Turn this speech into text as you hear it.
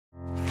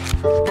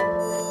The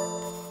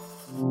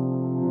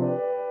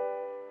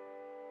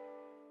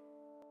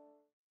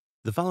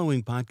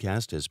following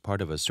podcast is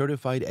part of a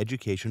certified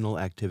educational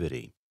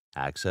activity.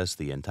 Access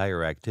the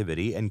entire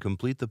activity and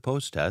complete the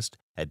post-test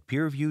at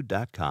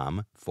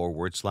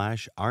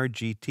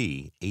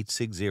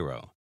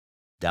peerview.com/RGT860.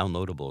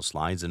 Downloadable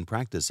slides and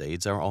practice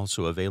aids are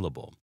also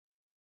available.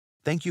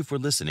 Thank you for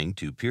listening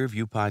to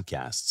Peerview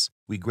Podcasts.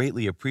 We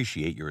greatly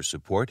appreciate your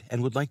support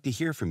and would like to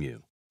hear from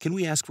you. Can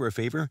we ask for a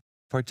favor?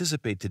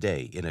 Participate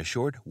today in a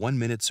short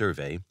 1-minute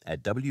survey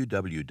at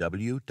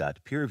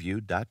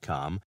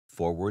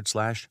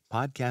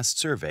www.peerview.com/podcast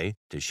survey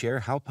to share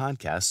how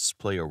podcasts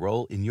play a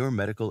role in your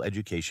medical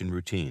education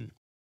routine.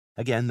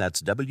 Again,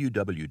 that's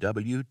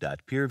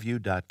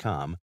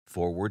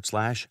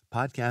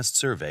www.peerview.com/podcast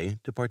survey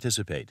to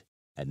participate.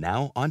 And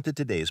now, on to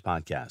today's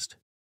podcast.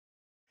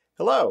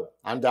 Hello,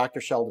 I'm Dr.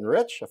 Sheldon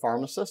Rich, a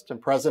pharmacist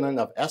and president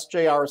of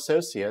SJR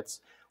Associates,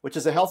 which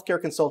is a healthcare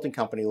consulting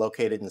company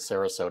located in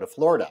Sarasota,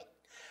 Florida.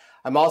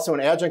 I'm also an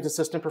adjunct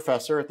assistant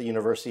professor at the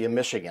University of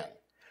Michigan.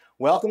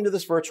 Welcome to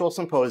this virtual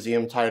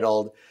symposium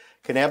titled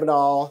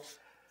Cannabidiol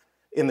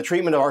in the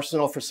Treatment of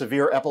Arsenal for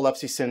Severe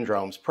Epilepsy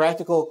Syndromes,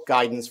 Practical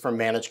Guidance from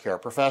Managed Care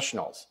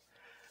Professionals.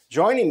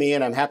 Joining me,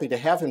 and I'm happy to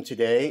have him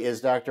today,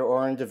 is Dr.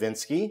 Oren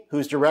Davinsky,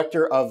 who's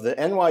director of the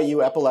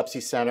NYU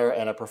Epilepsy Center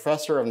and a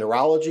professor of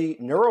neurology,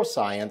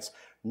 neuroscience,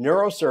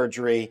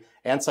 neurosurgery,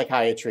 and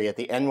psychiatry at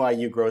the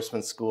NYU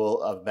Grossman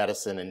School of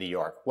Medicine in New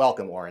York.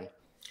 Welcome, Oren.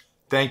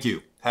 Thank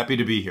you. Happy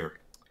to be here.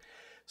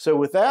 So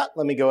with that,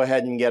 let me go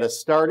ahead and get us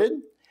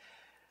started.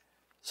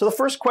 So the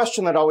first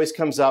question that always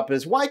comes up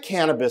is, why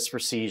cannabis for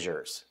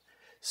seizures?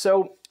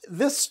 So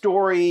this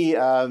story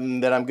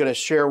that I'm going to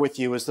share with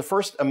you is the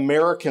first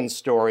American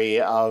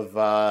story of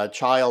a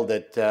child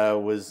that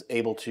was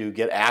able to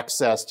get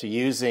access to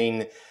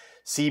using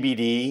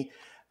CBD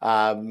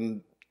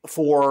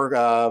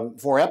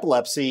for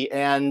epilepsy.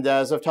 And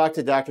as I've talked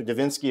to Dr.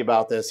 Davinsky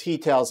about this, he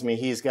tells me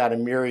he's got a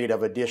myriad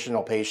of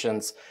additional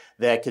patients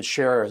that could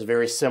share a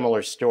very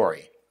similar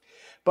story.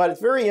 But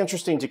it's very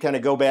interesting to kind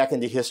of go back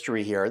into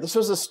history here. This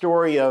was a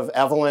story of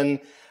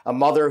Evelyn, a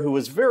mother who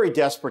was very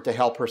desperate to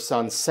help her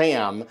son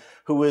Sam,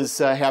 who was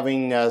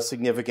having a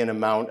significant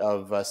amount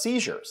of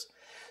seizures.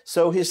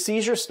 So his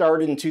seizures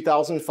started in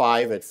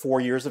 2005 at 4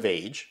 years of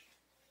age.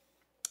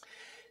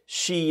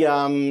 He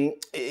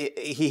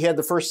had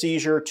the first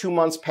seizure, 2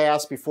 months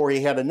passed before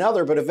he had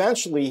another, but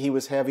eventually he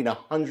was having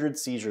 100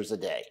 seizures a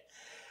day.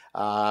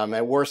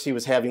 At worst, he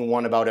was having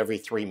one about every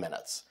 3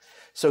 minutes.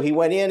 So he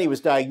went in, he was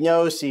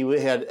diagnosed, he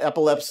had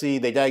epilepsy.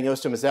 They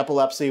diagnosed him as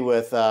epilepsy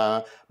with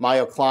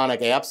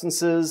myoclonic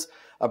absences,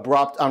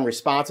 abrupt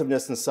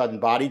unresponsiveness, and sudden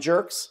body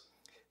jerks.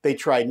 They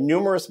tried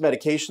numerous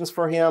medications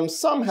for him.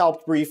 Some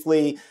helped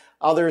briefly,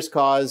 others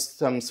caused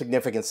some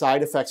significant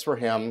side effects for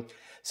him.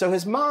 So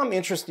his mom,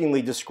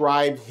 interestingly,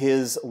 described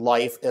his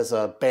life as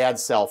a bad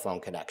cell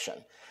phone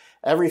connection.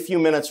 Every few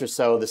minutes or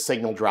so, the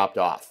signal dropped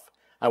off.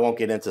 I won't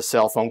get into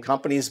cell phone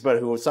companies,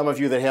 but some of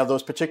you that have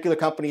those particular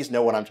companies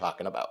know what I'm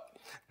talking about.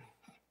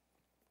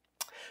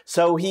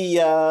 So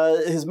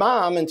his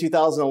mom in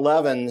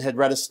 2011 had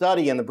read a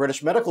study in the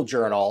British Medical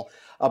Journal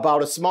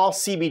about a small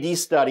CBD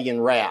study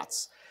in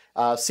rats.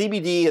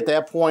 CBD at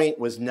that point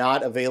was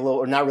not available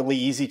or not really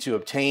easy to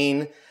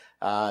obtain.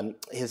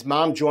 His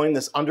mom joined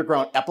this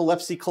underground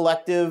epilepsy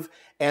collective,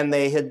 and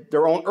they had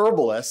their own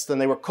herbalists,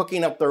 and they were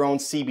cooking up their own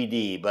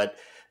CBD. But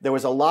there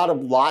was a lot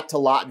of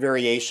lot-to-lot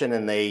variation,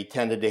 and they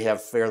tended to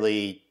have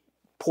fairly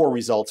poor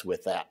results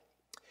with that.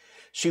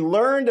 She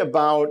learned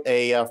about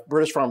a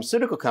British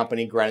pharmaceutical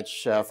company,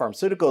 Greenwich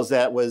Pharmaceuticals,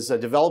 that was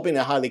developing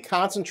a highly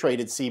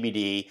concentrated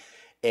CBD,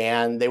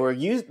 and they were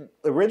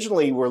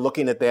originally were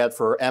looking at that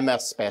for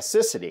MS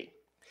spasticity.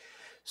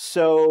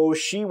 So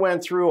she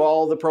went through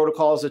all the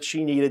protocols that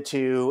she needed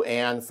to,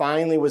 and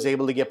finally was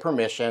able to get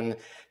permission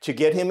to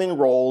get him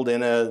enrolled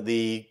in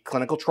the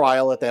clinical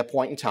trial at that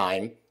point in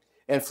time,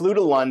 and flew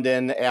to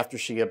London after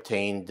she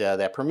obtained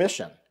that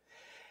permission.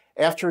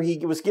 After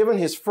he was given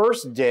his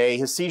first day,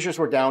 his seizures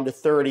were down to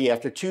 30.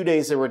 After 2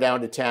 days, they were down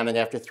to 10. And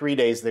after 3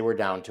 days, they were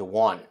down to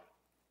 1.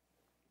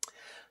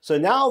 So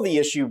now the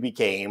issue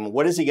became,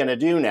 what is he going to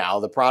do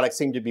now? The product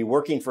seemed to be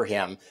working for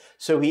him.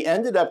 So he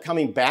ended up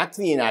coming back to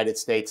the United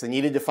States and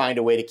needed to find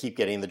a way to keep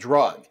getting the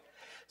drug.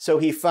 So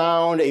he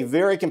found a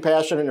very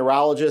compassionate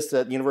neurologist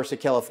at the University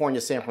of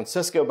California, San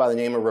Francisco by the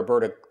name of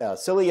Roberta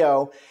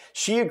Cilio.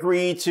 She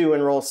agreed to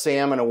enroll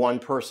Sam in a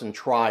one-person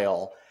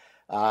trial.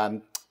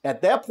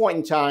 At that point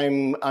in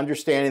time,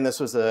 understanding this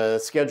was a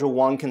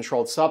Schedule I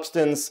controlled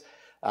substance,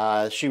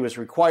 she was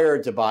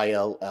required to buy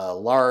a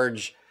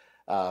large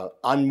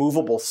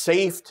unmovable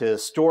safe to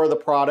store the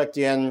product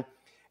in,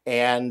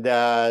 and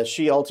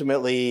she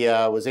ultimately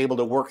was able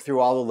to work through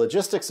all the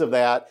logistics of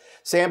that.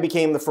 Sam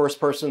became the first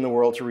person in the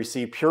world to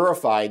receive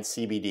purified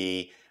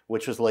CBD,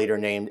 which was later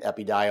named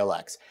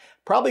Epidiolex.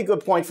 Probably a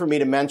good point for me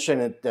to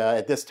mention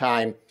at this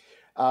time.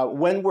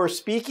 When we're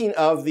speaking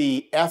of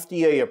the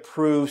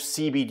FDA-approved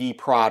CBD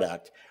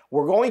product,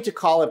 we're going to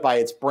call it by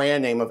its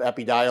brand name of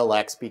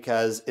Epidiolex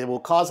because it will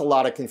cause a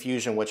lot of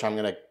confusion, which I'm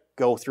going to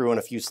go through in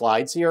a few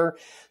slides here.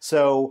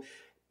 So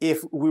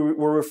if we're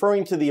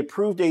referring to the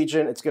approved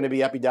agent, it's going to be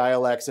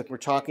Epidiolex. If we're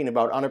talking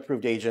about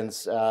unapproved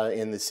agents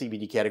in the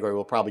CBD category,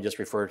 we'll probably just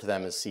refer to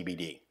them as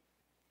CBD.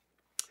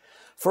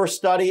 First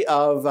study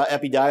of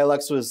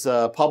Epidiolex was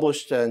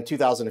published in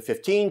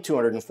 2015,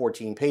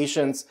 214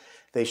 patients.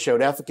 They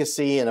showed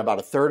efficacy in about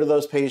a third of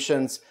those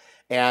patients.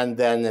 And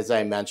then, as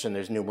I mentioned,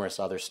 there's numerous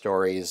other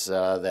stories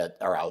that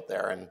are out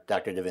there. And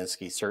Dr.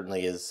 Davinsky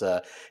certainly has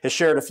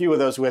shared a few of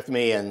those with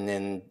me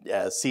and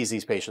sees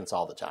these patients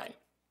all the time.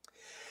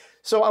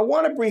 So I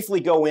want to briefly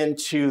go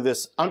into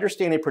this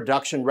understanding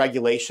production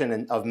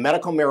regulation of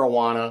medical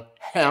marijuana,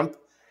 hemp,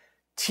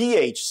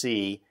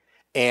 THC,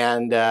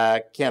 and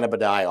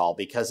cannabidiol,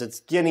 because it's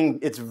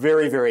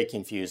very, very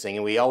confusing.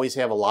 And we always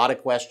have a lot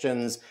of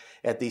questions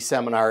at these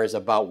seminars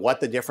about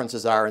what the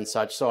differences are and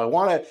such. So I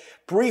want to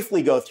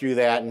briefly go through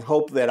that and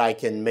hope that I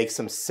can make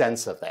some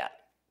sense of that.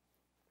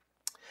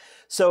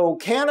 So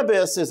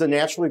cannabis is a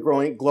naturally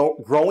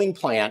growing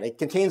plant. It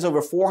contains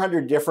over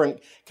 400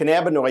 different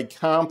cannabinoid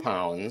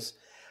compounds.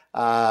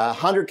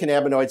 100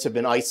 cannabinoids have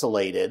been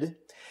isolated.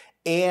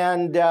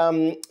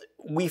 And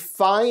we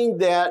find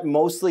that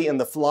mostly in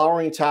the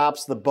flowering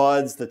tops, the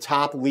buds, the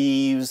top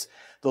leaves,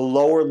 the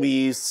lower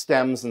leaves,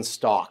 stems, and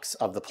stalks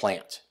of the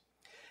plant.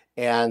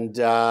 And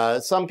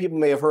some people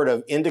may have heard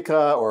of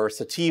indica or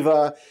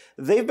sativa.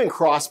 They've been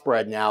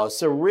crossbred now.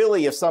 So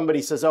really, if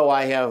somebody says, oh,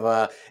 I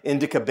have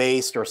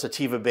indica-based or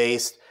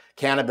sativa-based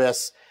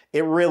cannabis,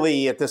 it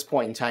really, at this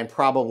point in time,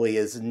 probably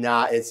is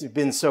not. It's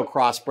been so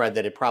crossbred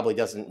that it probably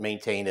doesn't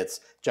maintain its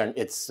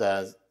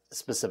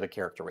specific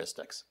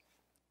characteristics.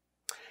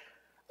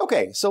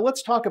 Okay, so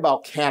let's talk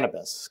about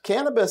cannabis.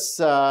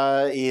 Cannabis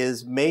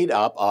is made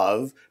up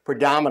of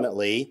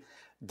predominantly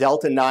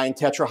delta-9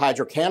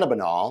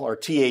 tetrahydrocannabinol, or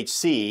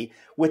THC,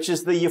 which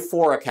is the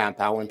euphoric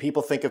compound. When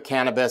people think of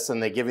cannabis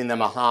and they're giving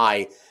them a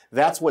high,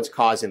 that's what's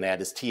causing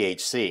that, is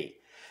THC.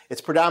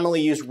 It's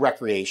predominantly used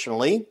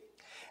recreationally.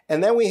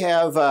 And then we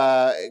have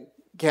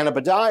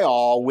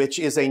cannabidiol, which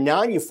is a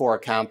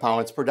non-euphoric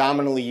compound. It's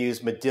predominantly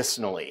used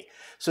medicinally.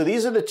 So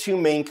these are the two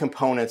main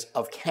components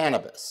of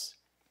cannabis.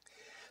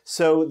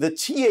 So the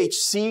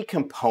THC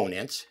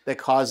component that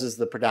causes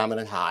the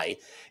predominant high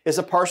is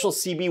a partial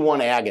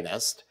CB1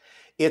 agonist.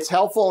 It's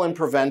helpful in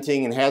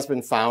preventing, and has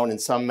been found,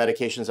 and some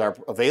medications are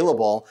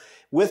available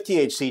with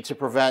THC to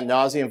prevent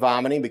nausea and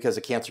vomiting because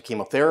of cancer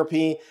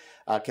chemotherapy,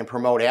 can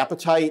promote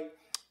appetite.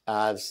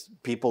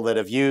 People that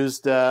have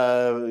used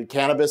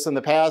cannabis in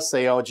the past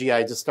say, oh, gee,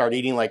 I just start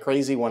eating like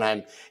crazy when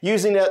I'm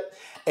using it.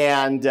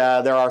 And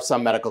there are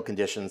some medical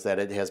conditions that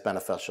it has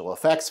beneficial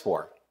effects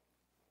for.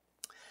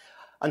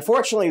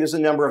 Unfortunately, there's a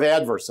number of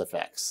adverse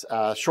effects.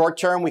 Short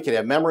term, we could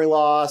have memory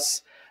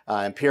loss,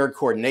 impaired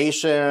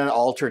coordination,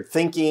 altered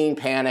thinking,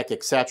 panic,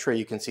 etc.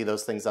 You can see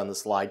those things on the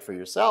slide for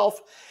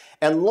yourself.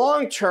 And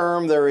long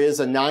term, there is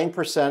a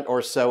 9%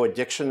 or so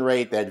addiction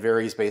rate that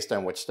varies based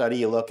on which study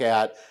you look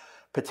at.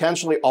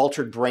 Potentially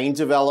altered brain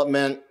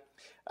development,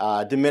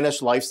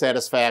 diminished life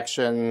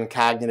satisfaction,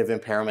 cognitive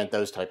impairment,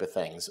 those type of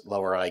things,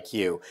 lower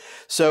IQ.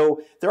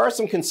 So there are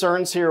some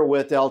concerns here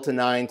with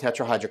delta-9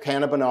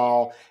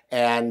 tetrahydrocannabinol,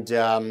 and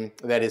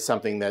that is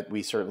something that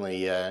we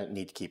certainly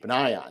need to keep an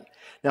eye on.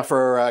 Now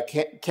for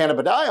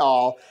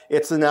cannabidiol,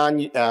 it's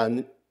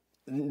the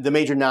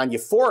major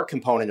non-euphoric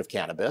component of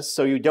cannabis,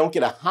 so you don't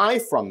get a high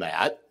from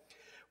that.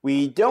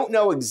 We don't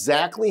know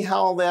exactly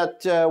how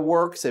that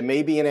works. It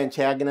may be an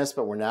antagonist,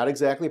 but we're not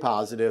exactly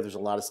positive. There's a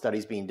lot of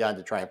studies being done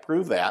to try and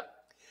prove that.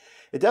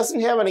 It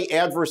doesn't have any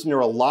adverse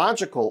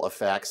neurological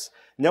effects,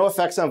 no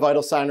effects on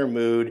vital sign or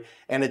mood,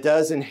 and it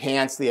does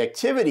enhance the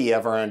activity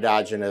of our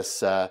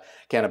endogenous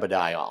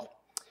cannabidiol.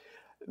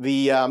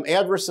 The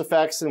adverse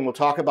effects, and we'll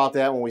talk about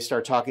that when we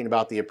start talking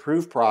about the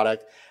approved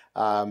product,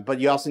 but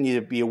you also need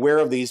to be aware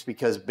of these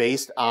because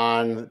based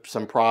on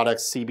some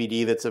products,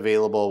 CBD that's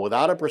available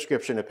without a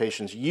prescription, if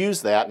patients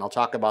use that, and I'll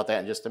talk about that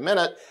in just a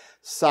minute,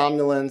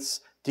 somnolence,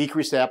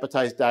 decreased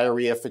appetite,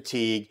 diarrhea,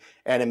 fatigue,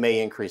 and it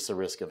may increase the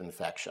risk of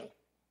infection.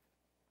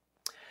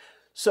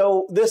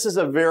 So this is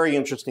a very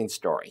interesting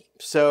story.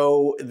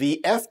 So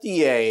the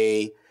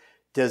FDA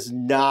does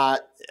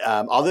not,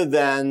 other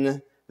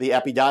than the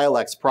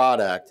Epidiolex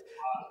product,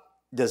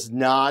 does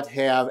not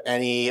have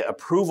any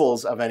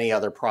approvals of any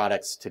other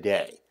products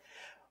today.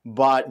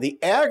 But the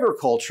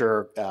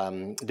Agriculture,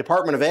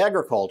 Department of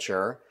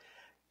Agriculture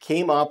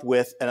came up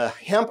with a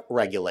hemp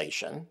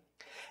regulation.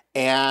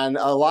 And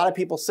a lot of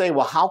people say,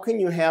 well, how can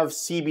you have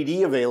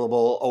CBD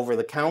available over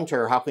the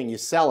counter? How can you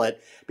sell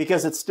it?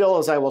 Because it's still,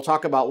 as I will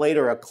talk about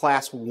later, a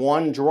class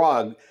 1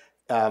 drug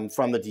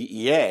from the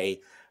DEA.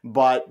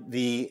 But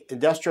the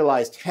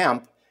industrialized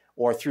hemp,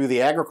 or through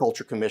the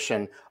Agriculture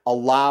Commission,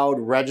 allowed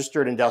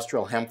registered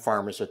industrial hemp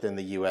farmers within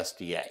the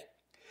USDA.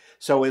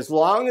 So as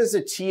long as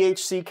the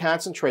THC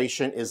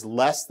concentration is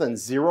less than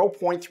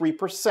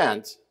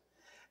 0.3%,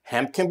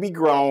 hemp can be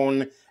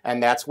grown,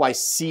 and that's why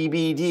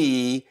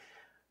CBD,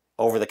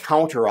 over the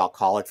counter I'll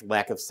call it for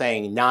lack of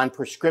saying,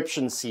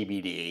 non-prescription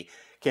CBD,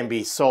 can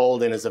be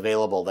sold and is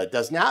available. That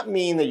does not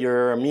mean that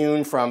you're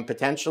immune from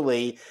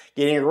potentially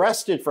getting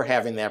arrested for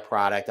having that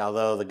product,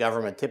 although the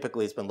government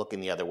typically has been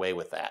looking the other way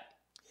with that.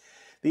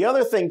 The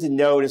other thing to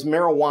note is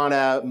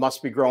marijuana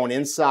must be grown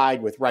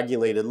inside with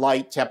regulated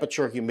light,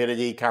 temperature,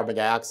 humidity, carbon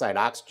dioxide,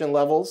 oxygen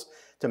levels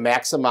to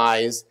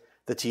maximize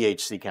the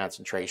THC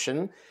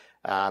concentration.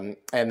 And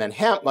then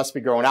hemp must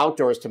be grown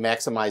outdoors to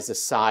maximize the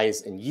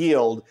size and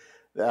yield.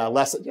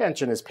 Less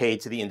attention is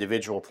paid to the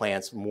individual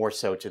plants, more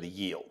so to the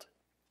yield.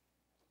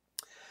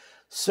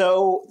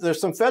 So there's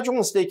some federal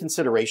and state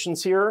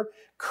considerations here.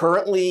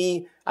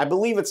 Currently, I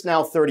believe it's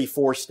now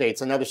 34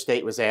 states. Another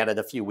state was added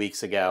a few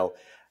weeks ago.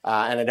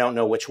 And I don't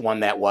know which one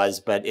that was,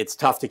 but it's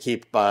tough to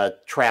keep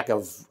track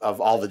of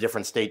all the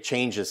different state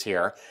changes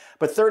here.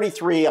 But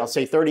 33, I'll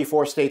say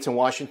 34 states and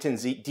Washington,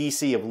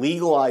 D.C. have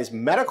legalized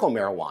medical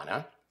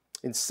marijuana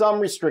in some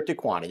restricted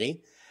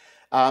quantity.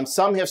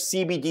 Some have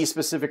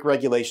CBD-specific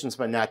regulations,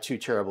 but not too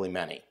terribly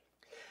many.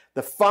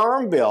 The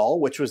Farm Bill,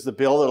 which was the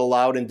bill that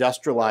allowed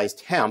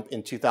industrialized hemp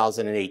in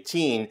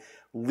 2018,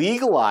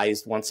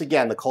 legalized, once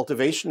again, the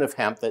cultivation of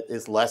hemp that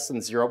is less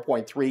than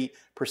 0.3%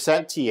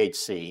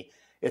 THC.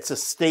 It's a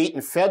state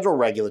and federal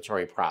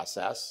regulatory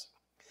process.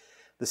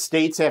 The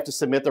states have to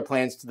submit their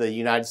plans to the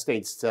United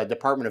States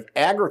Department of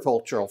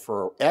Agriculture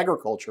for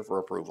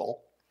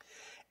approval.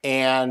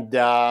 And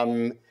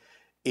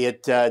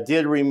it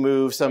did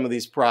remove some of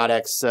these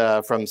products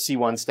from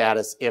C1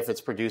 status if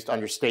it's produced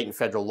under state and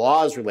federal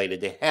laws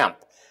related to hemp.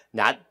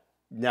 Not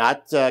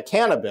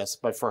cannabis,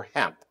 but for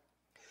hemp.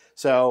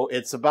 So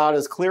it's about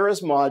as clear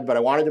as mud, but I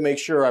wanted to make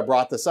sure I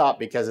brought this up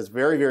because it's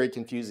very, very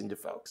confusing to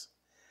folks.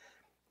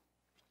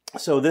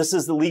 So this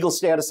is the legal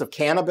status of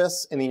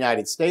cannabis in the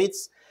United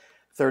States.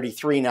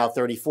 33, now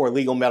 34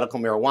 legal medical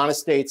marijuana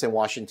states in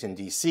Washington,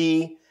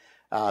 D.C.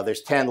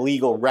 There's 10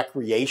 legal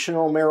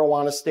recreational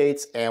marijuana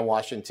states and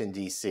Washington,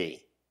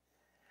 D.C.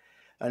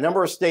 A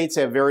number of states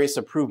have various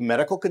approved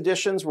medical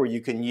conditions where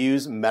you can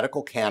use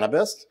medical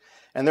cannabis,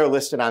 and they're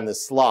listed on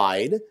this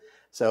slide.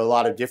 So a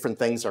lot of different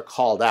things are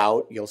called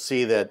out. You'll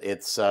see that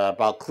it's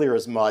about clear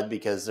as mud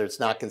because there's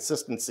not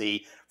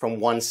consistency from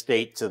one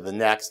state to the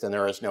next, and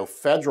there is no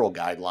federal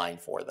guideline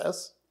for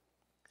this.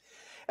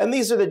 And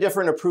these are the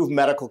different approved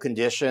medical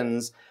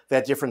conditions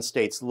that different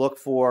states look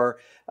for,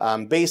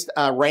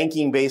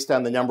 ranking based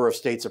on the number of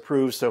states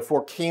approved. So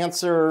for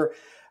cancer,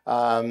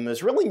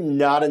 there's really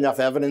not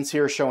enough evidence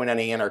here showing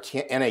any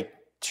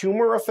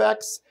anti-tumor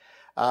effects.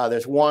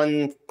 There's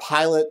one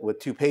pilot with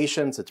 2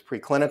 patients. It's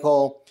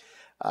preclinical.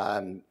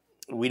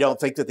 We don't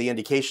think that the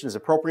indication is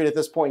appropriate at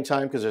this point in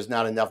time because there's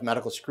not enough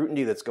medical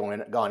scrutiny that's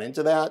gone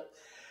into that.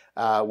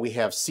 We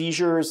have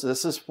seizures.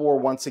 This is for,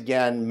 once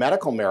again,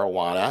 medical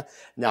marijuana,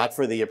 not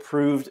for the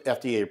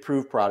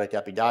FDA-approved product,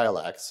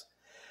 Epidiolex.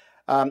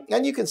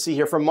 And you can see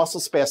here for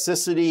muscle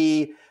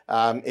spasticity,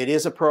 it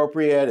is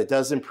appropriate. It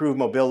does improve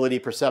mobility,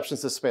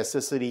 perceptions of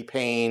spasticity,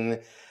 pain.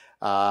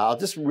 I'll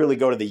just really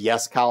go to the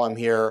yes column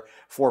here.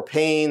 For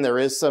pain, there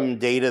is some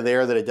data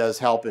there that it does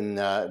help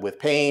with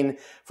pain.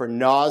 For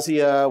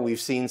nausea, we've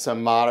seen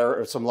some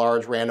large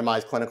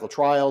randomized clinical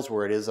trials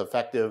where it is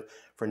effective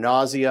for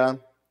nausea.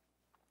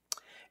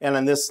 And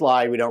on this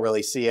slide, we don't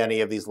really see any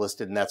of these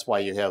listed, and that's why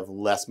you have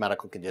less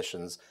medical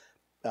conditions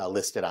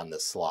listed on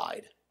this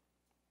slide.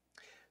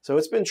 So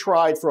it's been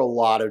tried for a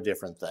lot of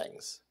different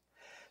things.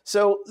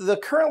 So the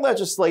current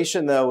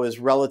legislation, though, is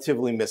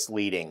relatively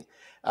misleading.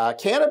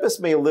 Cannabis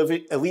may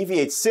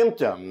alleviate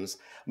symptoms,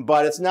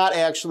 but it's not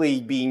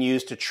actually being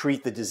used to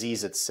treat the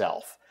disease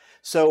itself.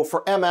 So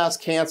for MS,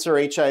 cancer,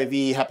 HIV,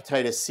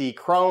 hepatitis C,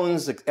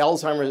 Crohn's,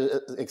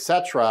 Alzheimer's,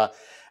 etc.,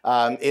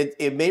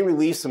 it may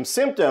relieve some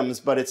symptoms,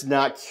 but it's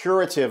not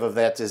curative of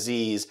that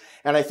disease.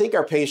 And I think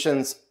our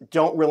patients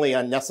don't really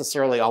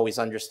necessarily always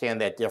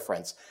understand that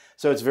difference.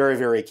 So it's very,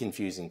 very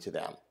confusing to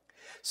them.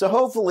 So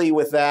hopefully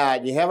with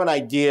that, you have an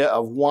idea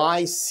of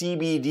why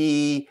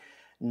CBD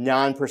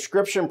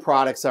non-prescription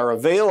products are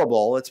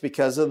available. It's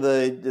because of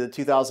the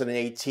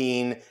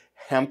 2018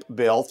 hemp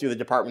bill through the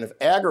Department of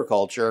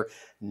Agriculture,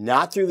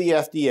 not through the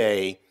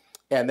FDA.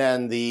 And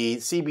then the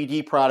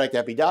CBD product,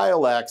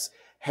 Epidiolex,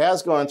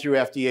 has gone through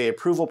FDA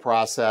approval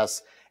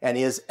process and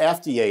is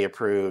FDA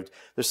approved.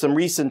 There's some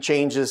recent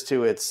changes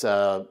to its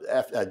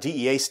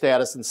DEA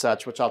status and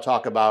such, which I'll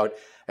talk about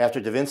after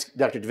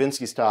Dr.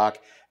 Davinsky's talk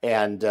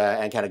and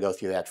kind of go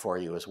through that for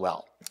you as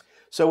well.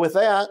 So with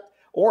that,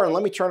 Oren,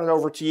 let me turn it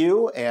over to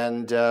you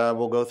and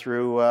we'll go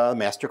through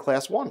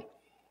Masterclass 1.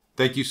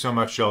 Thank you so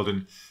much,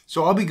 Sheldon.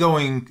 So I'll be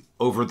going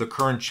over the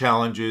current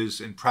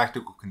challenges and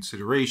practical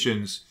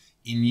considerations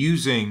in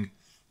using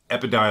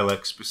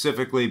Epidiolex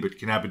specifically, but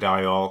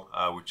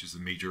cannabidiol, which is the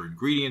major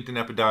ingredient in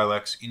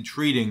Epidiolex, in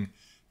treating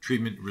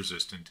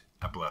treatment-resistant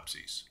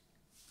epilepsies.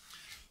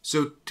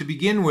 So to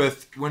begin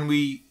with, when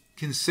we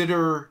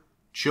consider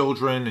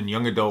children and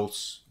young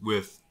adults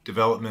with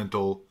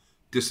developmental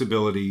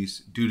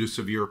disabilities due to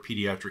severe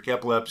pediatric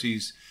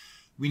epilepsies,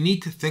 we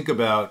need to think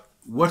about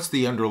what's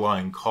the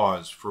underlying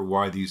cause for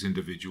why these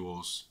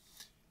individuals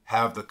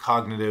have the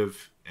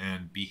cognitive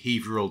and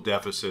behavioral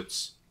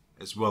deficits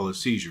as well as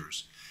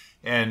seizures.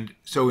 And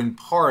so in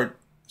part,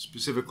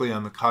 specifically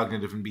on the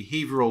cognitive and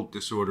behavioral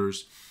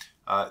disorders,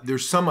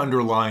 there's some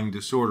underlying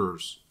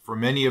disorders. For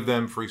many of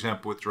them, for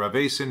example, with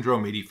Dravet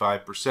syndrome,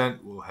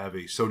 85% will have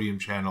a sodium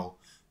channel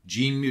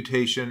gene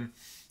mutation.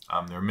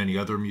 There are many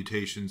other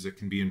mutations that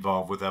can be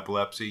involved with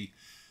epilepsy.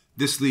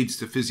 This leads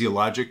to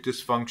physiologic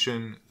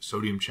dysfunction.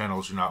 Sodium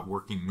channels are not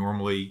working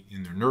normally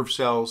in their nerve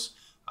cells,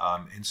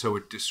 and so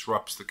it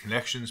disrupts the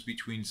connections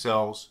between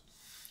cells.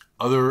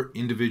 Other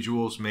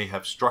individuals may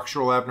have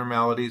structural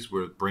abnormalities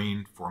where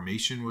brain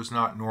formation was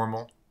not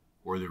normal,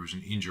 or there was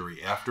an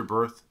injury after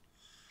birth.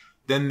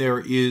 Then there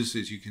is,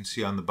 as you can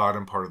see on the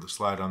bottom part of the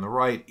slide on the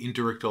right,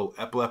 interictal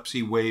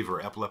epilepsy wave or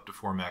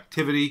epileptiform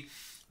activity,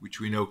 which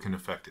we know can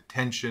affect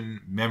attention,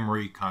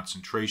 memory,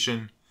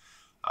 concentration.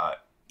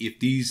 If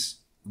these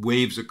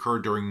waves occur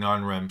during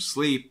non-REM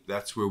sleep,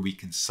 that's where we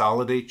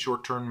consolidate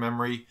short-term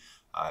memory,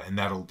 and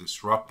that'll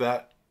disrupt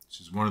that. This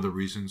is one of the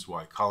reasons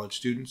why college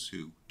students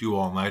who do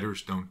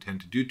all-nighters don't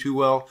tend to do too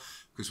well,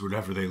 because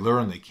whatever they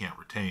learn, they can't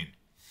retain.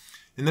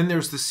 And then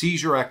there's the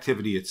seizure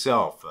activity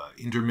itself.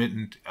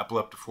 Intermittent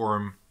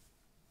epileptiform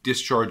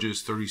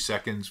discharges 30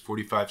 seconds,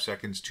 45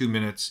 seconds, 2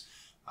 minutes,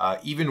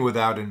 even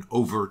without an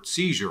overt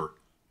seizure,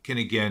 can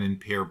again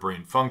impair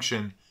brain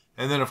function.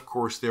 And then, of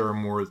course, there are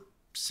more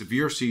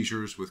severe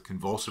seizures with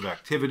convulsive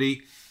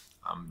activity.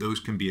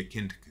 Those can be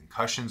akin to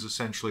concussions,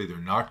 essentially. They're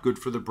not good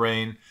for the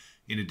brain.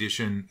 In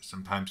addition,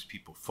 sometimes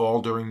people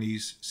fall during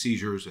these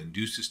seizures and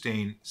do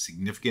sustain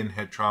significant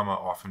head trauma,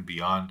 often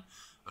beyond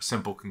a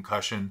simple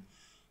concussion.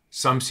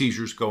 Some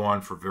seizures go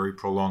on for very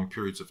prolonged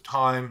periods of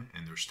time,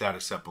 and they're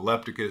status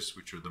epilepticus,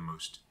 which are the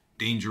most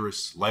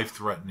dangerous,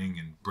 life-threatening,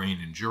 and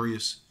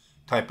brain-injurious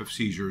type of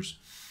seizures.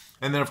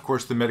 And then, of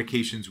course, the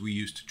medications we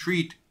use to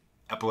treat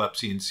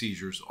epilepsy and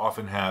seizures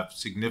often have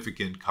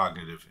significant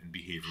cognitive and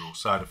behavioral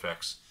side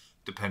effects,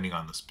 depending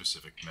on the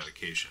specific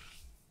medication.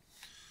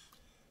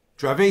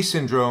 Dravet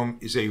syndrome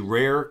is a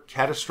rare,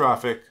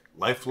 catastrophic,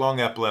 lifelong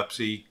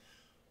epilepsy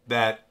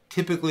that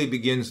typically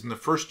begins in the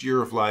first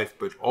year of life,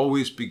 but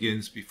always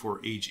begins before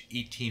age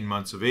 18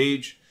 months of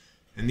age,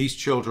 and these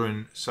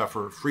children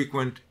suffer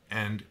frequent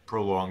and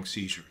prolonged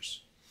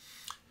seizures.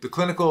 The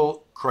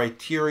clinical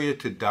criteria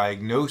to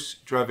diagnose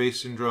Dravet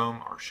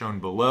syndrome are shown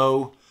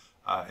below,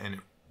 and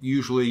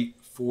usually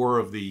 4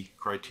 of the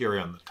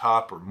criteria on the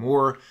top or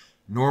more: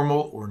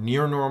 normal or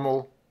near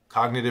normal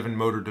cognitive and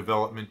motor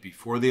development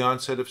before the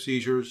onset of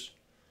seizures,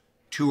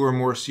 2 or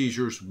more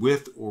seizures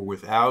with or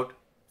without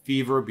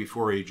fever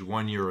before age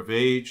 1 year of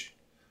age,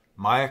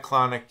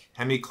 myoclonic,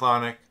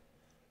 hemiclonic,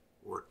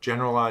 or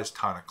generalized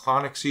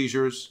tonic-clonic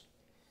seizures,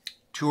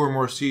 2 or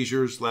more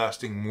seizures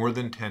lasting more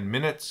than 10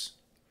 minutes,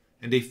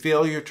 and a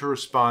failure to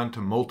respond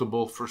to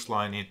multiple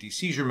first-line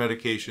anti-seizure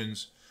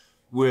medications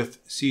with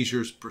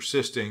seizures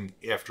persisting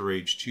after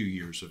age 2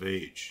 years of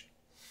age.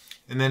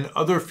 And then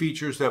other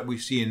features that we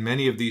see in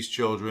many of these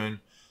children,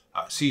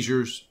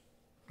 seizures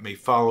may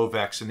follow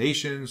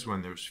vaccinations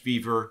when there's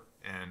fever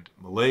and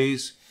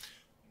malaise,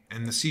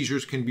 and the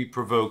seizures can be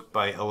provoked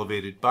by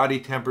elevated body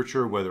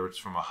temperature, whether it's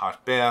from a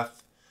hot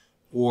bath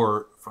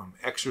or from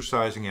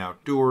exercising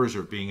outdoors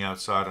or being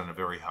outside on a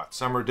very hot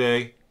summer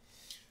day.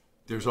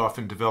 There's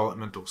often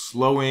developmental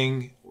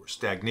slowing or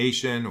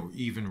stagnation or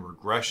even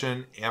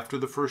regression after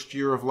the first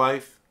year of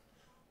life.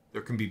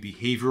 There can be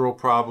behavioral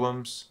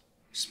problems,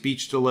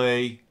 speech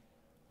delay,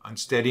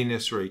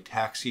 unsteadiness or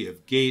ataxia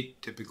of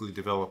gait, typically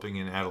developing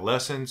in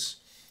adolescence,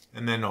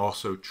 and then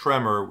also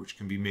tremor, which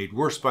can be made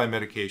worse by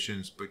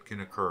medications but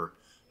can occur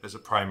as a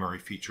primary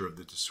feature of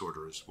the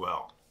disorder as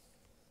well.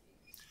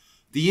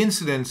 The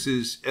incidence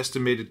is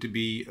estimated to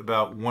be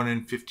about 1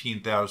 in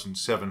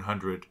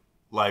 15,700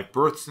 live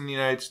births in the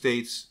United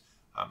States.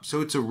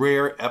 So it's a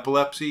rare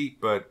epilepsy,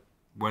 but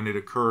when it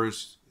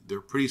occurs,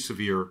 they're pretty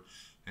severe,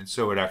 and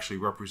so it actually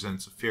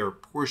represents a fair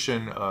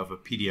portion of a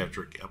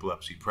pediatric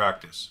epilepsy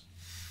practice.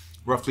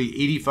 Roughly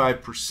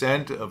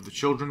 85% of the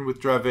children with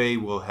Dravet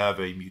will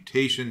have a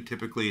mutation.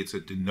 Typically, it's a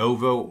de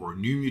novo or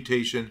new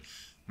mutation,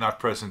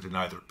 not present in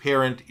either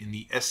parent, in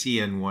the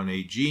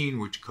SCN1A gene,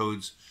 which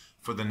codes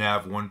for the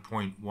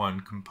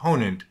NaV1.1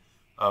 component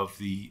of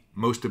the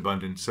most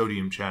abundant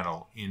sodium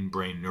channel in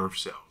brain nerve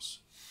cells.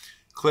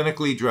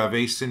 Clinically,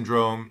 Dravet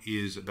syndrome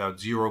is about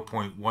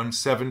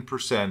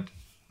 0.17%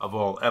 of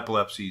all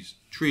epilepsies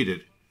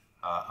treated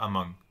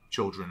among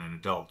children and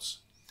adults.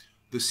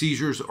 The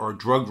seizures are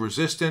drug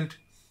resistant,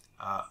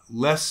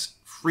 less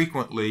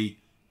frequently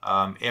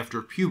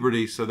after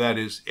puberty. So that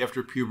is,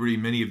 after puberty,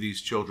 many of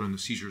these children, the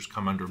seizures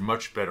come under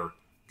much better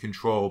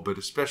control, but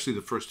especially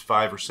the first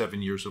 5 or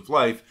 7 years of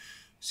life,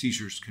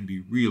 seizures can be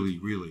really,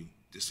 really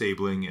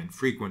disabling and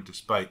frequent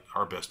despite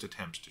our best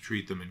attempts to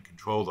treat them and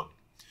control them.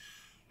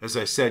 As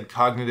I said,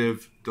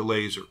 cognitive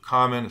delays are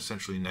common.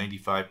 Essentially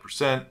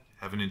 95%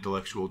 have an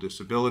intellectual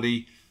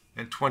disability,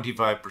 and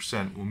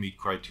 25% will meet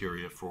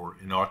criteria for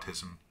an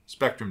autism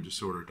spectrum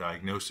disorder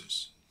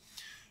diagnosis.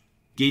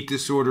 Gait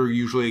disorder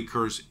usually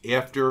occurs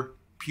after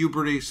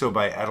puberty, so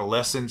by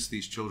adolescence,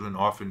 these children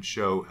often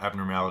show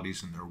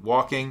abnormalities in their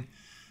walking.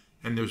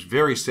 And there's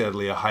very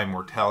sadly a high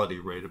mortality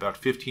rate.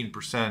 About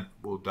 15%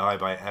 will die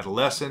by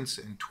adolescence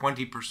and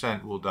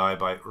 20% will die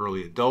by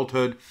early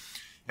adulthood.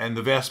 And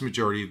the vast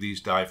majority of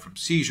these die from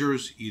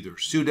seizures, either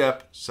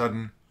SUDEP,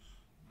 sudden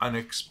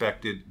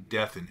unexpected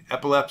death in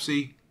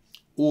epilepsy,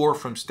 or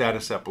from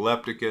status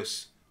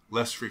epilepticus,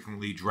 less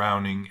frequently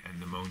drowning and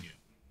pneumonia.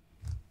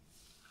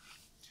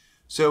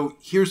 So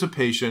here's a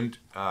patient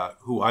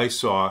who I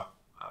saw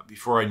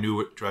before I knew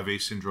what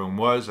Dravet syndrome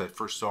was. I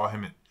first saw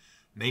him in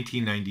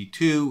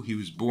 1992. He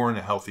was born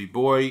a healthy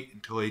boy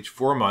until age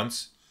 4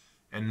 months,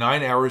 and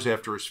 9 hours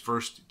after his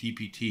first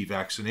DPT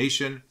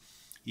vaccination,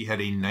 he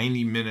had a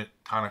 90-minute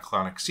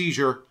tonic-clonic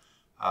seizure,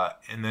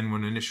 and then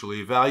when initially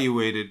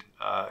evaluated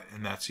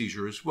in that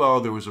seizure as well,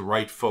 there was a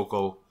right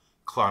focal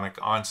clonic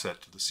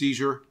onset to the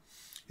seizure.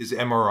 His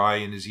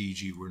MRI and his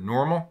EEG were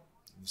normal.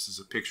 This is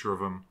a picture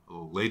of him a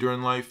little later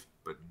in life,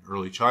 but in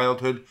early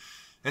childhood.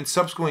 And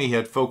subsequently, he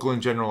had focal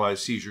and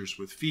generalized seizures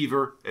with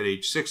fever at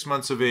age 6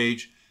 months of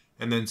age,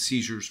 and then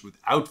seizures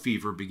without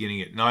fever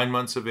beginning at 9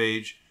 months of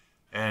age,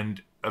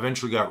 and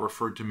eventually got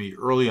referred to me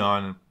early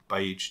on by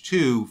age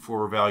 2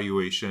 for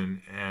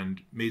evaluation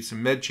and made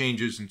some med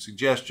changes and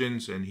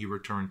suggestions, and he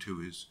returned to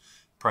his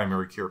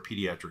primary care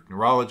pediatric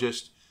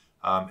neurologist,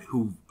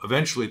 who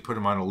eventually put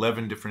him on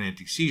 11 different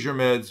anti-seizure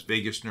meds,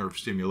 vagus nerve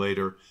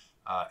stimulator,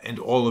 and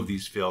all of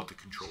these failed to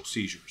control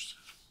seizures.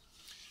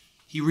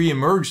 He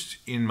reemerged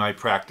in my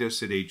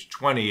practice at age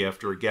 20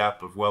 after a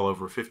gap of well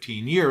over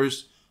 15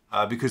 years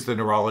because the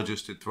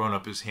neurologist had thrown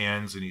up his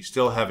hands and he's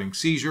still having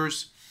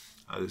seizures.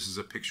 This is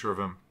a picture of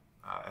him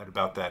at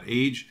about that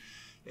age.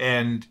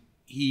 And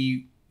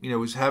he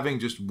was having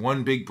just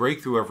one big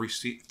breakthrough every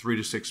 3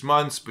 to 6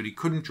 months, but he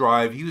couldn't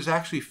drive. He was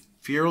actually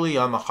fairly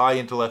on the high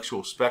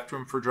intellectual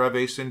spectrum for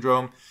Dravet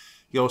syndrome.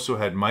 He also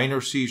had minor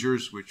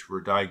seizures, which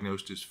were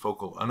diagnosed as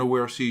focal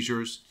unaware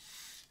seizures.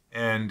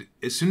 And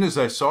as soon as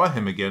I saw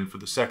him again for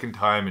the second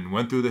time and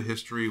went through the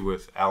history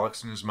with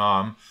Alex and his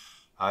mom,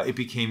 it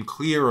became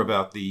clear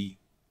about the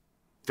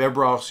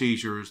febrile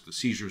seizures, the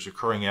seizures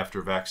occurring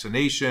after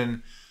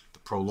vaccination, the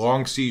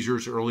prolonged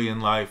seizures early in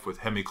life with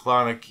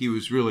hemiclonic. He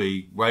was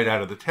really right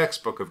out of the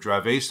textbook of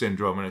Dravet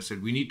syndrome. And I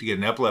said, we need to get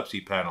an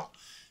epilepsy panel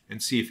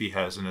and see if he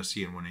has an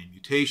SCN1A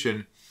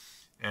mutation.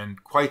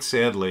 And quite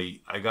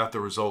sadly, I got the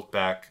result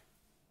back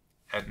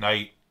at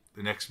night.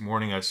 The next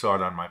morning, I saw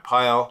it on my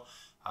pile.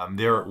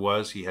 There it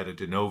was. He had a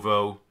de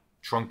novo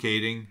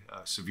truncating,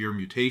 severe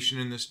mutation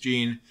in this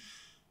gene.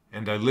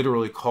 And I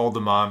literally called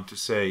the mom to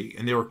say,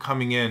 and they were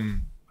coming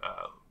in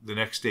the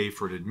next day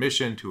for an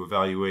admission to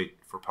evaluate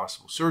for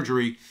possible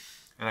surgery.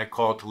 And I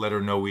called to let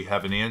her know we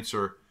have an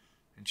answer.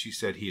 And she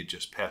said he had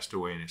just passed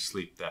away in his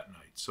sleep that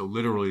night. So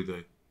literally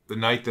the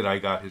night that I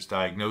got his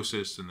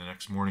diagnosis and the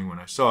next morning when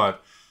I saw it,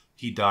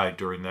 he died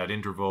during that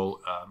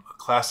interval. A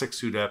classic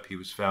SUDEP. He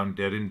was found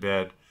dead in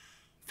bed,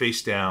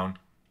 face down.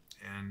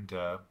 And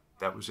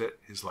that was it.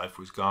 His life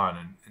was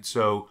gone. And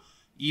so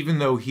even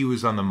though he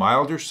was on the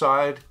milder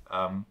side,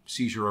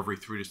 seizure every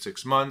 3 to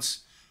 6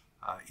 months,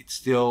 it's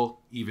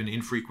still, even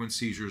infrequent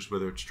seizures,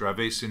 whether it's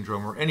Dravet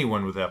syndrome or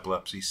anyone with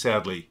epilepsy,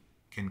 sadly,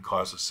 can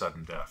cause a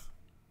sudden death.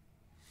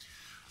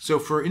 So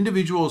for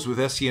individuals with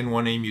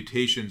SCN1A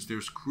mutations,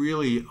 there's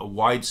really a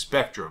wide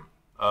spectrum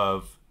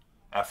of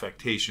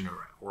affectation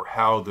or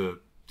how the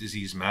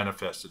disease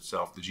manifests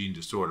itself, the gene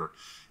disorder.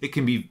 It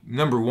can be,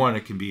 number one,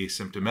 it can be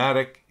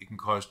asymptomatic. It can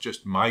cause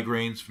just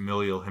migraines,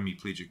 familial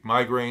hemiplegic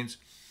migraines.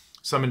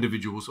 Some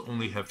individuals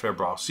only have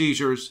febrile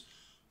seizures.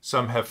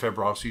 Some have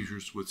febrile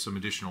seizures with some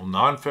additional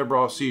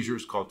non-febrile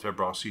seizures called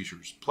febrile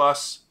seizures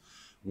plus.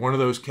 One of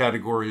those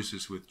categories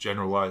is with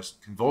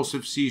generalized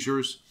convulsive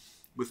seizures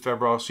with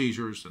febrile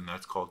seizures, and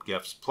that's called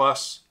GEFS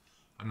plus.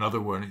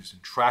 Another one is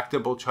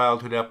intractable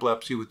childhood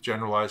epilepsy with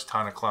generalized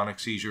tonic-clonic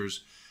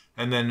seizures.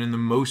 And then in the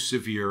most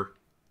severe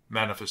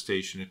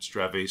manifestation, it's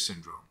Dravet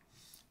syndrome.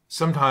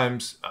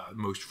 Sometimes,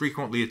 most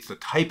frequently, it's the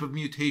type of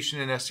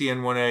mutation in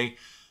SCN1A,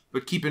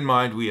 but keep in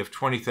mind we have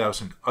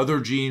 20,000 other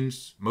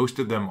genes. Most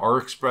of them are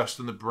expressed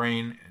in the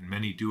brain, and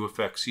many do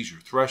affect seizure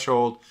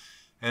threshold.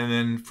 And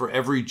then for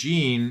every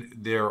gene,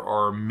 there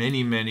are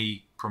many,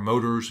 many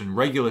promoters and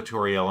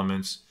regulatory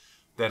elements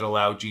that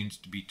allow genes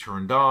to be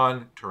turned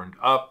on, turned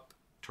up,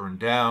 turned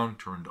down,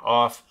 turned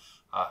off.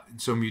 And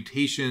so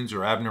mutations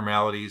or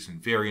abnormalities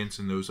and variants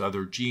in those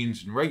other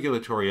genes and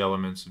regulatory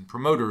elements and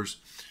promoters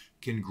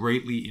can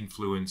greatly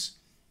influence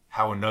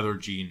how another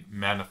gene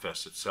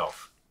manifests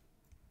itself.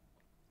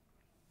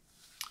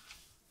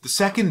 The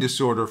second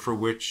disorder for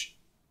which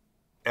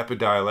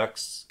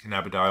Epidiolex,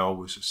 cannabidiol,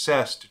 was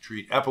assessed to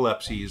treat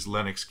epilepsy is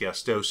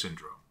Lennox-Gastaut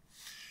syndrome.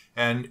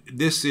 And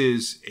this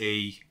is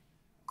a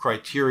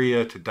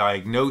criteria to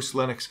diagnose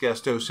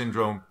Lennox-Gastaut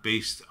syndrome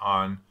based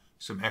on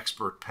some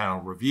expert panel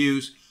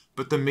reviews.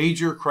 But the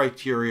major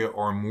criteria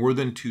are more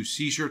than 2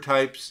 seizure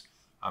types.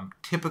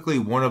 Typically,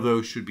 one of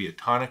those should be a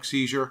tonic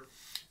seizure,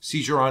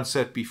 seizure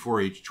onset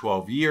before age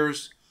 12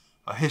 years,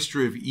 a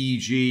history of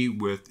EEG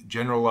with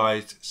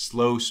generalized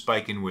slow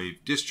spike and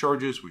wave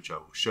discharges, which I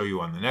will show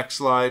you on the next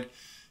slide,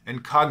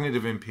 and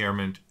cognitive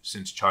impairment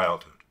since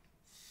childhood.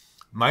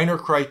 Minor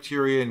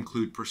criteria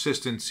include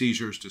persistent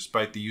seizures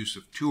despite the use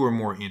of 2 or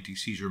more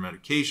anti-seizure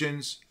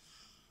medications,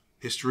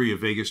 history of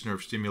vagus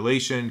nerve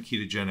stimulation,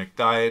 ketogenic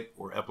diet,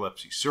 or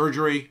epilepsy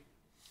surgery,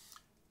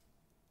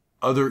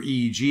 other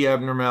EEG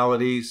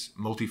abnormalities,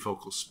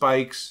 multifocal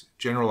spikes,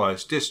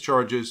 generalized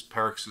discharges,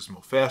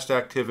 paroxysmal fast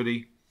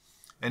activity,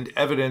 and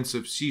evidence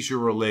of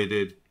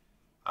seizure-related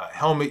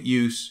helmet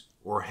use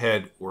or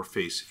head or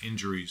face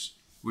injuries,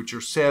 which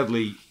are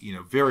sadly,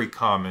 very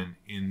common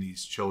in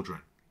these children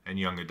and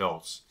young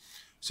adults.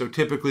 So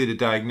typically the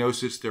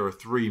diagnosis, there are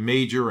 3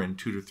 major and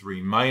 2 to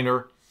 3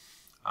 minor.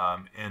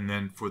 And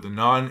then for the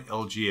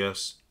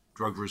non-LGS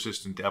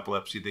drug-resistant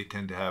epilepsy, they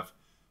tend to have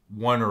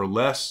 1 or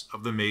less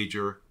of the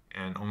major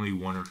and only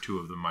 1 or 2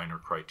 of the minor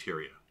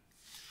criteria.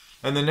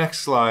 And the next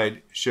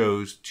slide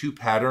shows 2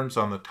 patterns.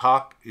 On the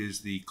top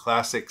is the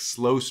classic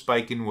slow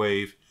spike and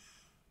wave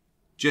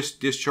just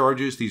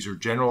discharges. These are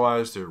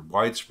generalized, they're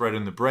widespread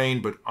in the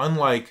brain, but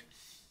unlike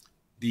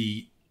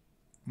the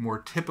more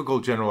typical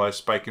generalized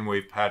spike and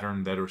wave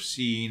pattern that are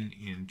seen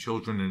in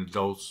children and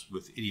adults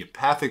with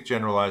idiopathic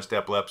generalized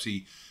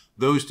epilepsy,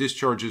 those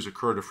discharges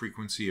occur at a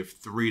frequency of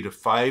 3 to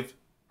 5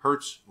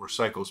 hertz or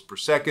cycles per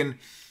second,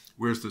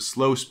 whereas the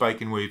slow spike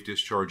and wave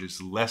discharge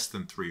is less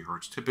than 3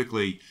 hertz,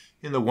 typically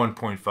in the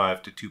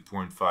 1.5 to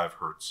 2.5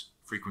 hertz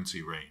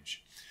frequency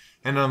range.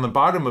 And on the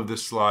bottom of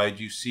this slide,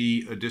 you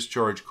see a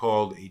discharge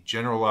called a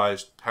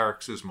generalized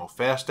paroxysmal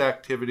fast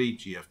activity,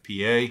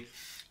 GFPA,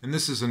 and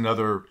this is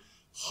another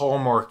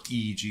hallmark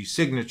EEG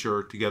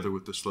signature together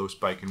with the slow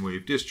spike and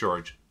wave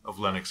discharge of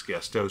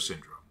Lennox-Gastaut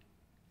syndrome.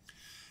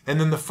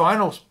 And then the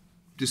final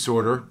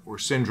disorder or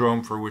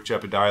syndrome for which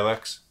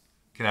Epidiolex,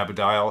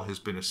 cannabidiol, has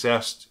been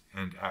assessed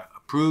and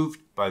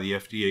approved by the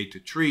FDA to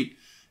treat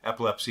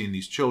epilepsy in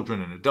these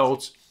children and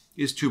adults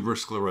is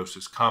tuberous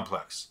sclerosis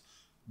complex.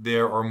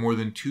 There are more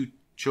than 2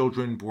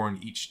 children born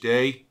each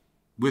day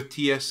with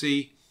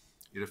TSC.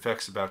 It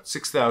affects about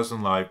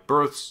 6,000 live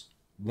births,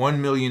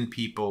 1 million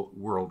people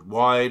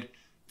worldwide,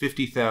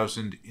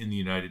 50,000 in the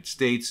United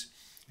States,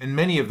 and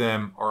many of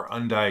them are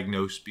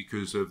undiagnosed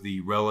because of the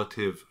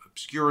relative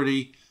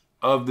obscurity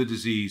of the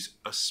disease,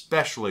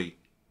 especially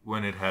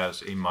when it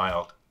has a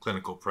mild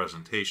clinical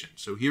presentation.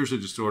 So here's a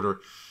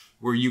disorder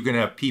where you can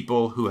have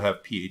people who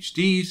have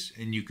PhDs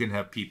and you can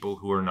have people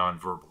who are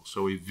nonverbal.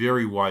 So a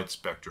very wide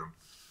spectrum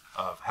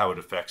of how it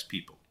affects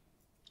people.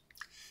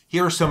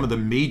 Here are some of the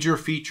major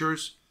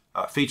features.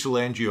 Facial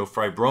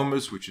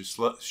angiofibromas, which is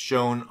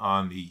shown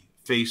on the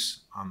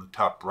face on the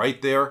top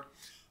right there,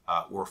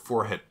 or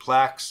forehead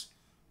plaques.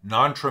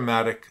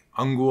 Non-traumatic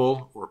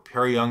ungual or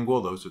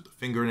periungual, those are the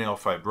fingernail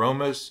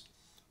fibromas.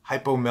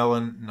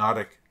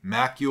 Hypomelanotic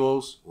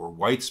macules or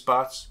white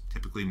spots,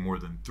 typically more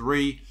than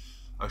 3.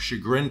 A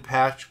chagrin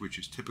patch, which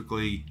is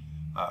typically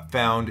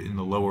found in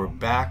the lower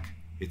back.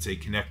 It's a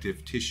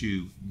connective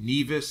tissue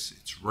nevus.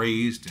 It's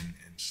raised and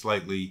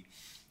slightly,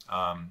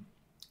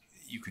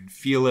 you can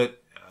feel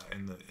it,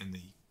 and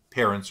the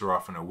parents are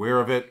often aware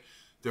of it.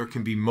 There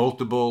can be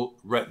multiple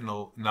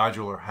retinal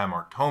nodular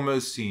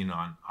hamartomas seen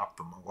on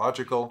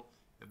ophthalmological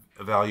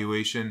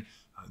evaluation.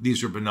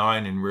 These are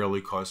benign and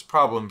rarely cause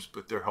problems,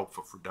 but they're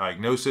helpful for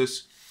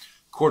diagnosis.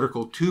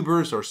 Cortical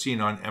tubers are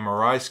seen on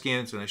MRI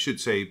scans, and I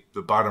should say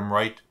the bottom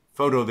right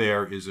photo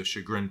there is a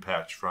chagrin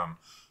patch from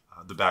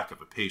the back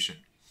of a patient.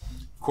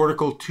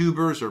 Cortical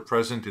tubers are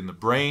present in the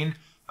brain.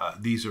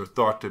 These are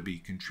thought to be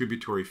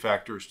contributory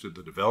factors to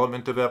the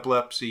development of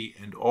epilepsy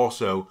and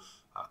also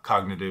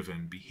cognitive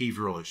and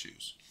behavioral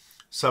issues.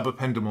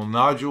 Subependymal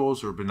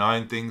nodules are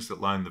benign things that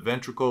line the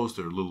ventricles.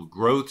 They're little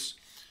growths.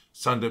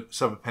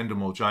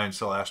 Subependymal giant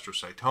cell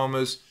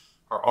astrocytomas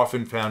are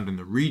often found in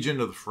the region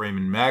of the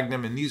foramen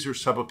magnum, and these are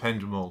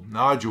subependymal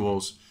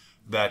nodules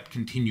that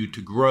continue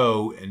to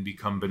grow and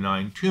become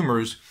benign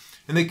tumors,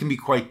 and they can be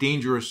quite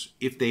dangerous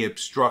if they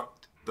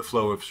obstruct the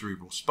flow of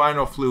cerebral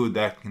spinal fluid.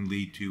 That can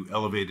lead to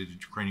elevated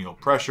intracranial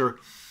pressure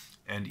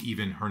and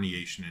even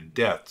herniation and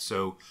death.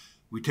 So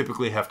we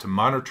typically have to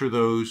monitor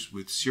those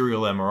with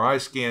serial MRI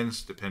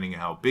scans, depending on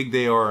how big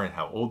they are and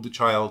how old the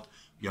child,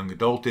 young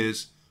adult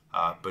is,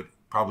 but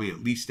probably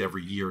at least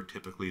every year,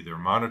 typically they're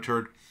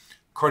monitored.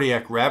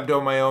 Cardiac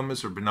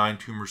rhabdomyomas are benign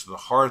tumors of the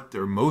heart.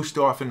 They're most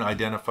often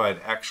identified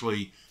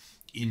actually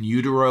in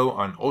utero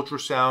on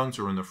ultrasounds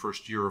or in the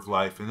first year of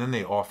life, and then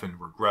they often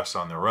regress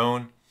on their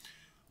own.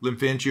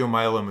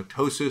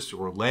 Lymphangiomyelomatosis,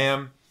 or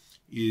LAM,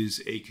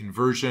 is a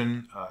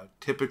conversion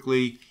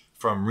typically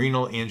from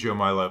renal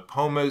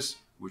angiomyolipomas,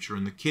 which are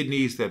in the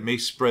kidneys, that may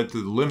spread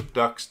through the lymph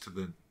ducts to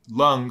the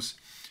lungs.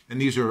 And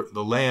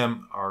the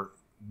LAM are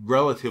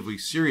relatively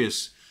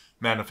serious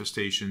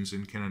manifestations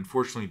and can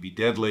unfortunately be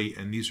deadly,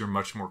 and these are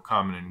much more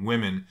common in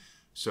women.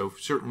 So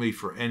certainly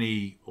for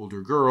any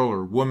older girl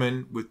or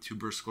woman with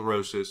tuberous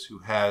sclerosis who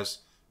has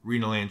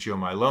renal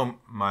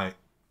angiomyolipomas,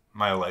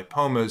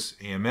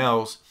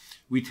 AMLs,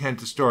 we tend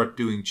to start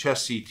doing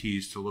chest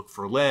CTs to look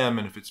for LAM,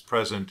 and if it's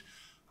present,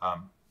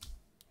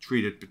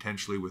 treat it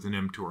potentially with an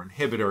mTOR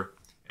inhibitor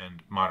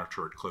and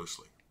monitor it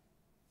closely.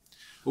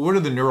 But what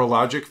are the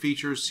neurologic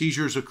features?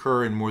 Seizures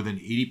occur in more than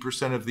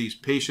 80% of these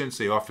patients.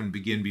 They often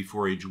begin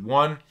before age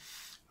 1,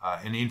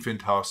 and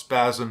infantile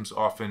spasms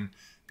often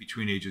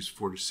between ages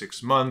 4 to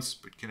 6 months,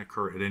 but can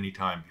occur at any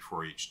time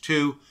before age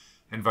 2.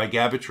 And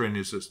vigabatrin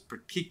is a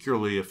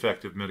particularly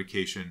effective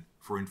medication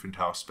for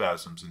infantile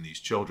spasms in these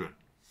children.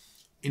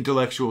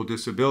 Intellectual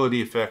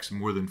disability affects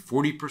more than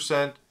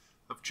 40%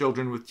 of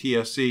children with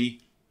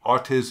TSC,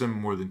 autism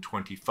more than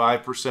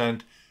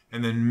 25%,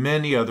 and then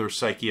many other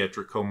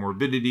psychiatric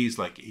comorbidities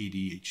like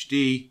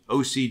ADHD,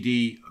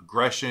 OCD,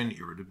 aggression,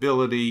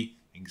 irritability,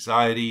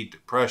 anxiety,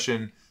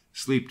 depression,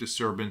 sleep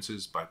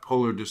disturbances,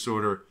 bipolar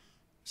disorder,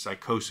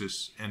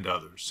 psychosis, and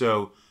others.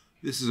 So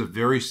this is a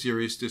very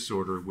serious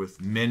disorder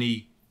with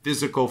many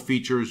physical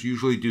features,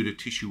 usually due to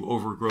tissue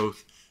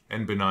overgrowth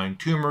and benign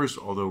tumors,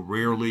 although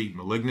rarely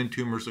malignant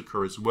tumors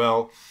occur as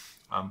well.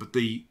 But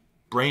the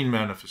brain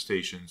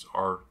manifestations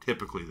are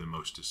typically the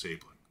most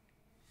disabling.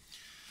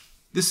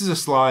 This is a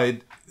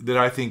slide that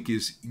I think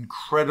is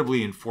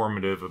incredibly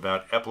informative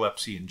about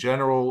epilepsy in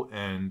general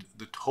and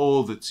the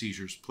toll that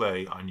seizures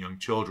play on young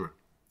children.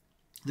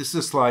 This is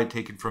a slide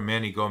taken from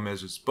Manny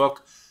Gomez's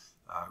book,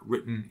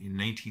 written in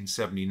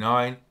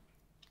 1979.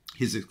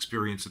 His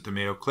experience at the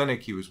Mayo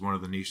Clinic, he was one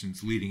of the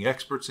nation's leading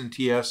experts in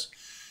TS.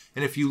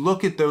 And if you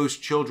look at those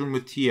children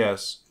with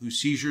TS whose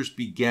seizures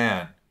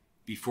began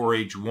before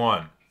age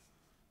 1,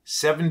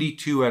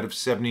 72 out of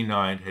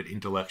 79 had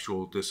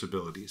intellectual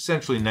disability,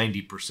 essentially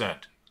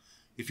 90%.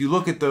 If you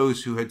look at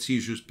those who had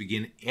seizures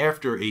begin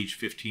after age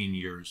 15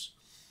 years,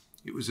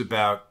 it was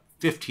about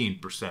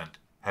 15%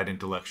 had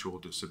intellectual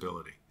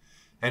disability.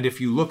 And if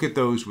you look at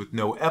those with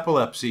no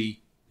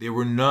epilepsy, there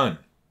were none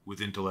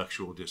with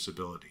intellectual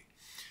disability.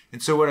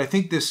 And so what I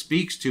think this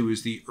speaks to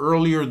is the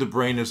earlier the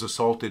brain is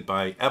assaulted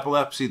by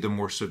epilepsy, the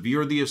more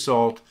severe the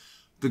assault,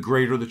 the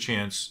greater the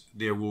chance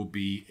there will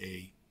be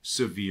a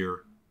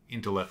severe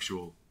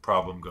intellectual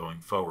problem going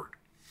forward.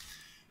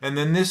 And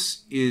then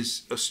this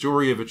is a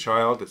story of a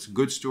child. It's a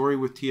good story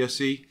with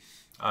TSC.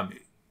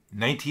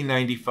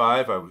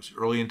 1995, I was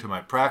early into my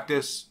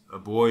practice. A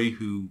boy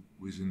who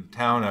was in the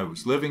town I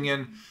was living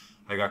in,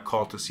 I got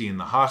called to see in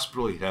the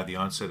hospital. He'd had the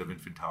onset of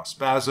infantile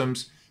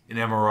spasms. An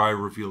MRI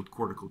revealed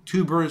cortical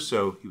tubers,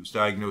 so he was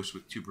diagnosed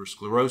with tuberous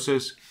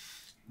sclerosis.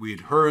 We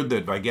had heard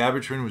that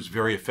vigabatrin was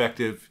very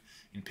effective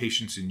in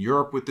patients in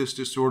Europe with this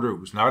disorder. It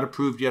was not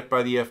approved yet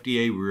by the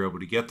FDA. We were able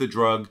to get the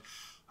drug.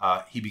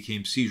 He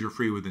became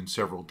seizure-free within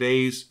several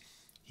days.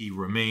 He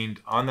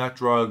remained on that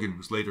drug and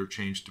was later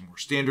changed to more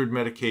standard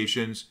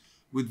medications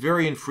with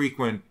very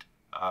infrequent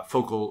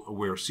focal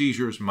aware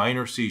seizures,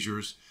 minor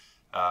seizures.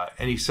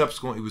 And he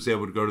subsequently was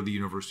able to go to the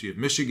University of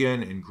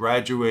Michigan and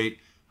graduate.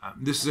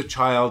 This is a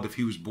child, if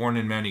he was born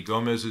in Manny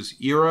Gomez's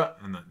era,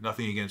 and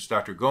nothing against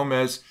Dr.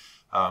 Gomez,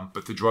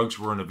 but the drugs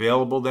weren't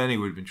available then. He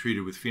would have been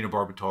treated with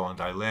phenobarbital and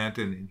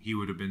dilantin, and he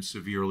would have been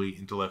severely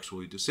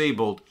intellectually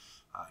disabled.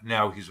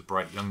 Now he's a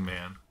bright young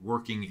man,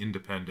 working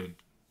independent,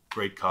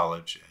 great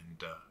college,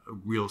 and a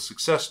real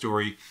success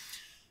story.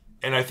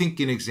 And I think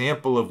an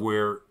example of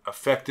where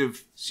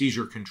effective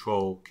seizure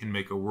control can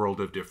make a world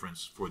of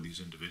difference for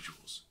these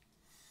individuals.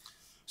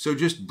 So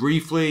just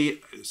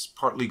briefly, this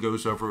partly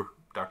goes over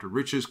Dr.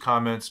 Rich's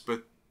comments,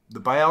 but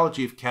the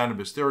biology of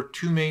cannabis, there are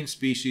two main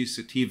species,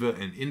 sativa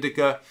and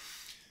indica,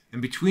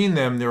 and between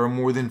them there are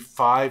more than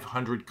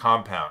 500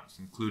 compounds,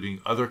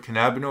 including other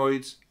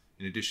cannabinoids,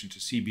 in addition to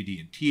CBD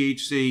and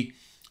THC,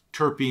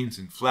 terpenes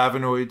and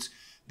flavonoids.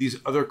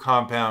 These other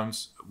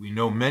compounds, we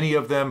know many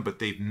of them, but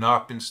they've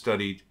not been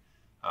studied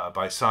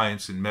by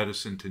science and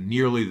medicine to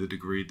nearly the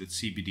degree that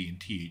CBD and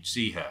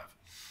THC have.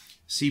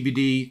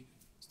 CBD,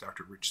 as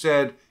Dr. Rich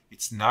said,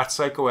 it's not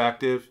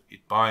psychoactive.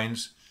 It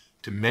binds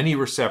to many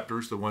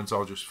receptors. The ones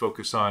I'll just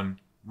focus on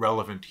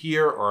relevant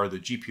here are the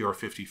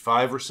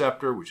GPR55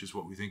 receptor, which is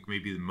what we think may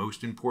be the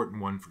most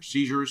important one for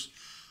seizures,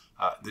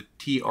 the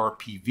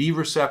TRPV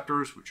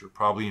receptors, which are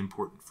probably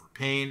important for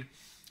pain,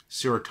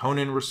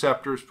 serotonin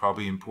receptors,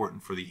 probably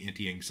important for the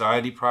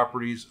anti-anxiety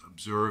properties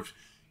observed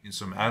in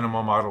some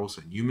animal models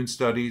and human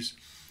studies,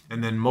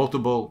 and then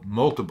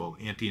multiple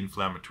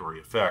anti-inflammatory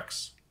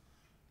effects.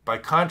 By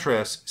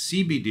contrast,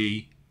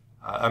 THC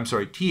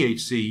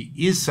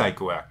is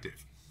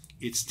psychoactive.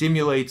 It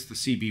stimulates the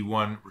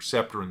CB1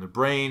 receptor in the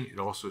brain. It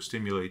also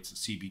stimulates the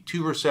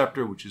CB2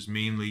 receptor, which is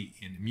mainly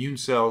in immune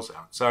cells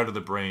outside of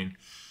the brain.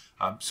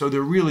 So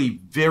they're really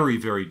very,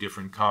 very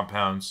different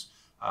compounds.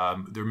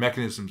 Their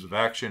mechanisms of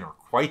action are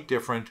quite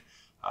different,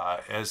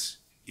 as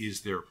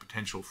is their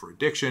potential for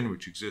addiction,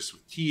 which exists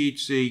with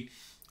THC,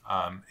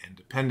 and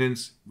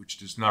dependence, which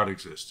does not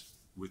exist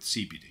with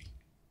CBD.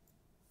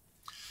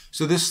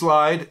 So this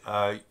slide,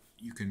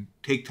 you can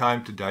take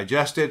time to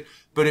digest it,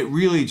 but it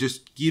really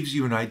just gives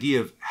you an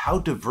idea of how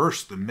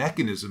diverse the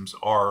mechanisms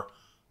are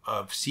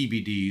of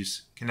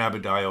CBD's,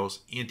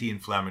 cannabidiol's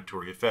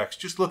anti-inflammatory effects.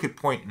 Just look at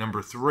point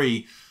number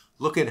 3.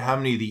 Look at how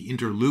many of the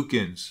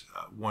interleukins,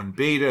 1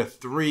 beta,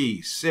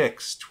 3,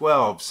 6,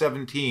 12,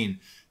 17,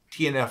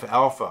 TNF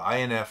alpha,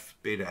 INF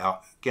beta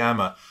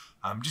gamma,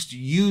 just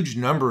huge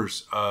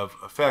numbers of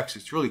effects.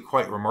 It's really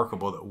quite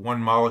remarkable that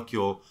one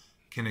molecule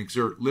can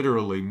exert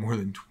literally more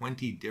than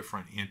 20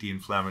 different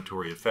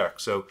anti-inflammatory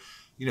effects. So,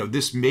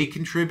 this may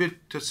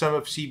contribute to some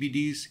of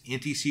CBD's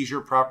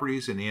anti-seizure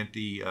properties and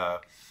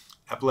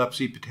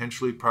anti-epilepsy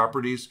potentially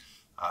properties.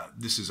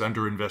 This is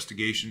under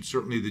investigation.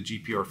 Certainly the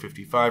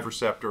GPR55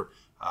 receptor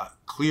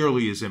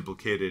clearly is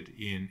implicated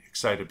in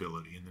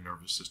excitability in the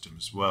nervous system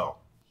as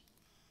well.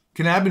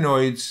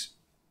 Cannabinoids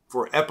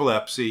for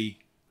epilepsy,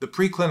 the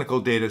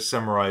preclinical data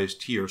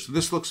summarized here. So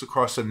this looks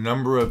across a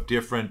number of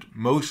different,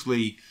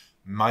 mostly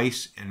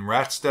mice and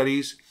rat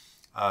studies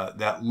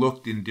that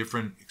looked in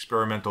different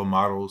experimental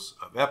models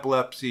of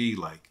epilepsy,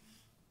 like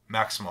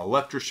maximal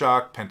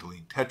electroshock,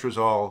 pentylene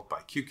tetrazole,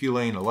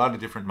 bicuculane. A lot of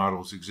different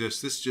models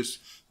exist. This just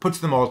puts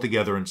them all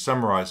together and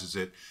summarizes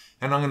it.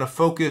 And I'm going to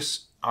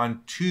focus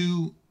on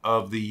two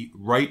of the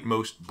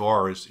rightmost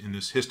bars in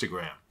this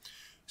histogram.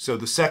 So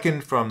the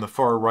second from the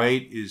far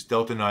right is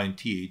delta-9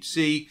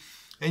 THC.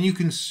 And you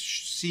can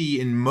see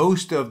in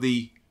most of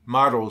the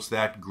models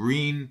that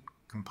green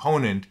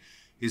component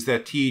is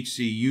that THC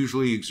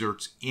usually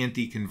exerts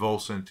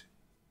anticonvulsant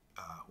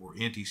or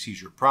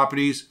anti-seizure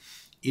properties.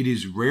 It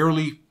is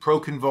rarely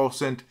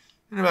proconvulsant,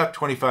 and about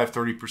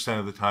 25-30%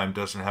 of the time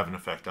doesn't have an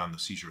effect on the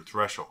seizure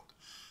threshold.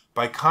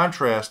 By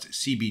contrast,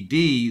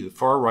 CBD, the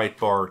far right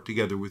bar,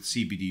 together with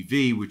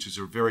CBDV, which is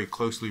a very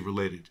closely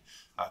related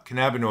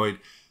cannabinoid,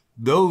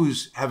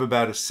 those have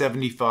about a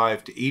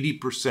 75 to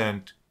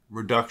 80%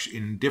 reduction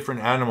in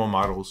different animal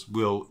models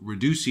will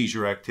reduce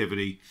seizure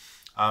activity.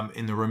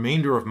 In the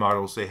remainder of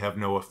models, they have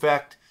no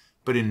effect,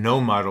 but in no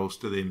models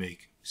do they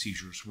make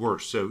seizures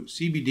worse. So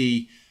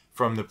CBD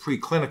from the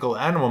preclinical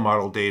animal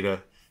model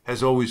data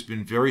has always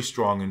been very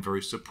strong and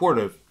very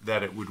supportive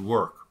that it would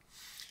work.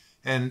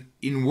 And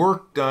in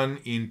work done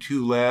in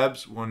two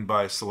labs, one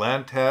by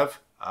Salantav,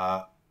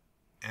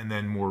 and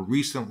then more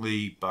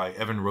recently by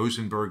Evan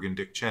Rosenberg and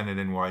Dick Chen at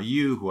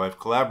NYU, who I've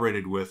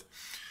collaborated with,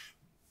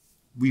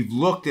 we've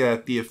looked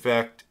at the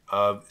effect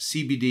of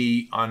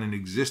CBD on an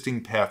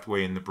existing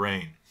pathway in the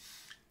brain.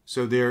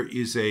 So there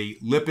is a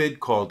lipid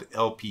called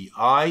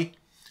LPI,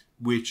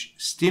 which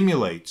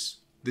stimulates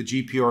the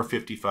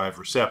GPR55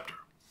 receptor.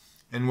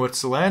 And what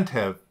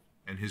Salantav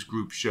and his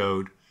group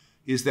showed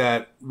is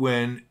that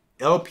when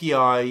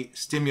LPI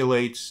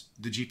stimulates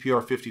the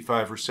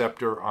GPR55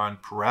 receptor on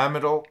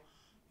pyramidal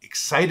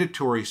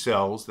excitatory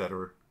cells that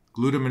are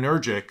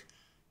glutaminergic,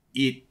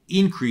 it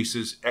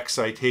increases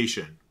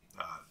excitation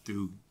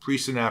through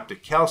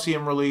presynaptic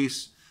calcium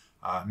release,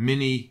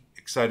 mini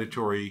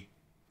excitatory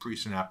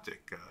presynaptic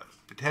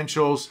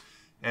potentials,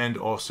 and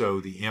also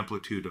the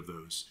amplitude of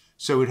those.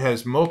 So it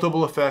has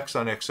multiple effects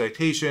on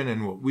excitation,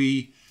 and what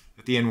we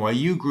at the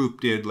NYU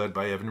group did, led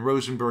by Evan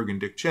Rosenberg and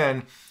Dick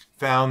Chen,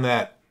 found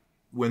that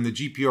when the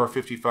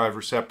GPR55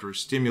 receptor is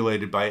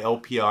stimulated by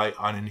LPI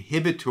on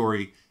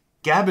inhibitory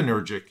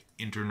GABAergic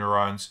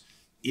interneurons,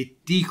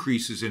 it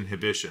decreases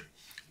inhibition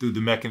through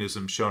the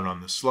mechanism shown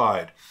on the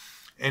slide.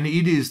 And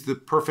it is the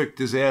perfect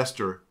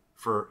disaster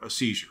for a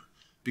seizure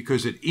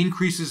because it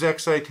increases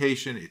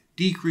excitation, it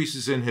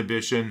decreases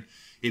inhibition,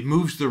 it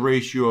moves the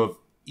ratio of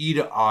E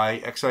to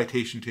I,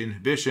 excitation to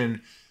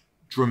inhibition,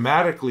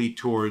 dramatically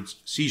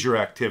towards seizure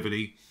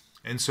activity.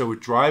 And so it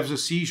drives a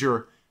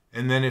seizure,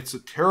 and then it's a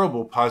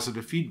terrible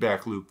positive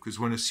feedback loop because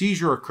when a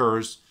seizure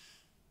occurs,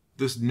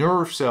 the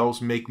nerve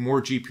cells make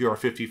more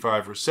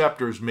GPR55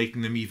 receptors,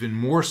 making them even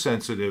more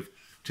sensitive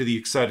to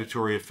the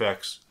excitatory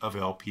effects of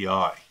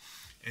LPI.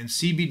 And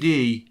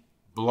CBD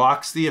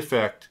blocks the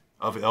effect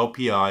of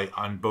LPI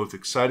on both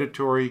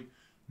excitatory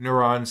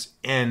neurons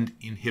and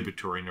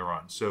inhibitory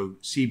neurons. So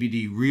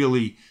CBD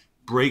really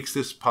breaks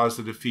this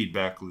positive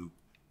feedback loop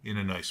in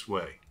a nice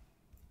way.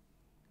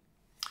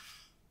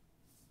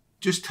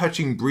 Just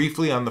touching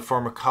briefly on the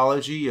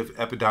pharmacology of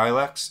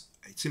Epidiolex,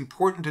 it's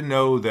important to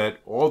know that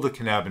all the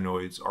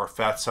cannabinoids are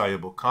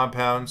fat-soluble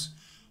compounds.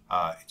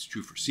 It's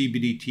true for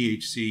CBD,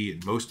 THC,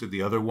 and most of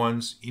the other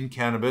ones in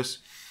cannabis.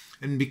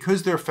 And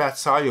because they're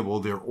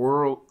fat-soluble, their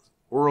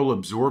oral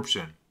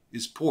absorption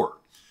is poor.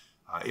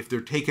 If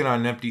they're taken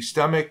on an empty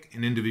stomach,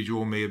 an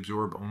individual may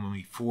absorb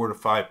only 4 to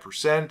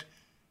 5%.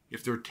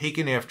 If they're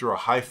taken after a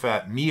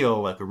high-fat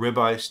meal, like a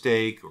ribeye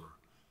steak or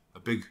a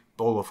big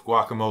bowl of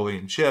guacamole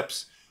and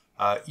chips,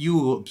 you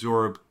will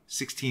absorb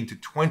 16 to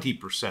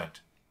 20%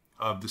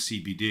 of the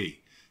CBD.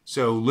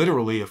 So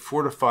literally a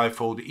 4 to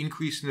 5-fold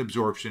increase in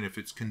absorption if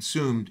it's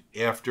consumed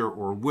after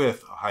or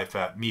with a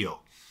high-fat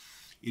meal.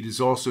 It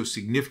is also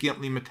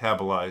significantly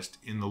metabolized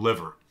in the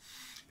liver.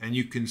 And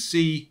you can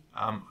see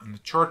on the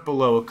chart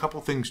below a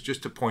couple things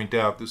just to point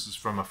out. This is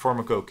from a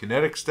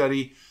pharmacokinetic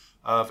study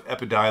of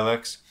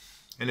Epidiolex.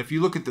 And if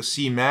you look at the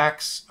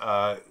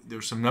Cmax,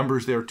 there's some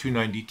numbers there,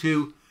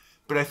 292.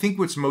 But I think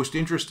what's most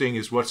interesting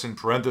is what's in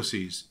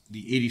parentheses,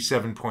 the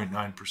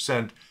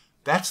 87.9%.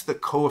 That's the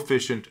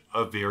coefficient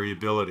of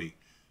variability.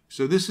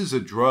 So this is a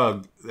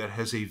drug that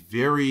has a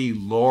very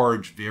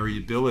large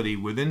variability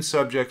within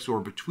subjects or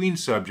between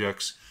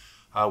subjects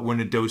when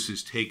a dose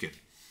is taken.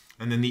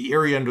 And then the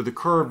area under the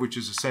curve, which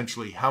is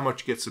essentially how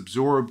much gets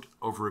absorbed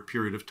over a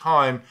period of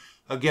time,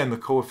 again, the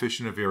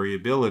coefficient of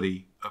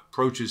variability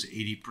approaches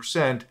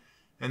 80%,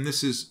 and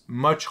this is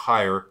much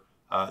higher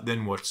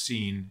than what's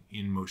seen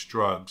in most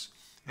drugs.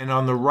 And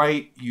on the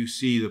right, you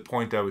see the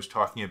point I was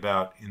talking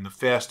about in the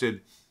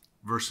fasted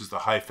versus the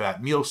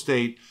high-fat meal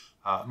state,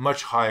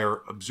 much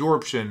higher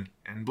absorption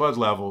and blood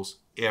levels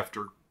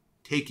after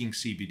taking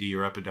CBD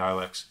or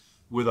Epidiolex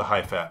with a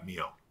high-fat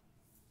meal.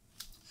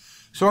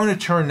 So I'm going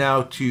to turn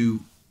now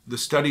to the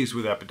studies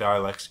with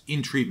Epidiolex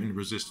in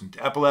treatment-resistant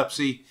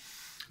epilepsy.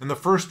 And the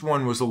first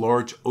one was a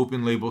large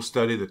open-label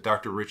study that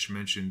Dr. Rich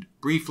mentioned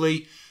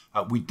briefly.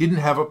 We didn't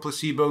have a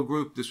placebo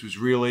group. This was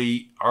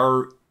really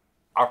our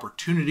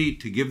opportunity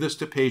to give this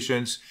to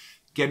patients,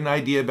 get an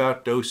idea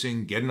about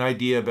dosing, get an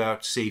idea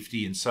about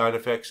safety and side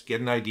effects,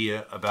 get an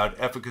idea about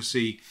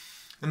efficacy.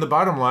 And the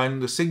bottom line,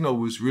 the signal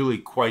was really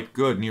quite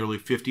good. Nearly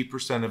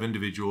 50% of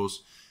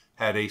individuals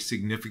had a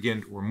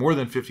significant, or more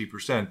than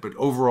 50%, but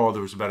overall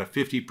there was about a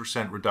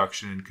 50%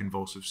 reduction in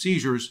convulsive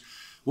seizures.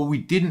 What we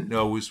didn't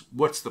know was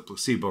what's the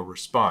placebo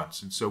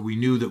response. And so we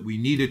knew that we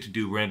needed to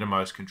do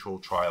randomized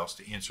controlled trials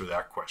to answer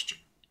that question.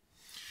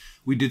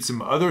 We did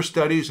some other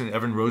studies, and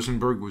Evan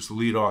Rosenberg was the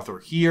lead author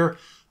here.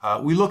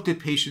 We looked at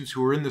patients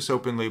who were in this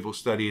open label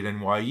study at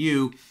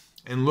NYU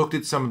and looked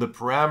at some of the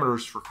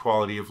parameters for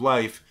quality of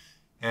life,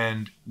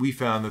 and we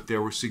found that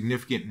there were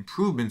significant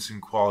improvements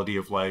in quality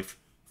of life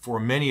for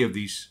many of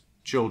these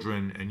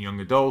children and young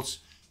adults,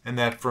 and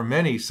that for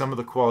many, some of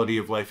the quality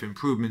of life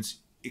improvements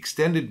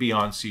extended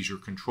beyond seizure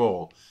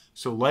control.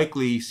 So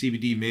likely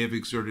CBD may have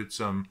exerted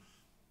some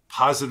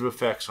positive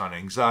effects on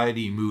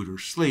anxiety, mood, or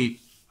sleep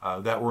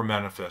that were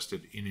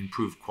manifested in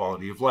improved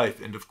quality of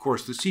life, and of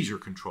course the seizure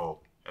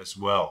control as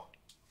well.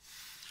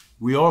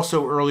 We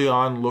also early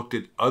on looked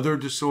at other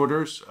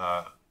disorders.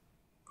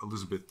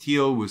 Elizabeth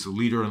Thiel was a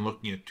leader in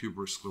looking at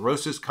tuberous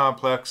sclerosis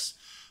complex.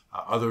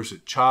 Others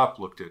at CHOP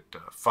looked at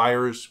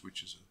FIRES,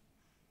 which is a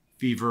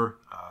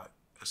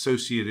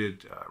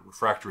fever-associated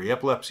refractory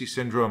epilepsy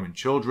syndrome in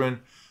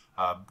children.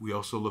 We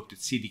also looked at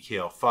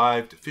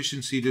CDKL5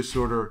 deficiency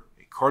disorder,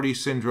 Aicardi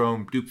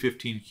syndrome,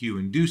 Dup15q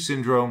induced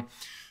syndrome.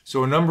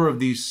 So a number of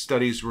these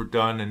studies were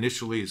done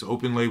initially as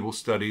open-label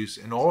studies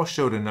and all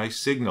showed a nice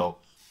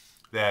signal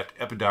that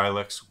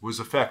Epidiolex was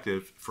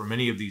effective for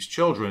many of these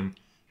children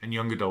and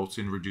young adults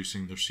in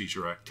reducing their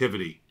seizure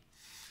activity.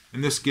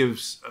 And this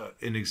gives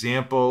an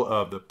example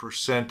of the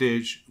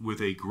percentage with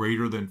a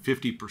greater than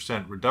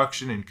 50%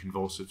 reduction in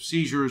convulsive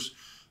seizures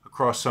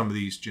across some of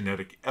these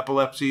genetic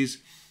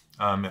epilepsies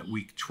at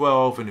week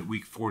 12 and at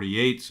week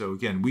 48. So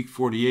again, week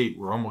 48,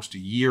 we're almost a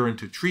year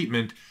into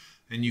treatment,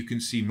 and you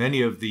can see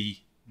many of the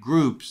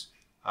groups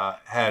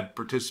had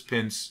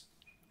participants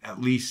at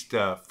least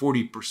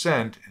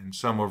 40% and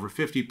some over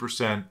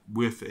 50%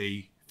 with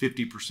a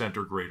 50%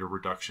 or greater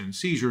reduction in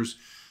seizures.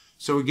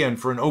 So again,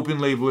 for an open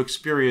label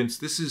experience,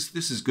 this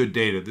is good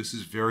data. This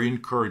is very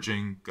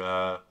encouraging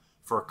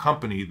for a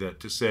company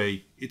to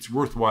say it's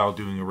worthwhile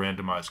doing a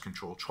randomized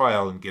controlled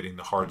trial and getting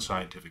the hard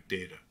scientific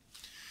data.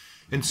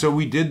 And so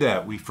we did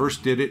that. We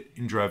first did it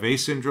in Dravet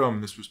syndrome,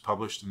 and this was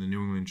published in the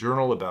New England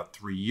Journal about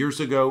 3 years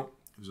ago.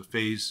 It was a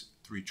phase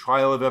 3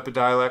 trial of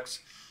Epidiolex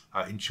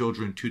in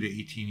children 2 to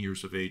 18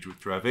 years of age with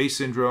Dravet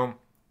syndrome.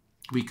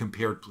 We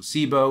compared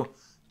placebo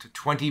to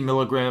 20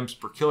 milligrams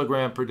per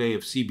kilogram per day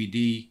of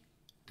CBD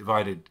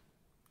divided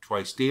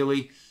twice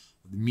daily.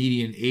 The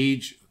median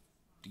age of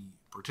the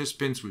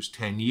participants was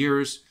 10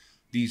 years.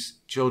 These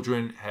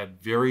children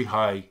had very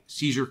high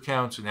seizure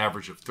counts, an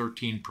average of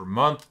 13 per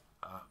month,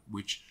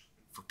 which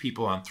for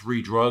people on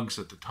 3 drugs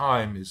at the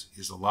time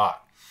is a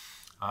lot.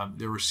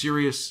 There were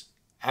serious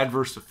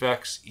adverse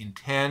effects in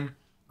 10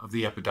 of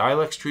the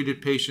Epidiolex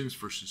treated patients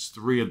versus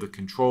 3 of the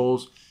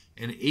controls,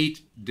 and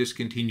 8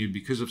 discontinued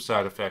because of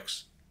side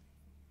effects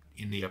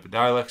in the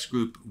Epidiolex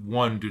group,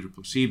 1 due to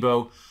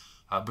placebo.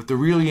 But the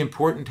really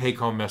important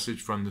take-home message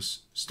from this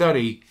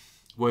study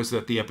was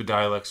that the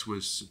Epidiolex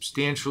was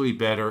substantially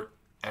better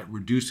at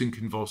reducing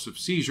convulsive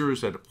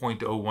seizures at a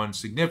 0.01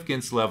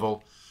 significance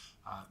level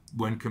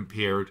when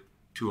compared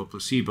to a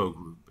placebo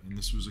group. And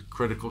this was a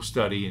critical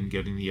study in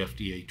getting the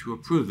FDA to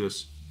approve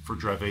this for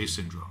Dravet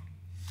syndrome.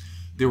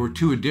 There were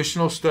 2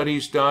 additional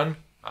studies done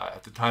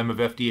at the time of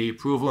FDA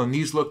approval, and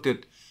these looked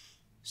at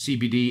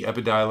CBD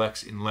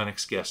Epidiolex in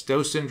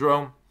Lennox-Gastaut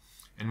syndrome.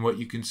 And what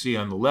you can see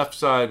on the left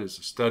side is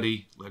a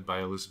study led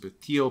by Elizabeth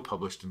Thiel,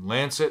 published in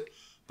Lancet,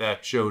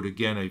 that showed,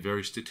 again, a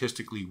very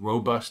statistically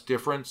robust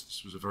difference.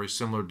 This was a very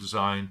similar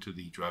design to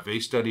the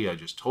Dravet study I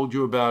just told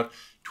you about,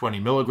 20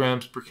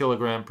 milligrams per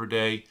kilogram per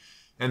day.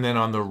 And then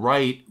on the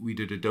right, we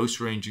did a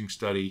dose-ranging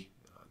study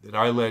that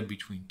I led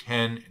between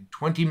 10 and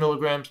 20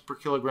 milligrams per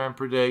kilogram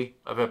per day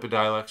of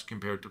Epidiolex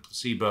compared to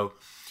placebo.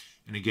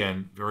 And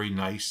again, very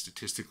nice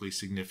statistically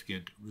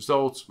significant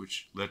results,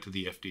 which led to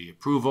the FDA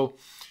approval.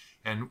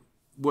 And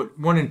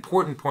one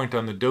important point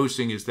on the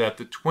dosing is that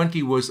the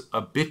 20 was a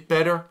bit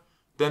better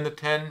than the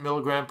 10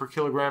 milligram per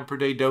kilogram per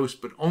day dose,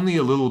 but only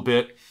a little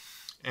bit.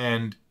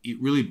 And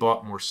it really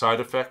brought more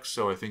side effects.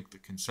 So I think the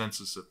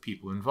consensus of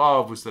people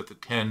involved was that the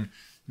 10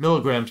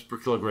 milligrams per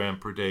kilogram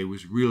per day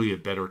was really a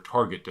better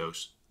target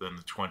dose than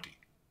the 20.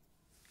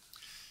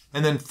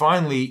 And then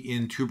finally,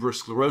 in tuberous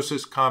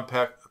sclerosis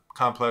complex,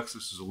 complex.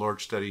 This is a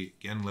large study,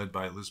 again, led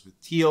by Elizabeth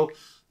Thiel.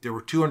 There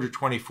were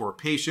 224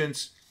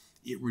 patients.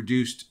 It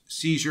reduced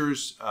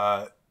seizures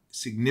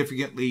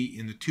significantly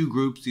in the two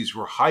groups. These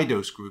were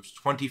high-dose groups,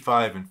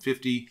 25 and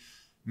 50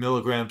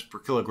 milligrams per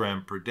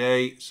kilogram per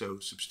day, so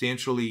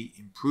substantially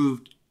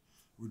improved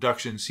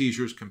reduction in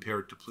seizures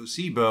compared to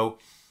placebo.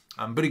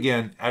 But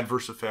again,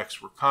 adverse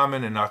effects were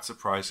common and not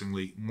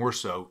surprisingly more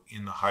so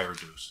in the higher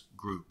dose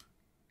group.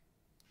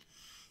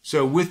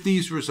 So with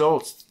these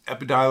results,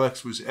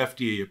 Epidiolex was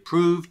FDA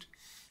approved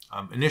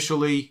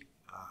initially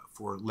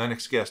for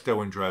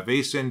Lennox-Gastaut and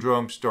Dravet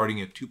syndrome, starting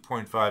at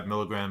 2.5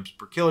 milligrams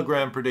per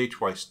kilogram per day,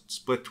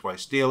 split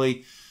twice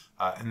daily,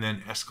 and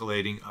then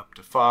escalating up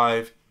to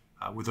 5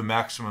 with a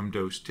maximum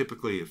dose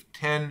typically of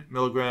 10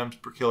 milligrams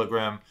per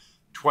kilogram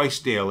twice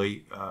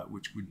daily,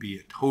 which would be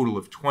a total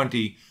of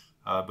 20.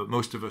 But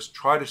most of us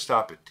try to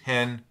stop at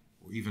 10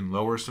 or even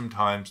lower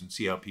sometimes and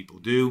see how people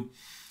do.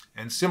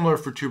 And similar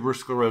for tuberous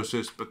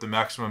sclerosis, but the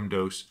maximum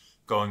dose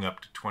going up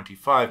to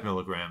 25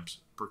 milligrams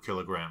per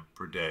kilogram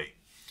per day.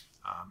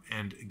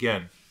 And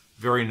again,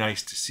 very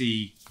nice to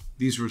see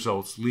these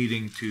results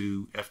leading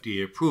to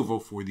FDA approval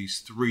for these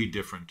 3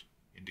 different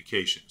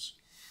indications.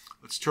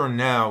 Let's turn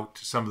now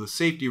to some of the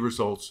safety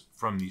results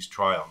from these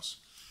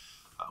trials.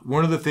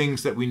 One of the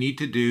things that we need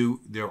to do,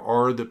 there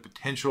are the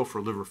potential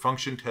for liver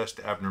function test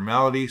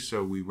abnormalities,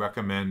 so we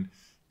recommend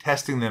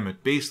testing them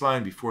at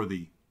baseline before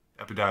the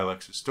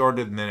Epidiolex is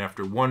started, and then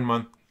after 1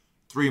 month,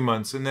 3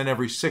 months, and then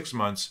every 6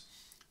 months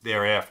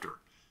thereafter.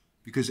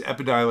 Because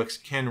Epidiolex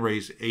can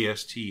raise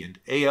AST and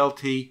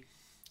ALT.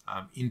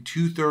 In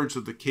 2/3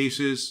 of the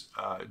cases,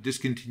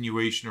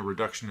 discontinuation or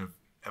reduction of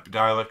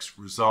Epidiolex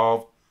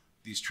resolve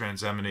these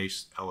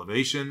transaminase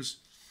elevations.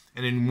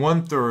 And in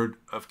 1/3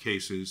 of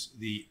cases,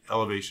 the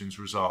elevations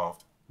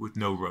resolved with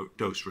no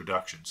dose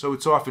reduction. So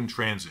it's often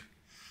transient.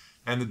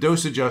 And the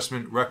dose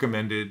adjustment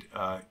recommended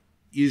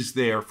is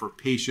there for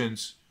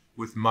patients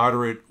with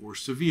moderate or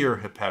severe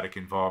hepatic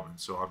involvement.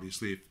 So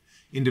obviously, if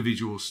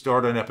individuals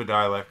start on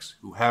Epidiolex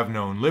who have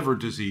known liver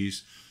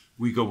disease,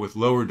 we go with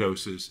lower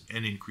doses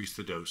and increase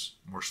the dose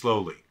more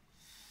slowly.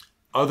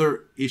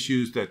 Other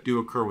issues that do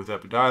occur with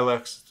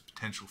Epidiolex, the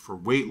potential for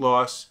weight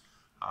loss.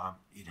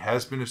 It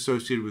has been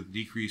associated with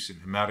decrease in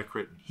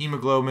hematocrit and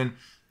hemoglobin.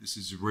 This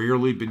has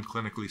rarely been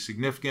clinically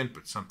significant,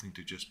 but something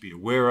to just be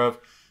aware of.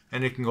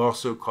 And it can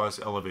also cause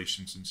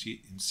elevations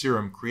in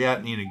serum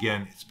creatinine.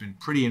 Again, it's been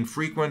pretty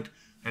infrequent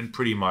and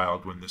pretty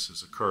mild when this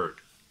has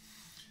occurred.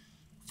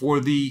 For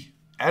the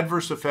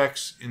adverse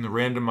effects in the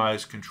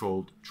randomized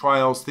controlled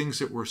trials, things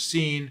that were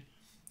seen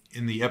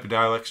in the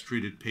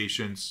Epidiolex-treated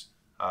patients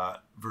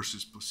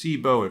versus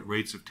placebo at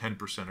rates of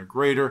 10% or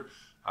greater.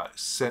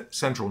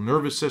 Central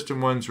nervous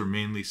system ones are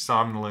mainly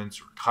somnolence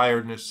or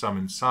tiredness, some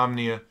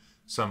insomnia,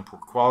 some poor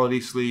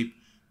quality sleep.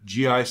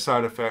 GI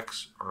side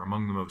effects are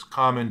among the most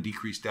common: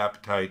 decreased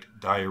appetite,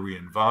 diarrhea,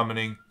 and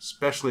vomiting,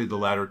 especially the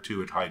latter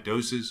 2 at high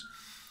doses.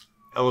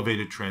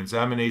 Elevated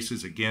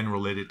transaminases, again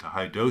related to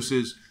high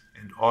doses,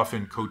 and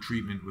often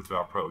co-treatment with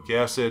valproic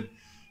acid.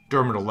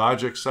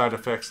 Dermatologic side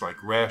effects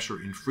like rash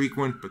are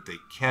infrequent, but they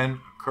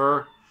can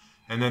occur.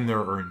 And then there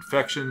are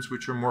infections,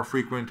 which are more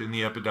frequent in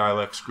the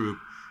Epidiolex group,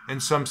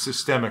 and some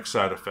systemic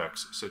side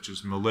effects, such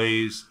as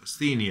malaise,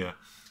 asthenia,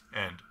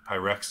 and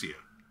pyrexia.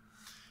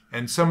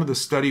 And some of the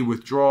study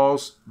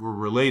withdrawals were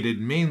related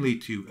mainly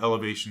to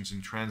elevations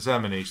in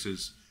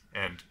transaminases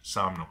and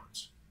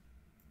somnolence.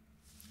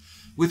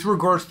 With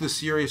regards to the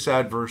serious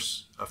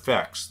adverse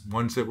effects,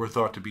 ones that were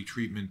thought to be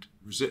treatment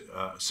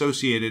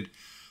associated,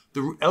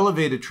 the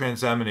elevated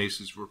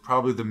transaminases were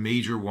probably the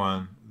major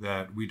one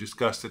that we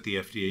discussed at the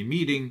FDA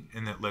meeting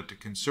and that led to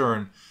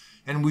concern.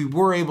 And we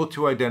were able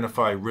to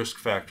identify risk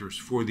factors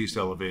for these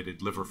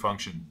elevated liver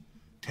function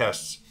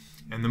tests.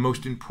 And the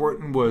most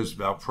important was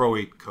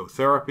valproate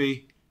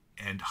co-therapy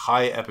and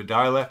high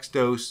Epidiolex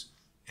dose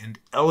and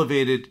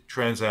elevated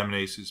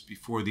transaminases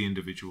before the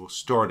individual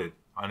started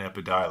on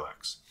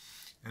Epidiolex.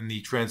 And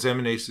the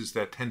transaminases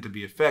that tend to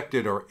be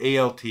affected are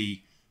ALT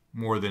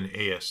more than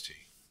AST.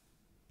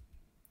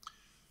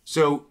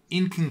 So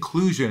in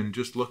conclusion,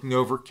 just looking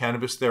over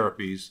cannabis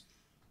therapies,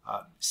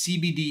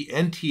 CBD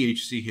and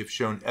THC have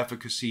shown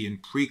efficacy in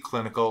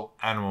preclinical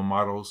animal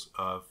models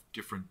of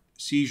different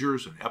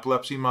seizures and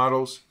epilepsy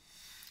models.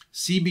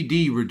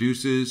 CBD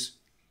reduces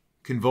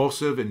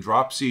convulsive and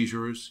drop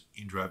seizures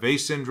in Dravet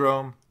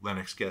syndrome,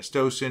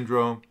 Lennox-Gastaut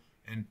syndrome,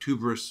 and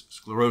tuberous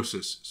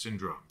sclerosis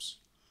syndromes.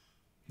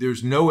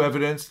 There's no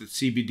evidence that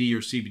CBD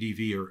or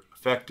CBDV are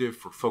effective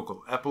for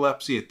focal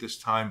epilepsy at this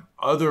time,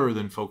 other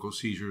than focal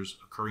seizures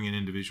occurring in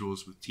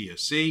individuals with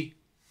TSC.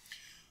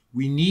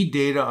 We need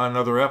data on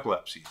other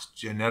epilepsies,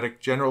 genetic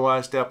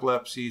generalized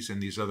epilepsies,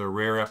 and these other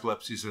rare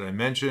epilepsies that I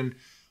mentioned.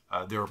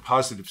 There are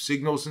positive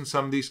signals in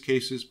some of these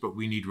cases, but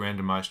we need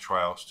randomized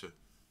trials to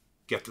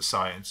get the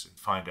science and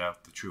find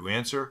out the true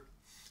answer.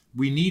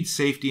 We need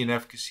safety and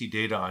efficacy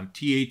data on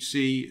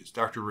THC. As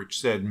Dr. Rich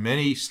said,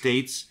 many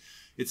states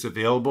it's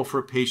available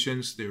for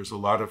patients. There's a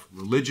lot of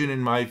religion, in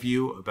my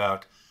view,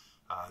 about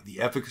the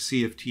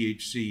efficacy of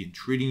THC in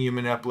treating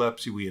human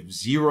epilepsy. We have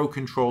zero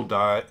controlled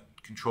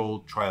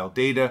controlled trial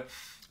data,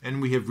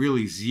 and we have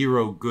really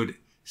zero good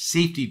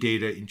safety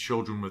data in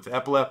children with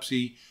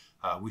epilepsy.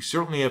 We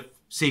certainly have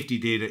safety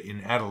data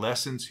in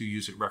adolescents who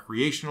use it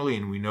recreationally,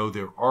 and we know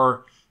there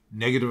are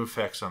negative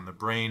effects on the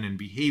brain and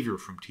behavior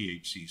from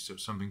THC, so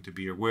something to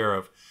be aware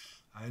of.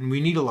 And we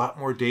need a lot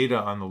more data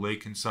on the lay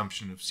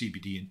consumption of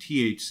CBD and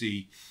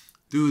THC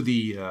through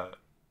the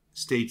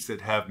states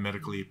that have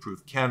medically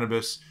approved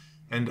cannabis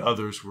and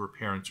others where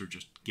parents are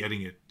just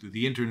getting it through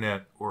the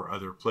internet or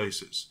other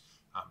places.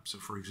 So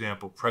for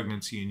example,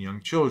 pregnancy in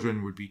young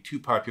children would be two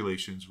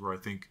populations where I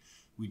think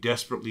we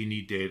desperately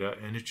need data,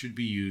 and it should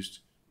be used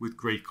with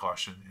great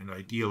caution and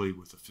ideally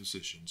with a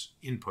physician's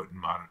input and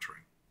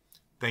monitoring.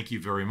 Thank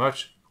you very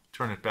much. I'll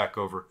turn it back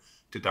over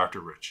to Dr.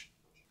 Rich.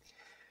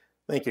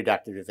 Thank you,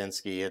 Dr.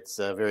 Davinsky. It's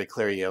very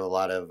clear you have a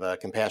lot of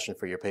compassion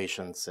for your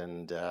patients,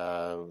 and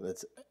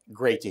it's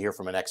great to hear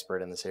from an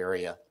expert in this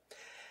area.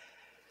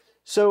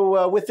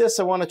 So with this,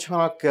 I want to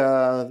talk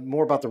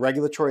more about the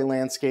regulatory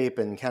landscape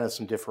and kind of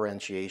some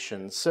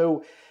differentiation.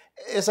 So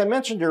as I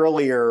mentioned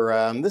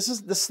earlier, this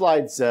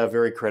slide's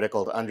very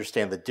critical to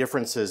understand the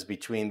differences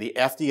between the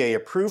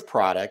FDA-approved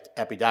product,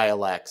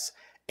 Epidiolex,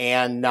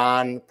 and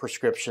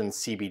non-prescription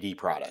CBD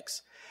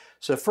products.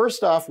 So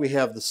first off, we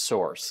have the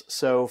source.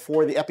 So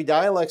for the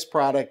Epidiolex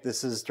product,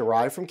 this is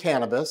derived from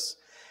cannabis,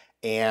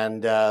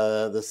 and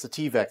the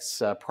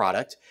Sativex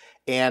product,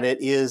 and it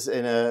is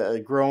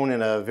grown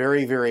in a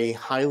very, very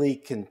highly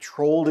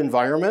controlled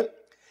environment,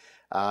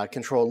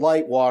 controlled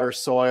light, water,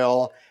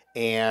 soil,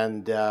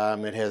 and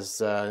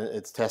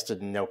it's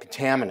tested in no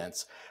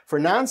contaminants. For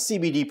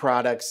non-CBD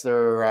products,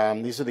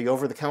 these are the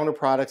over-the-counter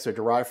products. They're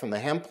derived from the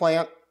hemp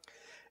plant.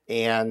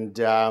 And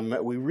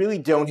we really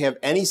don't have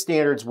any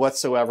standards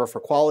whatsoever for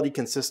quality,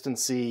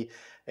 consistency,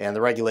 and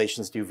the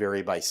regulations do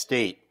vary by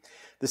state.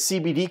 The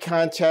CBD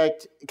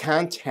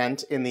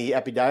content in the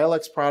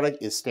Epidiolex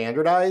product is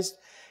standardized,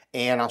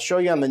 and I'll show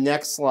you on the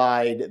next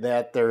slide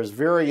that there's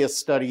various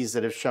studies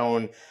that have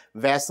shown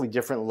vastly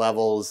different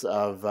levels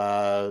of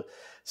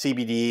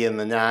CBD in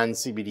the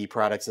non-CBD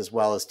products as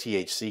well as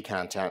THC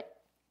content.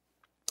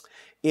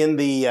 In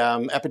the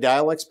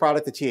Epidiolex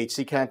product, the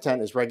THC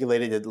content is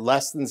regulated at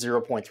less than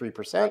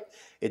 0.3%.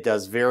 It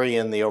does vary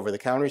in the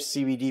over-the-counter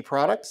CBD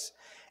products,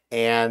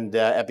 and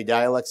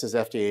Epidiolex is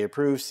FDA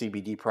approved.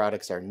 CBD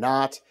products are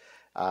not.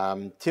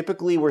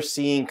 Typically, we're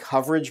seeing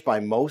coverage by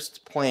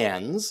most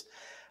plans.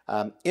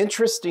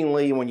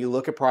 Interestingly, when you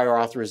look at prior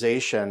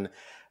authorization,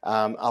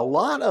 a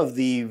lot of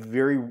the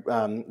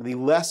the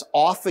less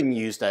often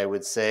used, I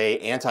would say,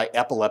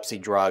 anti-epilepsy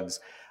drugs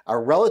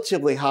are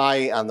relatively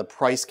high on the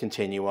price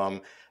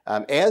continuum,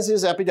 as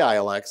is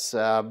Epidiolex,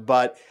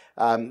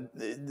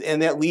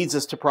 and that leads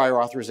us to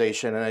prior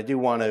authorization. And I do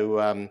want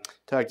to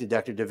talk to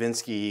Dr.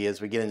 Davinsky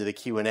as we get into the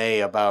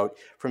Q&A about,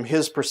 from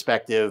his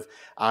perspective,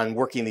 on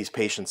working these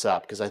patients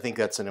up, because I think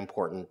that's an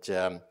important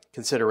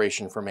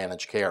consideration for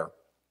managed care.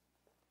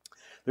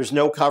 There's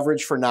no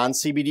coverage for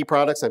non-CBD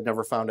products. I've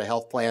never found a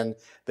health plan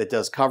that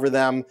does cover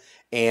them.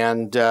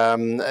 And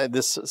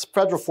this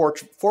federal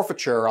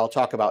forfeiture I'll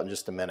talk about in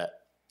just a minute.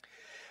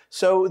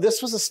 So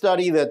this was a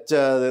study that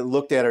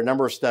looked at, a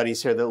number of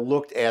studies here that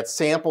looked at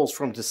samples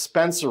from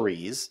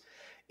dispensaries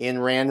in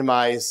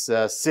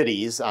randomized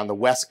cities on the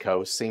West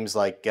Coast. Seems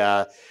like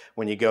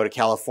when you go to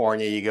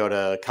California, you go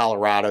to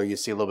Colorado, you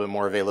see a little bit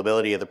more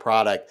availability of the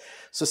product.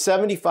 So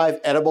 75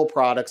 edible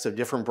products of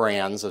different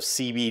brands of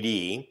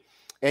CBD.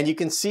 And you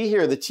can see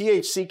here the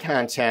THC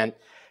content,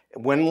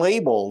 when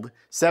labeled,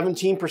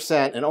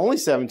 17% and only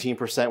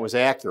 17% was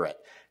accurate.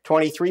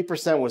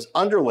 23% was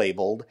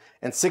underlabeled,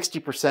 and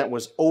 60%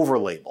 was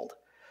overlabeled.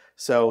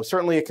 So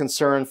certainly a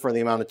concern for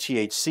the amount of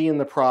THC in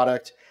the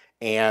product,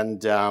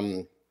 and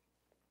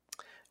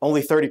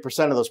only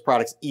 30% of those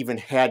products even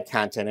had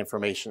content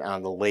information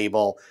on the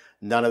label.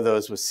 None of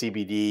those with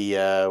CBD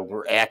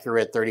were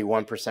accurate.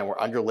 31% were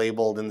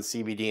underlabeled in the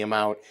CBD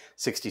amount.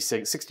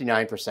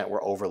 69%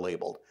 were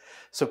overlabeled.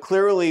 So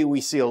clearly we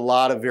see a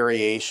lot of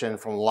variation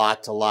from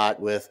lot to lot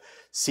with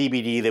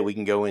CBD that we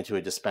can go into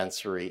a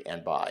dispensary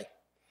and buy.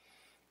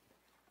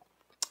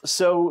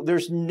 So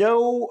there's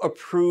no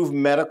approved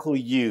medical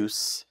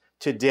use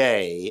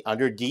today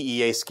under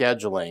DEA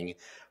scheduling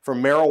for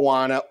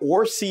marijuana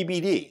or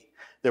CBD.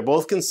 They're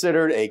both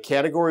considered a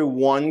Category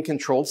 1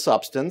 controlled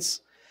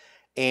substance.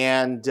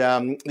 And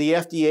the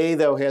FDA,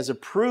 though, has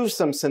approved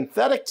some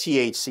synthetic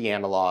THC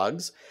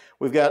analogs.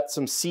 We've got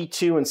some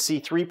C2 and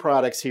C3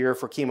 products here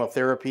for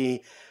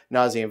chemotherapy,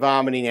 nausea and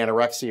vomiting,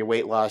 anorexia,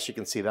 weight loss. You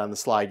can see that on the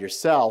slide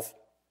yourself.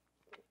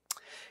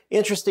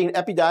 Interesting,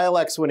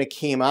 Epidiolex, when it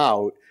came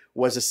out,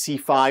 was a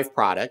C5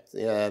 product.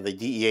 The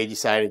DEA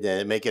decided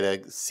to make it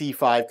a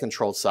C5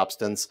 controlled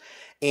substance.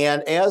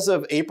 And as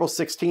of April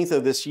 16th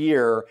of this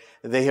year,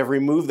 they have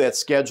removed that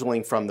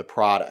scheduling from the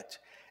product.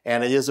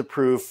 And it is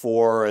approved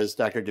for, as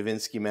Dr.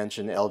 Davinsky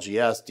mentioned,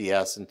 LGS,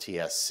 DS, and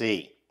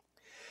TSC.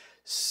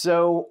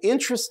 So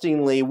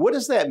interestingly, what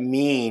does that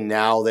mean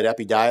now that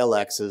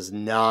Epidiolex is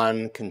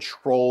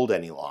non-controlled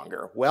any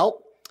longer?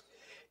 Well,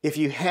 if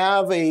you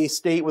have a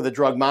state with a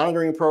drug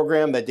monitoring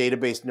program, that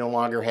database no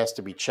longer has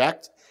to be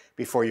checked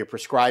before you're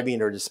prescribing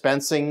or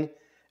dispensing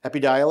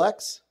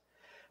Epidiolex.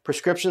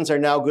 Prescriptions are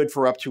now good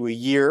for up to a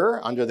year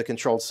under the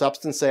Controlled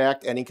Substance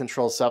Act. Any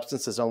controlled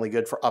substance is only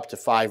good for up to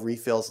 5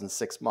 refills in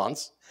 6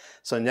 months.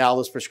 So now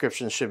those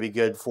prescriptions should be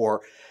good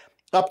for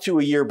up to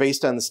a year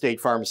based on the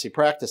State Pharmacy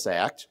Practice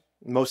Act.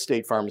 Most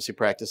state pharmacy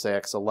practice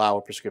acts allow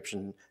a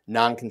prescription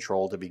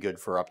non-controlled to be good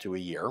for up to a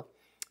year,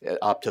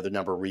 up to the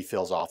number of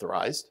refills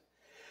authorized.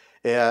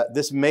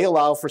 This may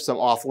allow for some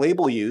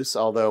off-label use,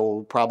 although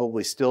we'll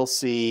probably still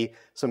see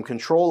some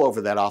control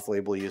over that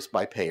off-label use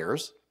by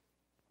payers.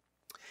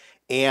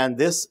 And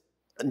this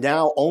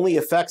now only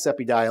affects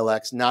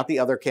Epidiolex, not the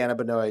other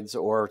cannabinoids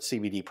or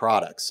CBD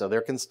products. So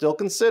they're still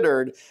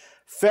considered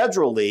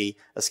federally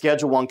a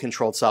Schedule I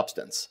controlled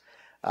substance.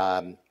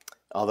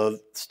 Although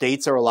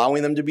states are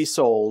allowing them to be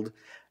sold,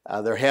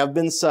 there have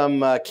been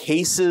some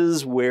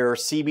cases where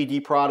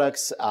CBD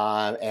products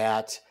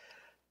at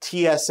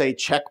TSA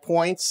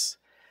checkpoints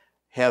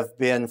have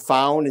been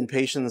found in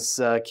patients'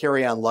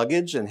 carry-on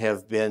luggage and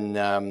have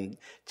been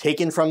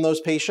taken from those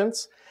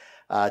patients,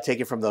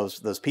 taken from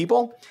those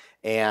people.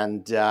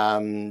 And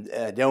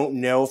I don't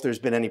know if there's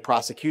been any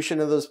prosecution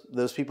of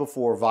those people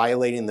for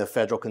violating the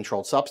Federal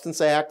Controlled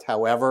Substance Act.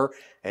 However,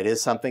 it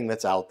is something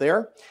that's out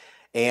there.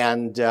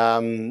 And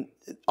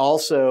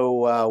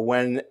also,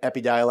 when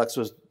Epidiolex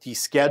was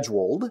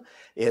descheduled,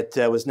 it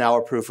was now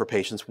approved for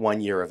patients 1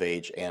 year of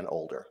age and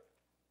older.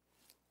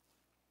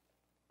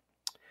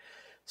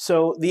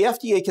 So the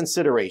FDA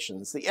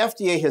considerations. The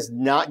FDA has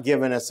not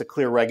given us a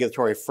clear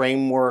regulatory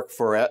framework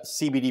for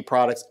CBD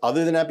products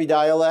other than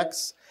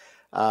Epidiolex.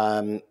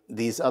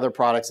 These other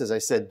products, as I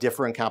said,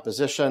 differ in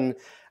composition.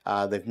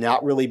 They've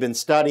not really been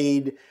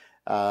studied.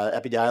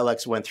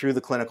 Epidiolex went through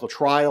the clinical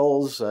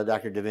trials.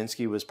 Dr.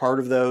 Davinsky was part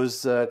of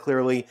those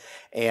clearly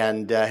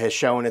and has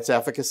shown its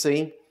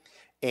efficacy.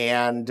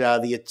 And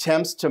the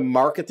attempts to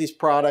market these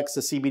products,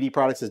 the CBD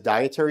products, as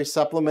dietary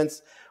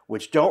supplements,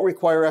 which don't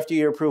require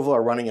FDA approval,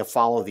 are running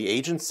afoul of the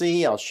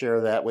agency. I'll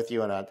share that with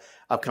you on an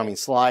upcoming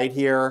slide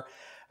here.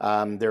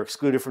 They're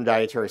excluded from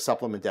dietary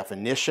supplement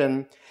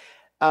definition.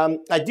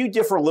 I do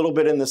differ a little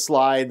bit in this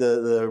slide.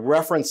 The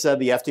reference said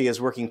the FDA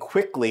is working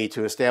quickly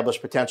to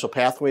establish potential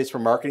pathways for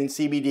marketing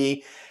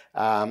CBD.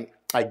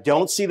 I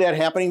don't see that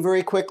happening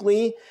very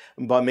quickly,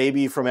 but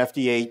maybe from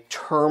FDA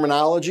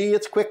terminology,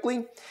 it's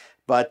quickly.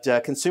 But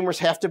consumers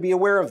have to be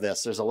aware of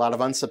this. There's a lot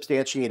of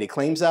unsubstantiated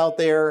claims out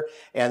there,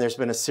 and there's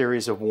been a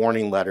series of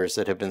warning letters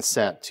that have been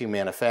sent to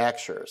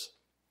manufacturers.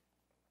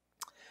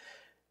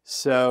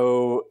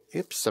 So,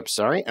 oops, I'm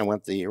sorry, I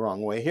went the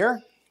wrong way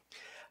here.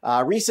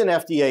 Recent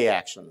FDA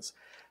actions.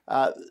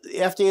 The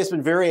FDA has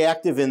been very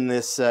active in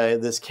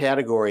this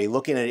category,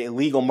 looking at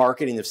illegal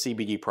marketing of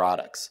CBD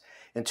products.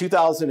 In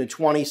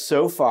 2020,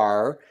 so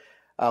far,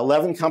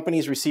 11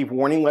 companies received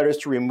warning letters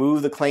to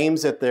remove the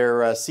claims that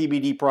their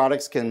CBD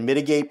products can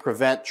mitigate,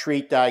 prevent,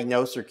 treat,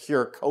 diagnose, or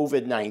cure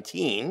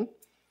COVID-19.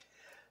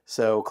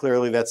 So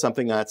clearly that's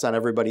something that's on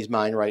everybody's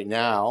mind right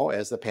now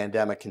as the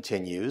pandemic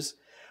continues.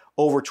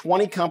 Over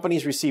 20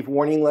 companies received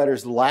warning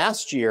letters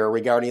last year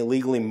regarding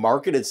illegally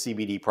marketed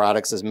CBD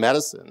products as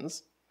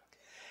medicines.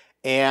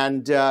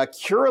 And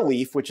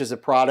Curaleaf, which is a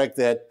product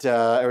that,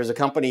 or is a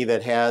company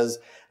that has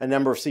a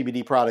number of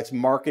CBD products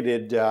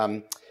marketed,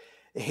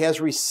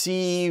 has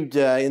received,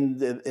 in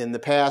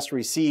the past,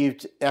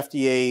 received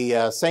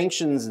FDA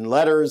sanctions and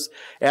letters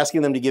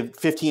asking them to give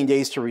 15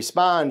 days to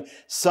respond.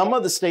 Some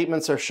of the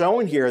statements are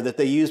shown here that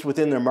they used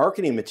within their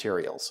marketing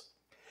materials.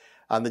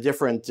 On the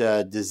different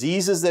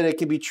diseases that it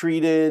could be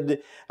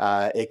treated.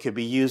 It could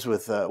be used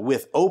with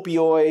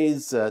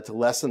opioids to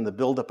lessen the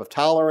buildup of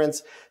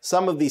tolerance.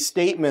 Some of these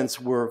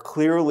statements were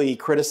clearly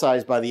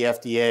criticized by the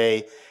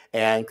FDA,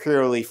 and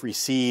Curaleaf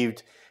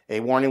received a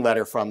warning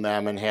letter from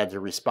them and had to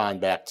respond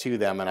back to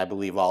them. And I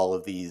believe all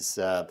of these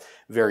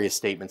various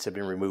statements have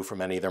been removed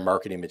from any of their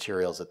marketing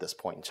materials at this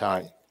point in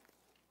time.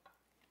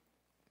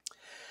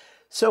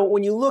 So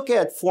when you look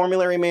at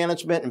formulary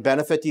management and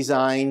benefit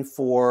design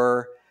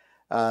for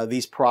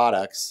these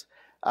products,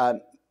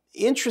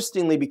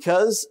 interestingly,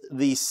 because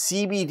the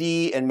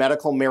CBD and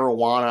medical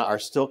marijuana are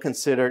still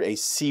considered a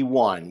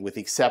C1, with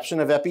the exception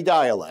of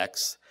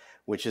Epidiolex,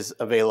 which is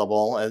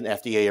available and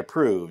FDA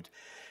approved.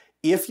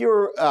 If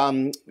you're a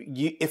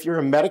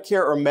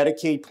Medicare or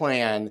Medicaid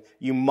plan,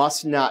 you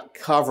must not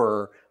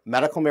cover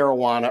medical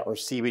marijuana or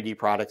CBD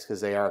products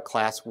because they are a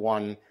Class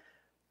 1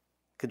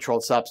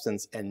 controlled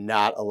substance and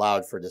not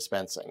allowed for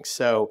dispensing.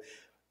 So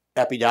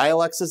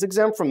Epidiolex is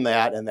exempt from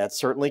that, and that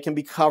certainly can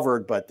be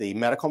covered, but the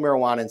medical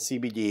marijuana and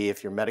CBD,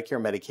 if you're Medicare or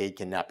Medicaid,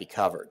 cannot be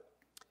covered.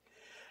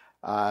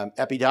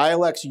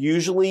 Epidiolex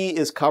usually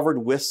is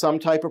covered with some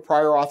type of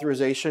prior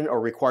authorization or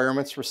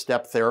requirements for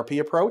step therapy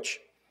approach.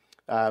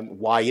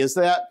 Why is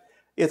that?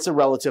 It's a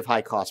relative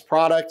high-cost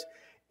product.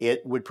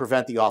 It would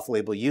prevent the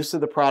off-label use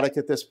of the product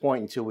at this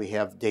point until we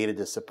have data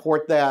to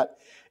support that.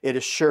 It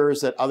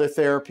assures that other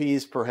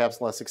therapies,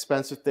 perhaps less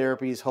expensive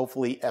therapies,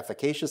 hopefully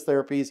efficacious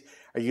therapies,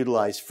 are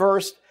utilized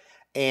first.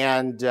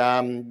 And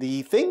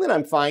the thing that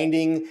I'm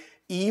finding,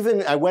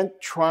 I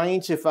went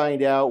trying to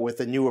find out with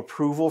the new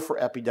approval for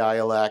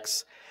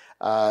Epidiolex,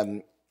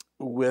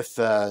 with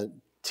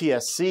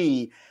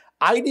TSC,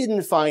 I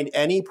didn't find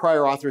any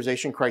prior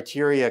authorization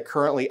criteria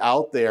currently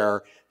out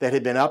there that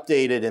had been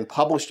updated and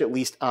published at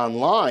least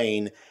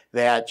online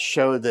that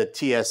showed that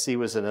TSC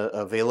was an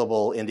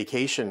available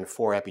indication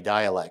for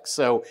Epidiolex.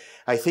 So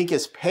I think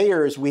as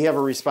payers, we have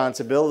a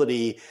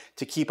responsibility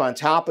to keep on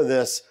top of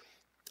this,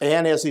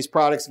 and as these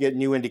products get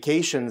new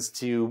indications,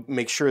 to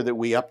make sure that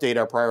we update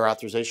our prior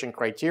authorization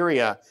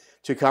criteria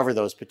to cover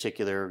those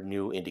particular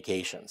new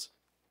indications.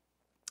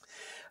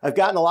 I've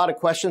gotten a lot of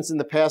questions in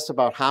the past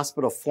about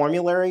hospital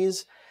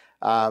formularies.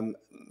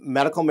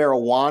 Medical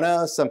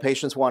marijuana, some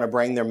patients want to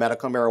bring their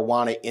medical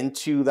marijuana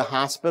into the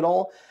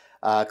hospital.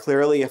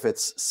 Clearly, if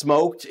it's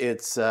smoked,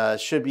 it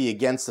should be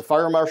against the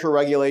fire marshal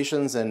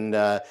regulations and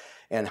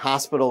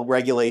hospital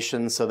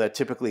regulations, so that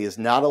typically is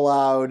not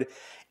allowed.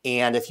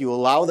 And if you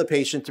allow the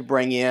patient to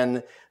bring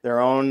in their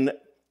own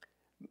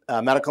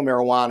medical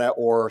marijuana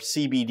or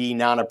CBD,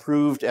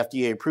 non-approved,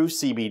 FDA-approved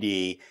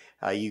CBD,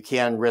 you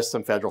can risk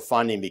some federal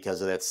funding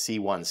because of that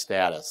C1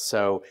 status.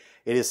 So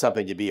it is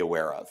something to be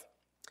aware of.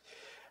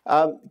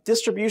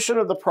 Distribution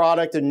of the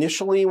product.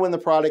 Initially, when the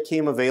product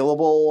came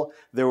available,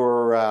 there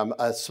were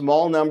a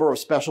small number of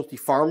specialty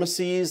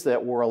pharmacies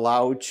that were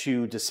allowed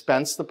to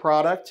dispense the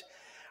product.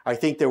 I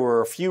think there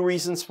were a few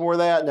reasons for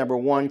that. Number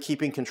one,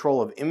 keeping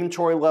control of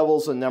inventory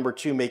levels, and number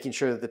two, making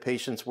sure that the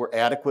patients were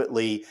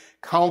adequately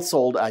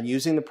counseled on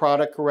using the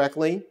product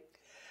correctly.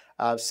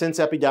 Since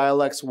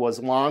Epidiolex was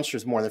launched,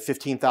 there's more than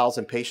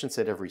 15,000 patients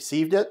that have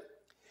received it.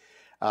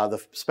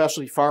 The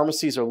specialty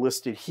pharmacies are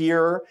listed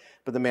here,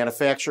 but the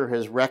manufacturer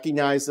has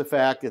recognized the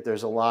fact that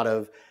there's a lot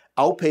of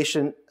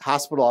hospital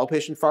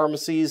outpatient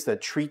pharmacies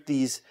that treat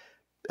these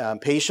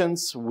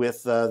patients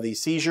with the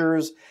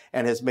seizures,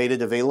 and has made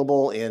it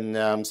available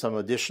in some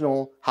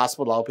additional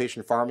hospital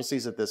outpatient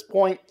pharmacies at this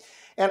point.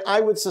 And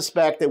I would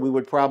suspect that we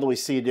would probably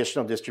see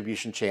additional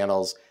distribution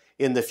channels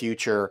in the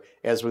future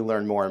as we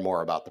learn more and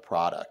more about the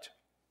product.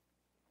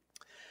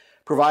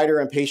 Provider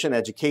and patient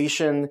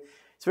education.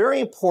 It's very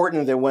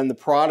important that when the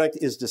product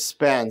is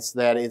dispensed,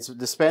 that it's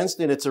dispensed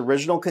in its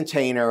original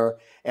container,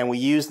 and we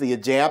use the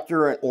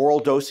adapter and oral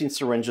dosing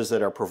syringes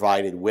that are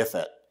provided with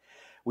it.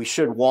 We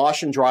should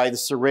wash and dry the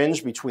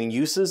syringe between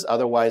uses,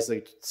 otherwise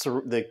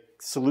the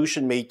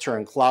solution may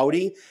turn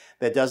cloudy.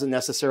 That doesn't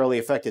necessarily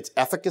affect its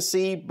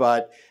efficacy,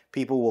 but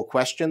people will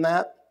question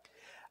that.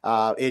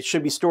 It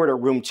should be stored at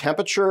room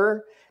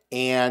temperature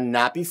and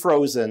not be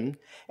frozen.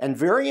 And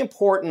very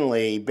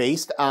importantly,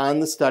 based on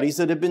the studies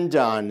that have been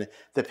done,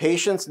 the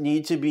patients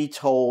need to be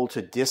told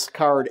to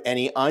discard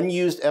any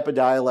unused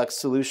Epidiolex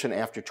solution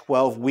after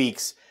 12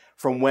 weeks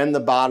from when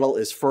the bottle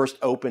is first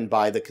opened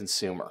by the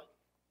consumer.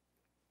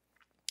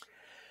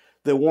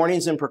 The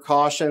warnings and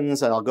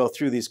precautions, and I'll go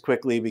through these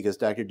quickly because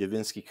Dr.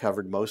 Davinsky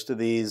covered most of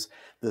these.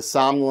 The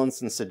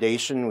somnolence and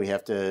sedation, we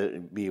have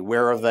to be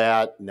aware of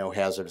that. No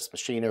hazardous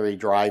machinery,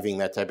 driving,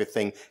 that type of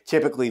thing.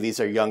 Typically, these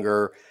are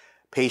younger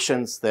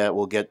patients that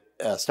will get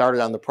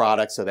started on the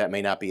product, so that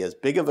may not be as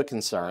big of a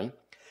concern.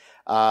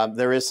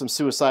 There is some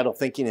suicidal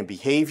thinking and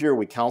behavior.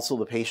 We counsel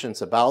the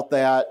patients about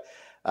that.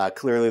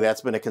 Clearly,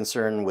 that's been a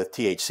concern with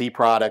THC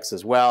products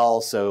as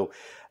well. So,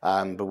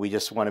 but we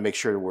just want to make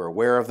sure we're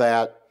aware of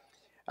that.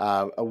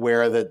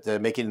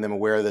 Making them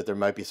aware that there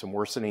might be some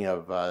worsening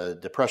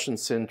of depression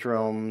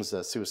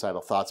syndromes,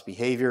 suicidal thoughts,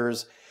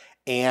 behaviors,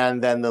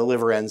 and then the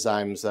liver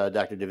enzymes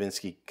Dr.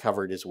 Davinsky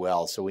covered as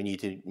well. So we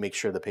need to make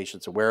sure the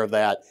patient's aware of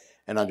that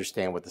and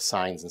understand what the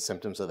signs and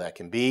symptoms of that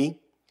can be.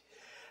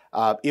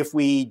 If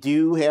we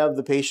do have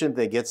the patient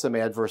that gets some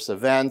adverse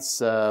events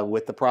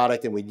with the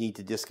product and we need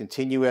to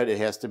discontinue it, it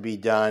has to be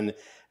done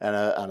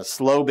on a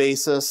slow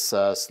basis,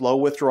 slow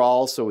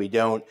withdrawal, so we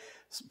don't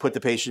put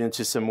the patient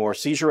into some more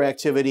seizure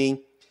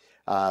activity,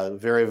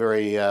 very,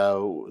 very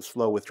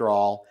slow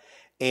withdrawal.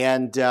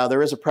 And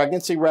there is a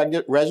pregnancy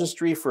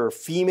registry for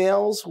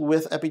females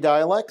with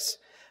Epidiolex,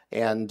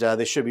 and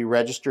they should be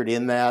registered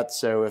in that.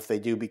 So if they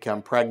do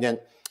become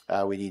pregnant,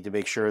 we need to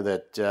make sure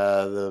that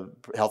the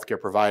healthcare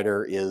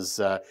provider is,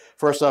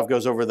 first off,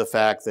 goes over the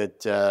fact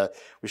that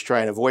we should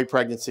try and avoid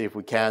pregnancy if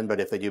we can, but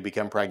if they do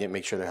become pregnant,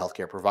 make sure the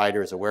healthcare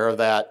provider is aware of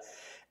that.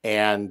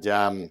 And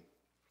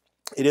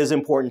it is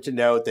important to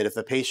note that if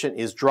the patient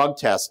is drug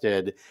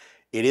tested,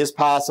 it is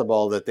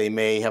possible that they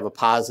may have a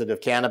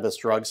positive cannabis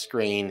drug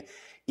screen,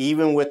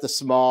 even with the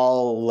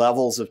small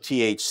levels of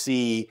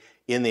THC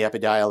in the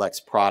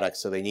Epidiolex product,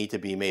 so they need to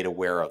be made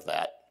aware of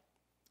that.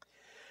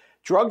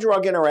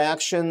 Drug-drug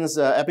interactions,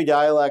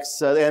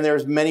 Epidiolex, and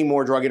there's many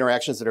more drug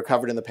interactions that are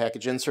covered in the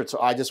package insert, so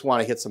I just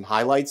want to hit some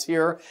highlights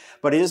here.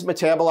 But it is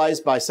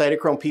metabolized by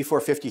cytochrome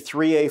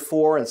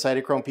P450-3A4 and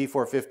cytochrome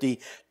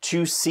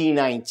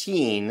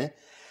P450-2C19.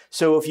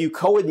 So if you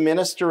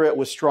co-administer it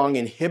with strong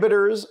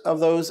inhibitors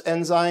of those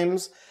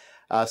enzymes,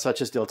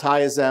 such as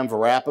diltiazem,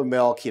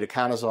 verapamil,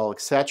 ketoconazole,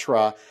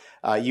 etc.,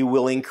 you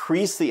will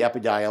increase the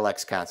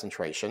Epidiolex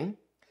concentration.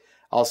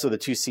 Also the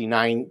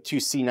 2C19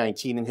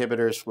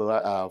 inhibitors,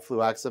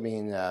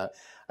 fluoxamine,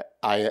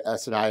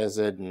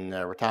 isoniazid, and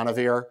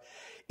ritonavir.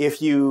 If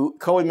you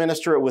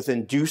co-administer it with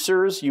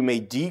inducers, you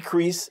may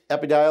decrease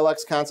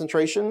Epidiolex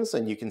concentrations,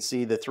 and you can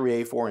see the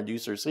 3A4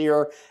 inducers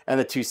here and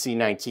the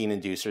 2C19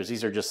 inducers.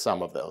 These are just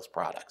some of those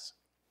products.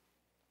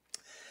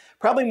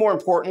 Probably more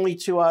importantly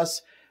to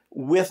us,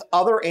 with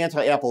other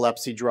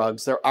anti-epilepsy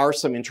drugs, there are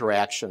some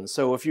interactions.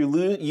 So if you're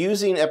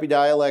using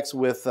Epidiolex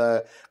with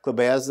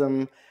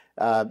clobazam,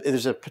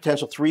 there's a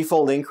potential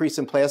threefold increase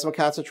in plasma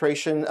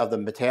concentration of the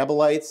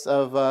metabolites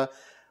of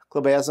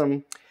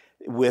clobazam.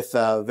 With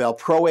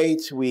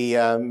valproate, we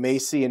may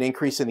see an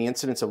increase in the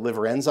incidence of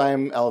liver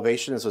enzyme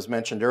elevation, as was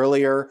mentioned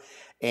earlier.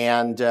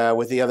 And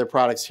with the other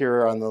products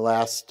here on the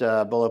last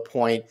bullet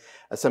point,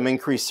 some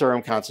increased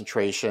serum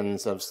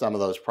concentrations of some of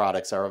those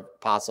products are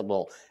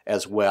possible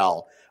as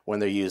well when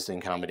they're used in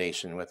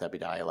combination with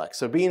Epidiolex.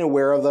 So being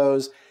aware of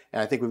those,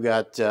 and I think we've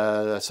got,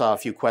 I saw a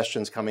few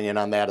questions coming in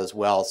on that as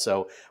well,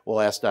 so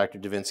we'll ask Dr.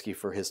 Davinsky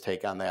for his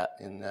take on that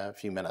in a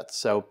few minutes.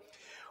 So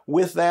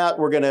with that,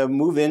 we're going to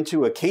move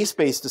into a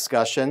case-based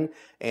discussion,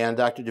 and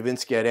Dr.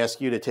 Davinsky, I'd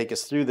ask you to take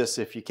us through this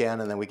if you can,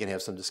 and then we can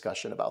have some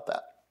discussion about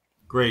that.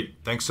 Great.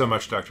 Thanks so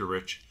much, Dr.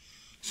 Rich.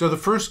 So the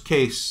first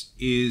case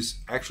is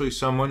actually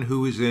someone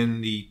who is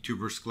in the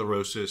tuberous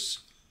sclerosis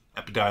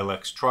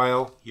Epidiolex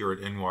trial here at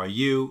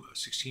NYU, a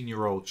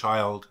 16-year-old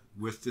child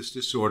with this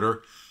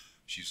disorder.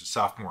 She's a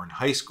sophomore in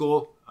high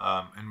school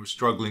and was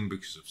struggling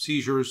because of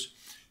seizures.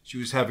 She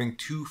was having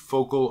 2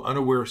 focal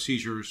unaware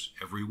seizures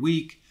every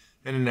week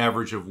and an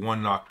average of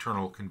 1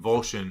 nocturnal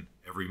convulsion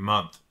every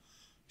month.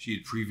 She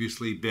had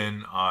previously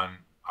been on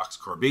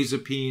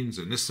oxcarbazepine,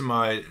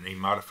 zonisamide, and a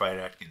modified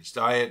Atkins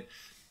diet.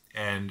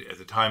 And at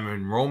the time of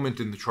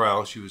enrollment in the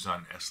trial, she was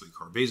on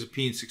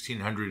eslicarbazepine,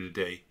 1,600 a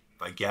day,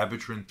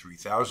 vigabatrin,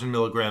 3,000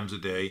 milligrams a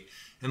day,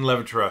 and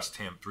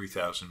levetiracetam,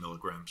 3,000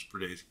 milligrams per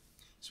day.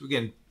 So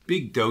again,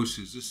 big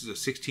doses. This is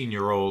a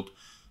 16-year-old.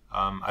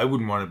 I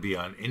wouldn't want to be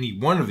on any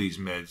one of these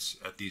meds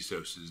at these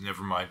doses,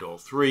 never mind all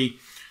 3.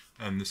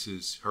 And this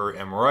is her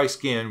MRI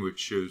scan, which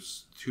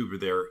shows the tuber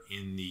there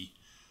in the,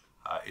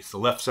 it's the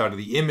left side of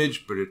the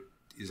image, but it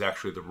is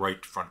actually the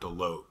right frontal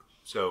lobe.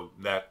 So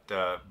that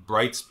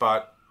bright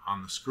spot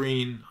on the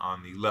screen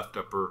on the left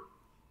upper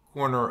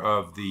corner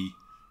of the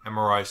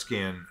MRI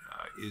scan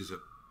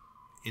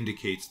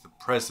indicates the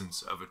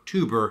presence of a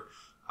tuber,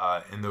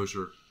 and those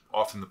are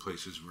often the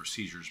places where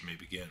seizures may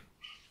begin.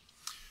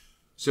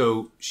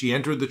 So she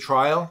entered the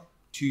trial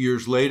 2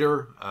 years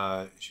later.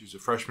 She was a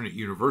freshman at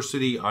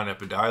university on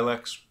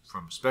Epidiolex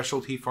from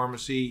specialty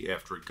pharmacy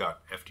after it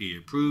got FDA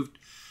approved.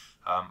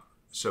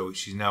 So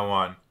she's now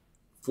on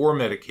 4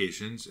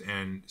 medications,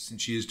 and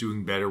since she is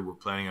doing better, we're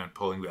planning on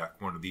pulling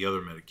back one of the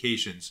other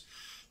medications.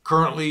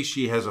 Currently,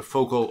 she has a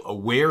focal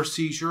aware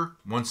seizure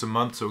once a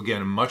month, so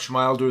again, much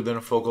milder than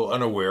a focal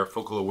unaware.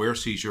 Focal aware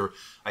seizure,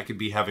 I could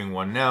be having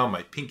one now.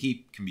 My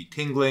pinky can be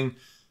tingling,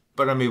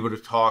 but I'm able to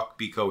talk,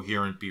 be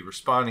coherent, be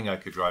responding. I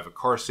could drive a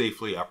car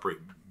safely, operate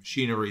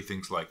machinery,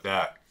 things like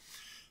that.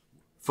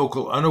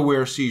 Focal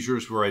unaware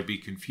seizures, where I'd be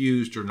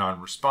confused or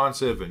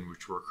non-responsive, and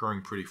which were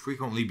occurring pretty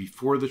frequently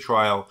before the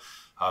trial,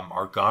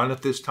 are gone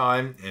at this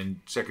time, and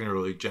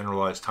secondarily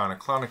generalized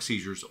tonic-clonic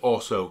seizures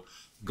also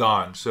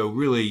gone. So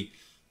really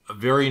a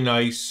very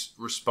nice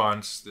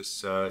response.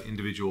 This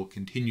individual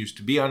continues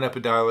to be on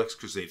Epidiolex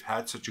because they've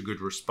had such a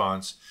good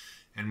response.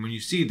 And when you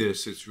see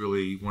this, it's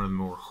really one of the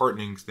more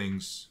heartening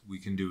things we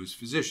can do as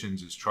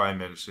physicians is try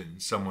medicine in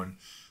someone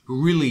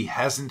who really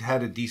hasn't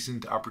had a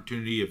decent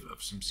opportunity of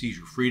some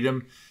seizure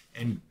freedom,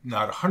 and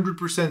not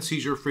 100%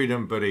 seizure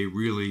freedom, but a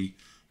really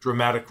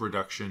dramatic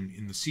reduction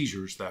in the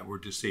seizures that were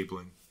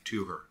disabling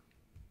to her.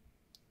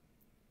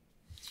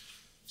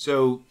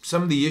 So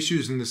some of the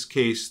issues in this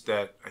case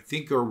that I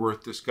think are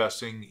worth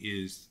discussing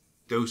is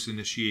dose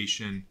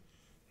initiation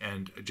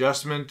and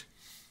adjustment.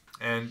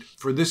 And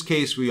for this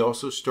case, we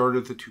also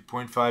started at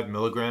 2.5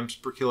 milligrams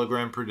per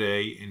kilogram per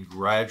day and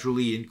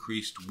gradually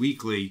increased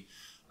weekly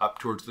up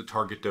towards the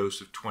target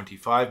dose of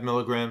 25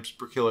 milligrams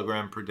per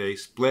kilogram per day,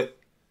 split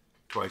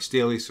twice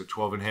daily, so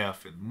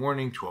 12.5 in the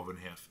morning,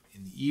 12.5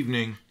 in the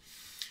evening.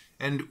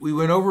 And we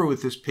went over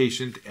with this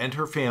patient and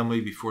her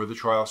family before the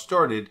trial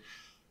started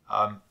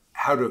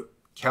how to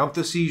count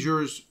the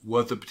seizures,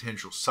 what the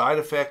potential side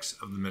effects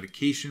of the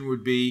medication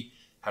would be,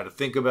 how to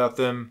think about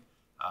them,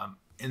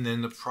 and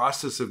then the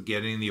process of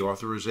getting the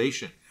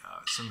authorization.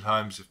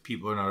 Sometimes if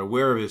people are not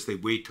aware of this, they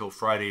wait till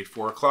Friday at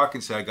 4 o'clock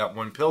and say, I got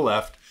 1 pill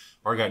left,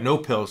 or I got no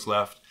pills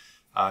left.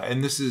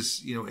 And this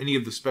is, any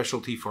of the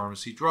specialty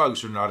pharmacy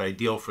drugs are not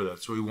ideal for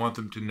that. So we want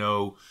them to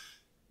know,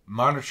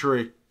 monitor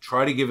it,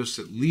 try to give us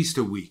at least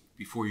a week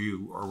before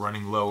you are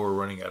running low or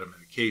running out of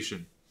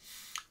medication.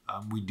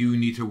 We do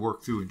need to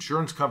work through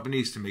insurance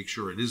companies to make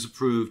sure it is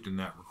approved, and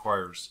that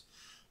requires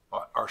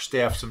our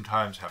staff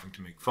sometimes having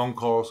to make phone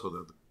calls so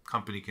that the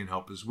company can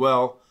help as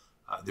well.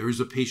 There is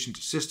a patient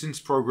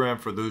assistance program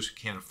for those who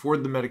can't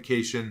afford the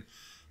medication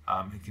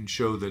and can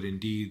show that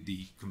indeed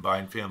the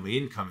combined family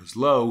income is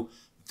low.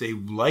 They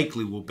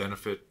likely will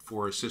benefit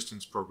for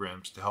assistance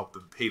programs to help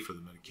them pay for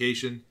the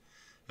medication.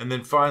 And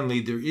then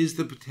finally, there is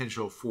the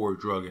potential for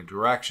drug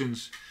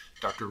interactions.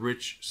 Dr.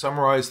 Rich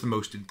summarized the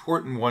most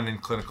important one in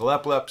clinical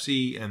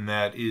epilepsy, and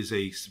that is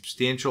a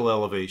substantial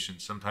elevation,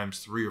 sometimes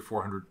 300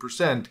 or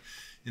 400%,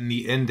 in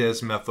the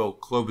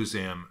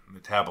endesmethylclobazam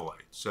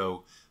metabolite.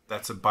 So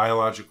that's a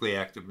biologically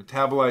active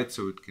metabolite,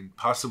 so it can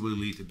possibly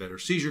lead to better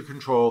seizure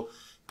control,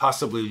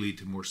 possibly lead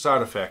to more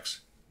side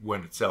effects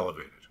when it's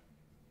elevated.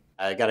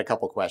 I got a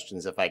couple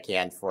questions, if I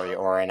can, for you,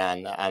 Oren,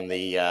 on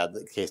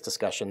the case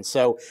discussion.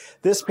 So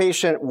this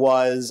patient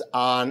was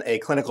on a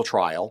clinical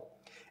trial,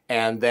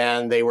 and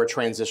then they were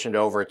transitioned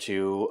over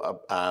to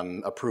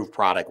approved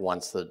product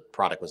once the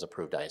product was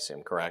approved, I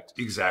assume, correct?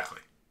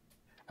 Exactly.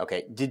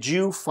 Okay. Did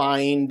you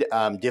find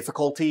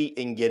difficulty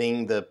in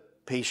getting the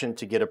patient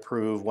to get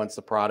approved once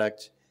the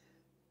product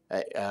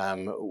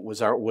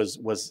was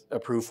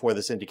approved for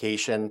this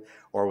indication,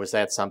 or was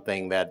that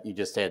something that you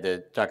just had to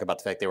talk about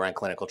the fact they were on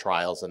clinical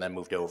trials and then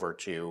moved over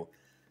to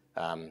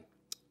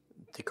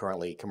the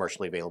currently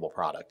commercially available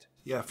product?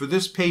 Yeah, for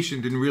this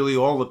patient and really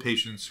all the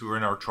patients who are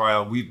in our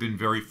trial, we've been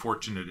very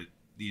fortunate.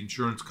 The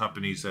insurance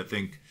companies, I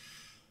think,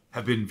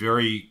 have been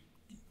very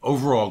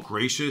overall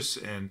gracious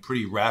and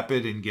pretty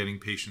rapid in getting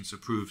patients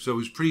approved. So it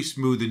was pretty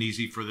smooth and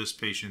easy for this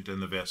patient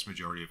and the vast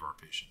majority of our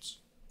patients.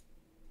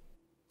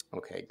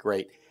 Okay,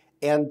 great.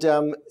 And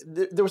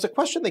there was a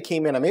question that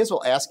came in. I may as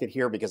well ask it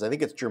here because I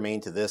think it's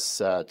germane to this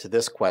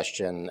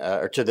question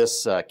or to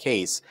this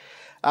case.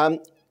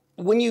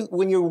 When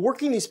you're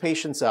working these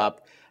patients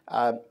up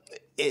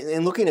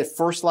and looking at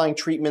first-line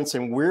treatments,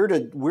 and where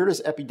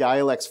does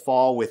Epidiolex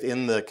fall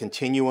within the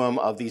continuum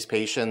of these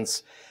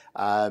patients?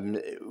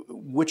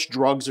 Which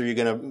drugs are you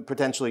going to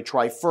potentially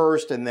try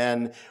first, and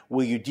then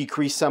will you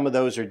decrease some of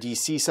those or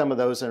DC some of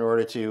those in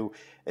order to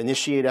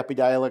initiate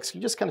Epidiolex? Can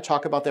you just kind of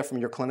talk about that from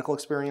your clinical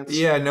experience?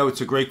 Yeah, no,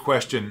 it's a great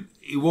question.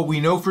 What we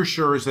know for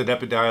sure is that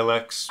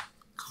Epidiolex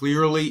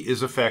clearly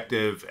is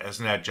effective as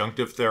an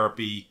adjunctive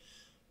therapy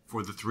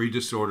for the three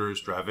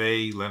disorders,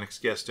 Dravet,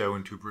 Lennox-Gastaut,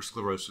 and tuberous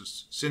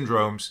sclerosis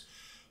syndromes.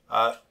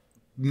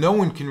 No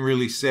one can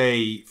really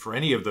say for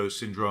any of those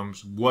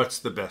syndromes what's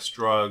the best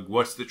drug,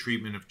 what's the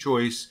treatment of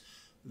choice.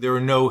 There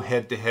are no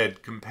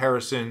head-to-head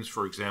comparisons.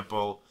 For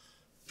example,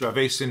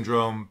 Dravet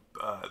syndrome,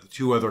 the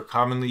two other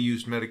commonly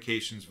used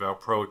medications,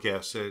 valproic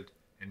acid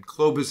and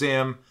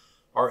clobazam,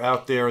 are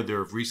out there. There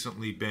have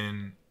recently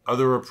been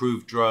other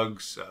approved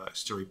drugs,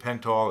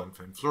 stiripentol and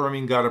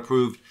fenfluramine got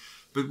approved,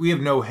 but we have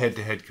no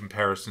head-to-head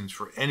comparisons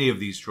for any of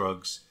these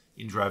drugs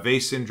in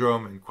Dravet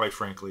syndrome and, quite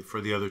frankly,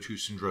 for the other two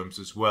syndromes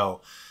as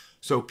well.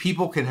 So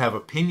people can have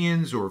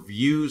opinions or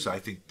views. I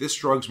think this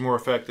drug's more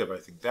effective. I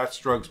think that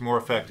drug's more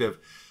effective,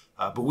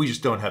 but we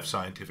just don't have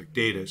scientific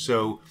data.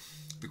 So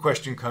the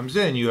question comes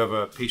in, you have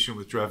a patient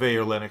with Dravet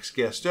or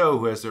Lennox-Gastaut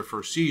who has their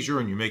first seizure,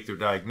 and you make their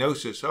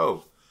diagnosis,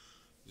 oh,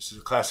 this is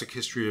a classic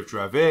history of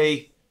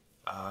Dravet.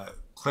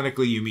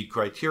 Clinically, you meet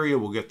criteria.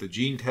 We'll get the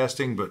gene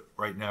testing, but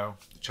right now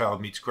the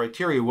child meets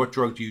criteria. What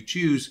drug do you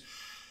choose?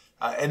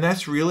 And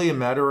that's really a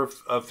matter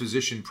of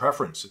physician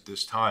preference at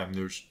this time.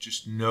 There's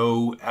just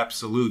no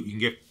absolute. You can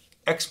get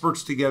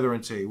experts together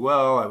and say,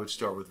 well, I would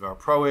start with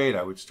valproate.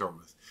 I would start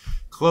with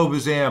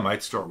clobazam.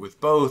 I'd start with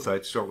both.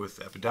 I'd start with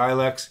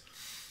Epidiolex.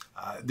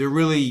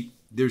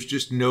 There's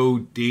just no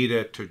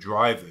data to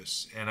drive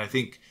this. And I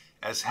think,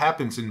 as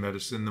happens in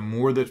medicine, the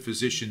more that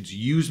physicians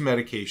use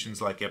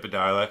medications like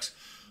Epidiolex,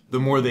 the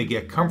more they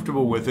get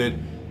comfortable with it.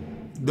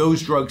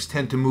 Those drugs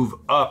tend to move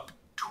up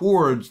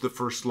towards the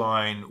first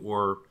line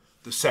or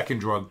the second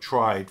drug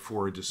tried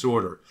for a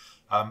disorder.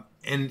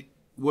 And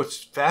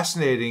what's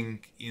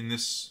fascinating in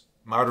this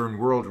modern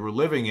world we're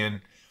living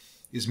in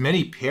is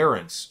many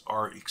parents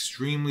are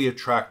extremely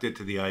attracted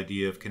to the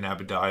idea of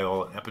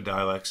cannabidiol and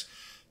Epidiolex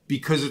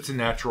because it's a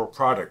natural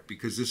product,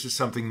 because this is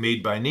something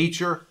made by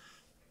nature,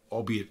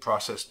 albeit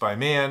processed by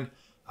man,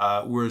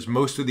 whereas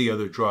most of the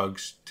other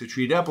drugs to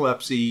treat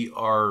epilepsy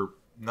are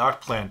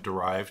not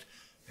plant-derived,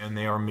 and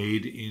they are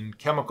made in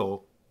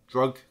chemical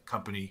drug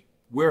company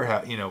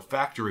warehouse,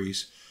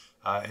 factories.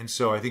 And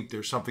so I think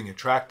there's something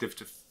attractive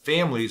to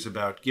families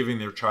about giving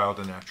their child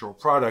a natural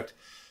product.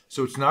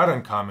 So it's not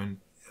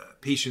uncommon.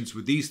 Patients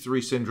with these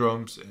three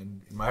syndromes,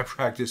 and in my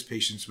practice,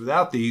 patients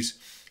without these,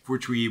 for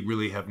which we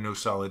really have no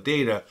solid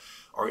data,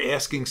 are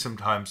asking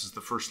sometimes as the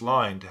first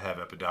line to have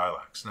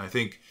Epidiolex. And I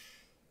think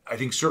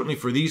certainly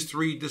for these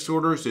three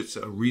disorders, it's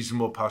a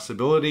reasonable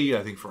possibility.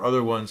 I think for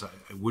other ones,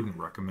 I wouldn't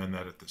recommend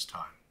that at this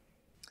time.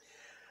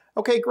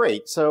 Okay,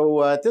 great.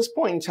 So at this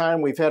point in time,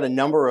 we've had a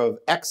number of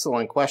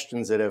excellent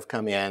questions that have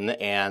come in,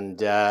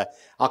 and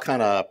I'll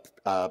kind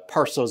of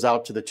parse those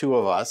out to the two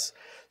of us.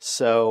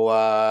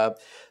 So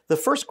the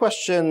first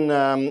question,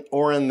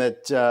 Oren,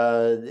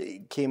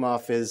 that came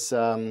off is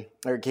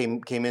or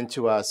came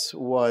into us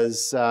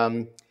was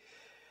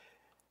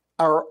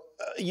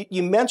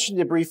you mentioned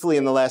it briefly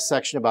in the last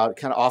section about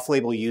kind of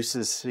off-label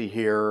uses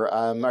here.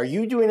 Are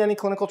you doing any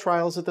clinical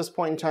trials at this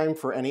point in time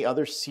for any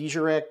other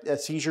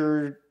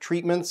seizure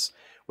treatments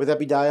with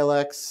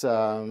Epidiolex?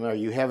 Are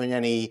you having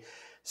any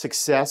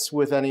success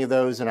with any of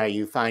those, and are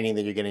you finding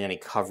that you're getting any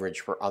coverage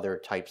for other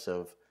types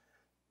of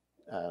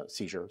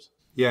seizures?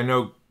 Yeah,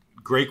 no,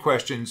 great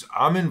questions.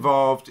 I'm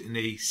involved in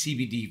a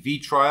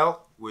CBDV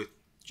trial with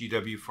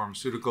GW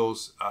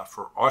Pharmaceuticals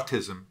for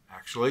autism,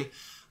 actually.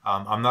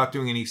 I'm not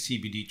doing any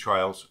CBD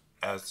trials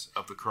as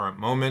of the current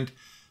moment.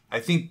 I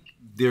think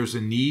there's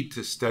a need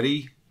to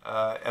study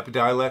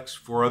Epidiolex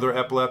for other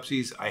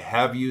epilepsies. I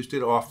have used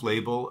it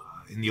off-label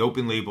in the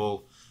open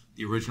label,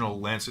 the original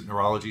Lancet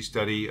Neurology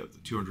study of the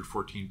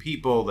 214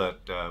 people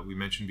that we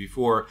mentioned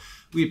before.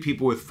 We had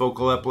people with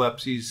focal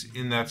epilepsies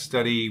in that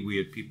study. We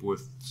had people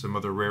with some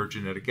other rare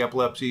genetic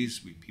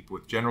epilepsies. We had people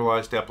with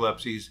generalized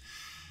epilepsies.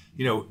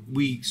 You know,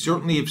 we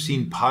certainly have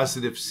seen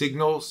positive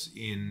signals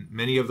in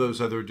many of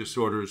those other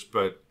disorders,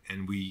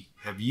 and we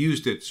have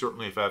used it,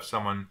 certainly if I have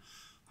someone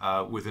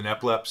with an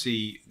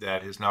epilepsy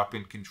that has not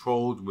been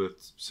controlled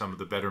with some of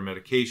the better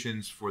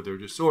medications for their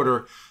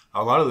disorder.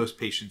 A lot of those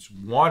patients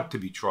want to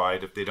be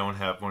tried, if they don't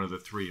have one of the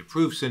 3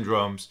 approved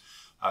syndromes,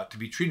 to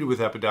be treated with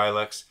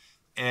Epidiolex.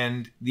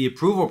 And the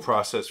approval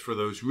process for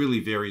those really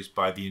varies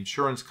by the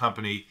insurance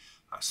company.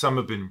 Some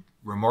have been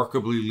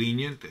remarkably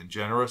lenient and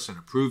generous and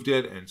approved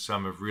it, and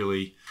some have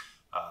really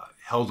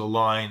held a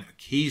line,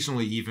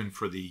 occasionally even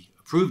for the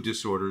approved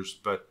disorders,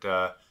 but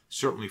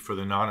certainly for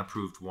the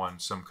non-approved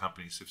ones, some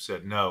companies have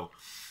said no.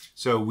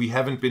 So we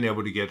haven't been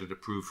able to get it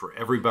approved for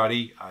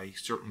everybody. I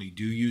certainly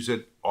do use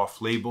it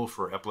off-label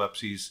for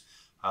epilepsies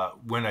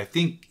when I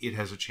think it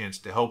has a chance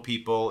to help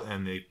people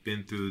and they've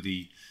been through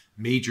the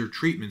major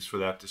treatments for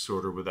that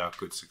disorder without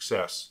good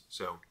success.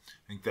 So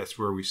I think that's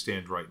where we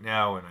stand right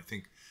now, and I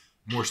think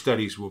more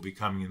studies will be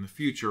coming in the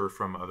future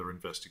from other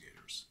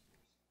investigators.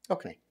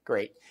 Okay,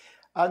 great.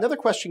 Another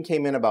question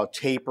came in about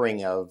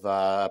tapering of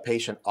a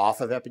patient off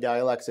of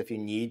Epidiolex if you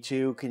need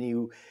to. Can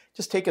you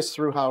just take us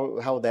through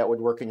how that would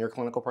work in your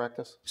clinical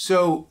practice?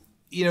 So,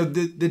 you know,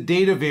 the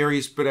data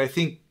varies, but I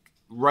think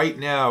right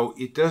now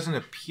it doesn't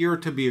appear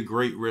to be a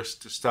great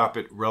risk to stop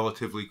it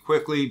relatively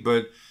quickly.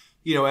 But,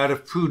 you know, out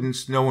of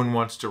prudence, no one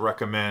wants to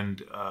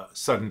recommend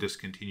sudden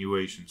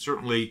discontinuation.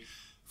 Certainly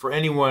for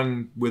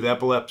anyone with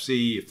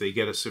epilepsy, if they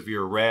get a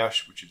severe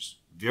rash, which is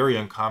very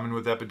uncommon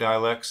with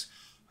Epidiolex,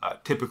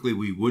 typically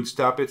we would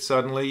stop it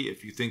suddenly.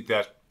 If you think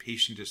that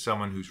patient is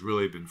someone who's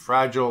really been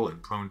fragile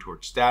and prone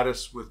toward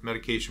status with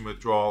medication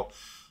withdrawal,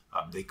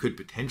 they could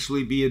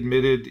potentially be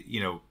admitted, you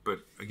know, but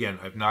again,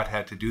 I've not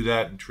had to do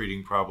that in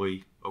treating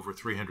probably over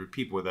 300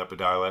 people with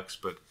Epidiolex,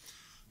 but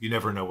you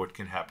never know what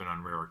can happen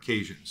on rare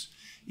occasions.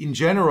 In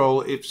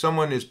general, if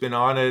someone has been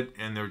on it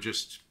and they're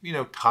just, you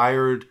know,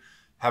 tired,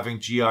 having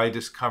GI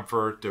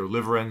discomfort, their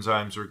liver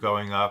enzymes are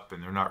going up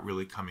and they're not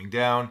really coming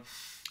down,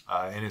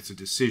 and it's a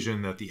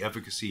decision that the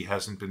efficacy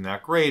hasn't been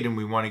that great and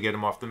we want to get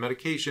them off the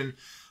medication,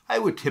 I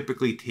would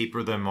typically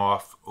taper them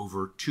off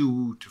over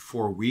 2 to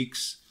 4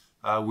 weeks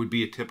would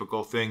be a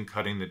typical thing,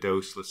 cutting the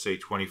dose, let's say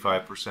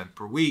 25%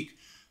 per week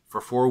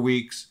for 4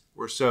 weeks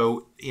or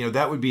so. You know,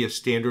 that would be a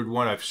standard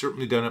one. I've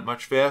certainly done it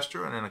much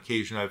faster, and on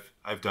occasion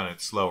I've done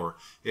it slower.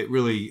 It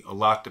really, a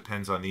lot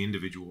depends on the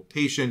individual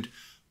patient,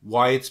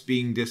 why it's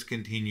being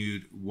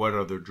discontinued, what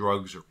other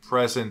drugs are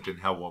present and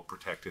how well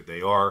protected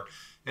they are,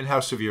 and how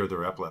severe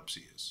their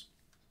epilepsy is.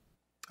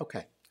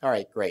 Okay. All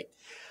right, great.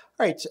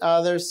 All right,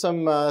 there's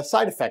some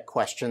side effect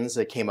questions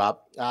that came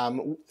up.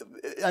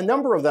 A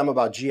number of them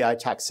about GI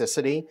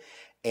toxicity,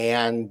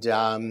 and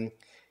kind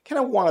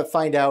of want to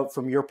find out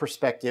from your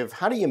perspective,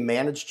 how do you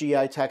manage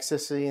GI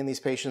toxicity in these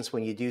patients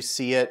when you do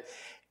see it?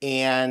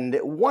 And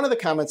one of the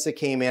comments that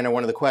came in, or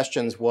one of the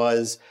questions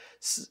was,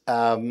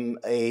 some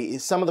of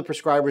the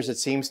prescribers, it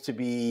seems to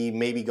be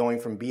maybe going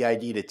from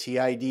BID to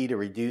TID to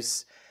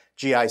reduce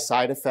GI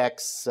side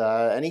effects.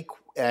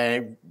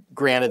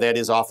 Granted, that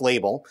is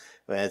off-label.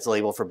 It's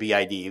labeled for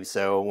BID,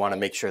 so want to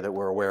make sure that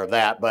we're aware of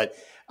that. But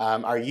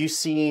are you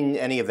seeing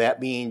any of that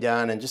being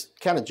done? And just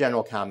kind of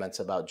general comments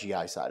about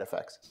GI side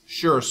effects.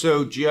 Sure.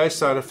 So GI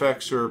side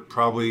effects are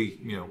probably,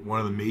 you know, one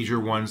of the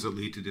major ones that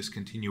lead to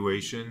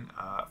discontinuation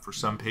for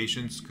some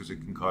patients, because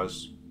it can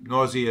cause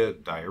nausea,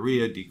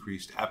 diarrhea,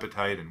 decreased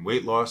appetite, and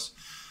weight loss.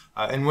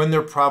 And when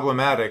they're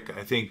problematic,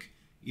 I think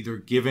either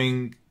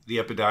giving the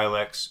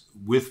Epidiolex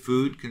with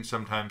food can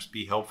sometimes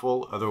be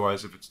helpful.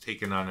 Otherwise, if it's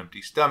taken on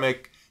empty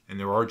stomach and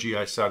there are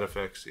GI side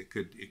effects, it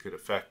could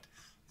affect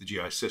the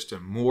GI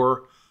system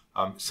more.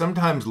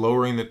 Sometimes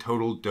lowering the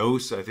total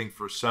dose, I think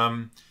for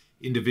some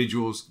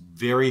individuals,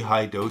 very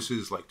high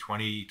doses like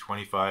 20,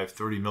 25,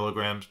 30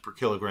 milligrams per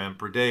kilogram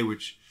per day,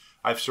 which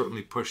I've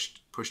certainly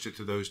pushed it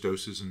to those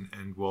doses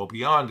and well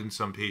beyond in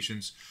some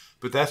patients.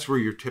 But that's where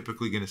you're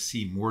typically going to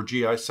see more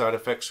GI side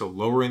effects, so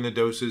lowering the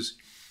doses.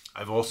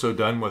 I've also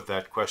done what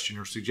that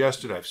questioner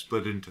suggested. I've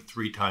split it into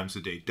 3 times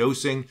a day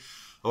dosing.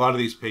 A lot of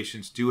these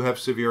patients do have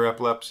severe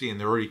epilepsy, and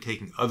they're already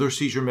taking other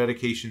seizure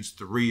medications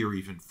 3 or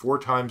even 4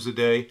 times a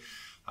day.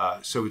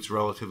 So it's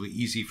relatively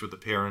easy for the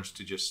parents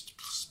to just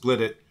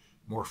split it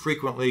more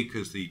frequently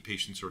because the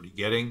patient's already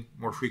getting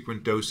more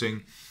frequent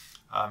dosing.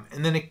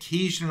 And then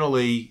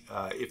occasionally,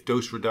 if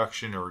dose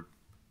reduction or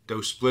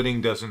dose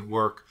splitting doesn't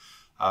work,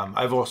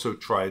 I've also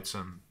tried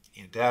some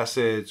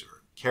antacids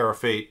or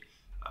carafate,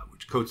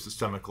 which coats the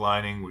stomach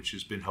lining, which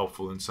has been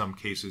helpful in some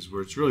cases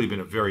where it's really been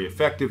a very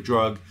effective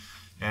drug.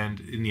 and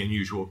in the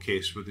unusual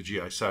case where the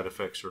GI side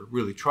effects are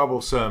really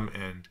troublesome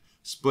and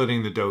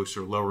splitting the dose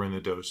or lowering the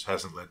dose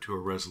hasn't led to a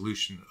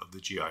resolution of the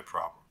GI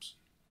problems.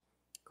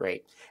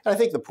 Great. And I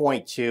think the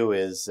point too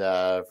is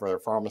for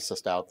the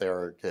pharmacist out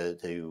there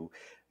to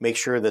make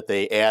sure that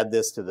they add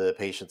this to the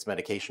patient's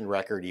medication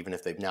record, even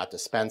if they've not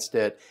dispensed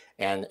it,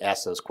 and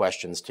ask those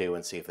questions too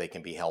and see if they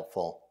can be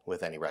helpful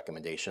with any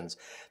recommendations.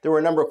 There were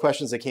a number of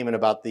questions that came in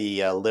about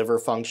the liver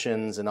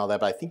functions and all that,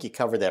 but I think you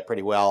covered that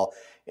pretty well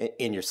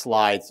in your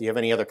slides. Do you have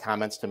any other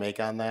comments to make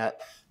on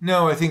that?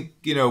 No, I think,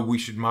 we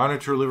should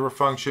monitor liver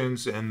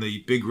functions, and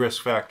the big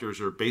risk factors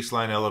are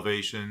baseline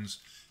elevations,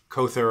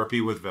 co-therapy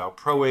with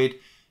valproate,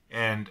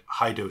 and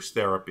high-dose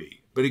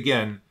therapy. But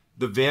again,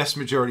 the vast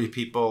majority of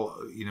people,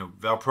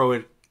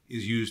 valproate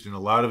is used in a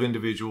lot of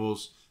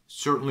individuals,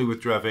 certainly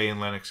with Dravet and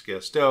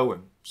Lennox-Gastaut,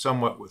 and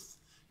somewhat with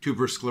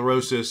tuberous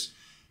sclerosis.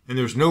 And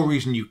there's no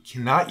reason you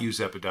cannot use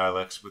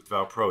Epidiolex with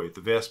valproate.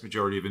 The vast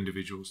majority of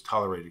individuals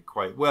tolerate it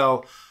quite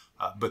well.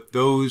 But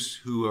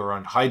those who are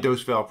on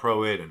high-dose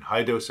valproate and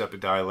high-dose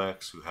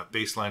Epidiolex, who have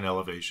baseline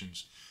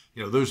elevations,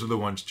 those are the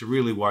ones to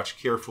really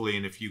watch carefully.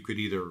 And if you could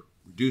either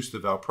reduce the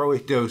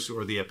valproate dose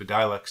or the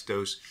Epidiolex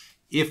dose,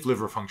 if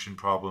liver function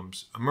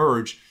problems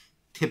emerge,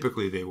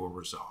 typically they will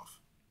resolve.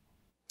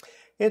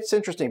 It's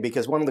interesting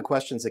because one of the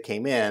questions that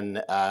came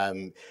in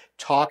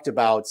talked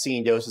about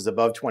seeing doses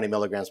above 20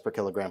 milligrams per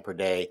kilogram per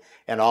day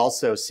and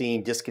also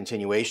seeing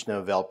discontinuation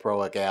of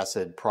valproic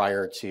acid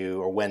prior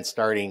to or when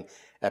starting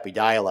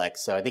Epidiolex.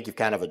 So I think you've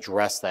kind of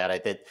addressed that. I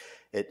think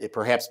it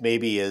perhaps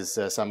maybe is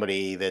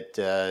somebody that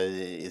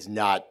is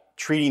not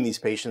treating these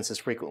patients as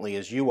frequently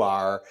as you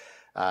are,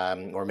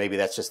 or maybe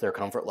that's just their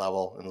comfort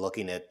level in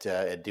looking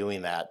at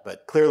doing that.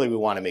 But clearly we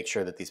want to make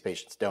sure that these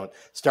patients don't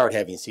start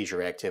having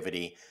seizure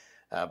activity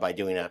by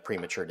doing a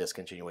premature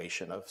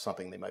discontinuation of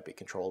something they might be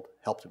controlled,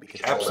 help to be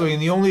controlled. Absolutely.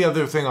 And the only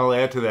other thing I'll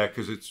add to that,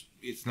 because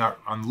it's not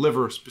on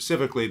liver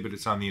specifically, but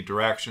it's on the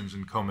interactions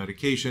and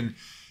co-medication,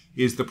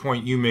 is the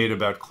point you made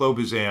about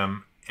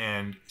clobazam.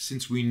 And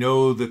since we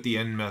know that the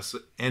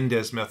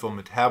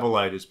N-desmethyl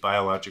metabolite is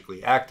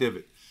biologically active,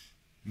 it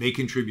may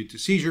contribute to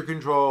seizure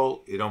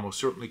control. It almost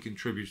certainly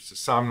contributes to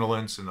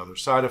somnolence and other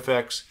side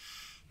effects.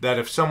 That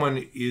if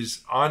someone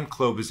is on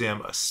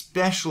clobazam,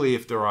 especially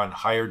if they're on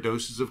higher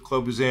doses of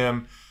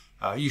clobazam,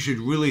 you should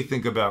really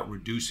think about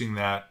reducing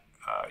that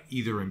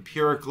either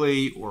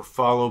empirically or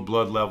follow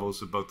blood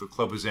levels of both the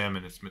clobazam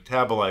and its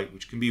metabolite,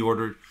 which can be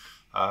ordered,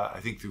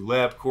 I think, through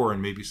LabCorp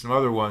and maybe some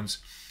other ones.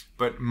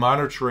 But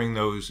monitoring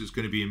those is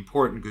going to be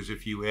important, because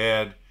if you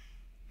add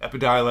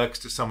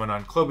Epidiolex to someone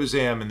on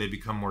clobazam and they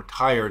become more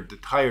tired, the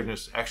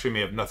tiredness actually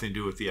may have nothing to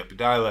do with the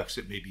Epidiolex.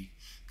 It may be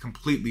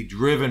completely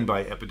driven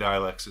by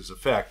Epidiolex's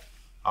effect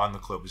on the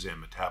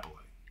clobazam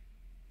metabolite.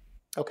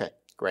 Okay,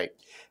 great.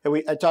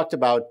 And I talked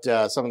about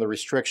some of the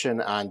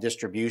restriction on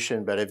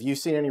distribution, but have you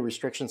seen any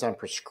restrictions on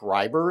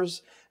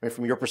prescribers? I mean,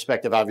 from your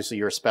perspective, obviously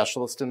you're a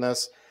specialist in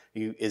this.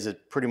 Is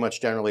it pretty much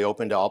generally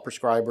open to all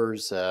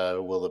prescribers?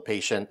 Will the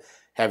patient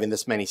having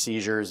this many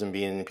seizures and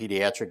being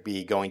pediatric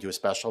be going to a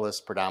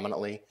specialist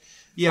predominantly?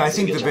 Yeah, I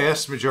think the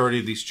vast majority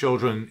of these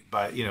children,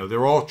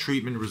 they're all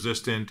treatment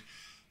resistant.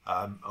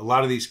 A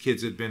lot of these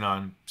kids had been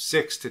on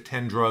 6 to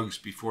 10 drugs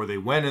before they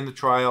went in the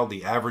trial.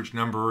 The average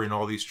number in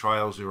all these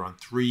trials are on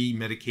 3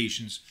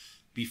 medications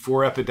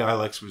before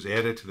Epidiolex was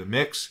added to the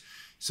mix.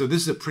 So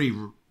this is a pretty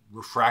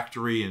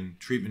refractory and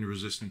treatment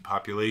resistant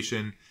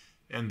population.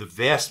 And the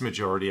vast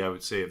majority, I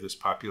would say, of this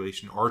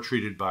population are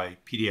treated by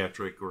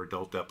pediatric or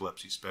adult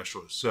epilepsy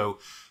specialists. So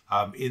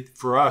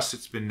for us,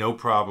 it's been no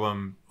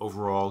problem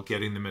overall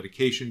getting the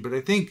medication. But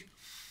I think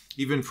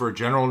even for a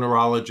general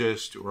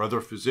neurologist or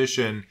other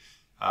physician,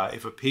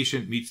 if a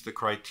patient meets the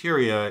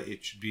criteria,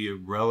 it should be a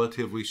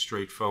relatively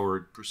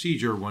straightforward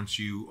procedure once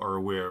you are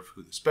aware of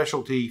who the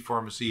specialty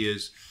pharmacy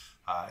is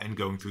and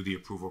going through the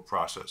approval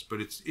process. But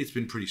it's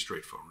been pretty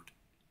straightforward.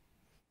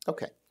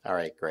 Okay. All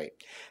right, great.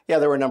 Yeah,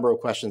 there were a number of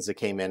questions that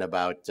came in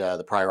about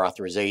the prior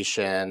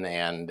authorization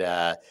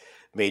and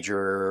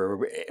major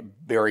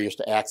barriers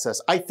to access.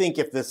 I think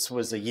if this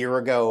was a year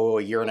ago,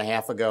 a year and a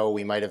half ago,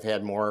 we might have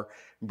had more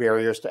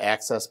barriers to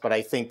access, but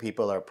I think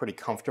people are pretty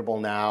comfortable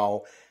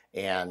now.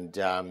 And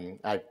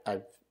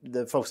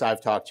the folks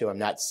I've talked to, I'm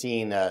not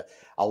seeing a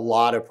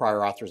lot of prior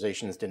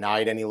authorizations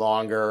denied any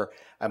longer.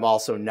 I'm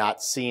also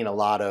not seeing a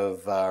lot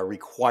of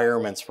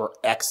requirements for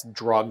X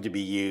drug to be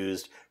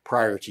used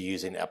prior to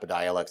using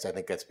Epidiolex. I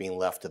think that's being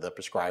left to the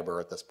prescriber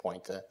at this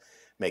point to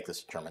make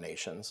those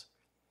determinations.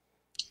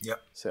 Yep.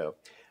 So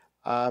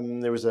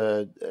there was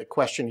a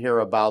question here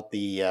about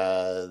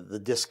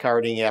the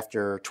discarding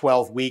after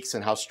 12 weeks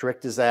and how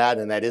strict is that?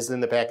 And that is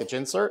in the package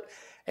insert.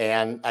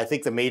 And I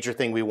think the major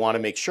thing we want to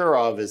make sure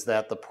of is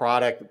that the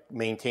product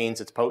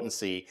maintains its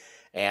potency,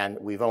 and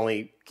we've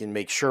only can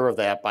make sure of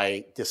that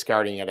by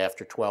discarding it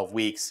after 12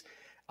 weeks.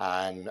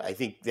 I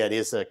think that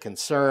is a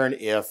concern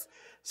if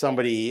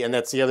somebody, and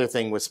that's the other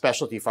thing with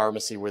specialty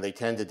pharmacy where they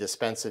tend to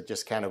dispense it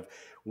just kind of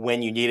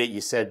when you need it.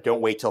 You said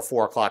don't wait till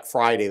 4 o'clock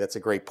Friday. That's a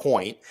great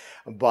point.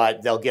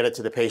 But they'll get it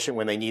to the patient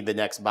when they need the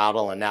next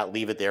bottle and not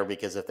leave it there,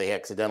 because if they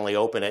accidentally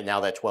open it, now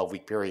that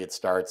 12-week period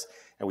starts.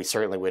 And we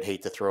certainly would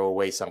hate to throw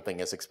away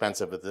something as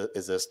expensive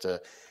as this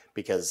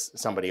because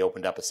somebody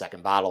opened up a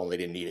second bottle and they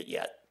didn't need it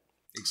yet.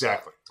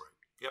 Exactly. Right.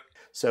 Yep.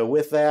 So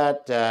with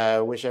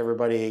that, wish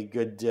everybody a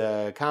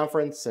good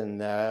conference,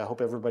 and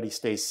hope everybody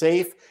stays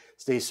safe,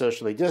 stay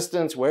socially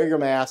distanced, wear your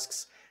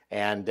masks,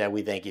 and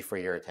we thank you for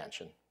your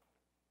attention.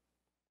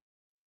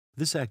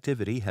 This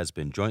activity has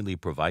been jointly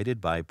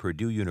provided by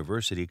Purdue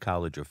University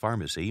College of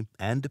Pharmacy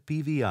and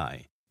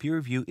PVI,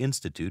 Peerview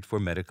Institute for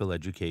Medical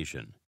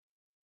Education.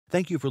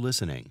 Thank you for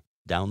listening.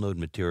 Download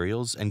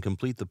materials and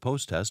complete the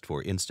post-test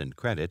for instant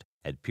credit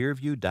at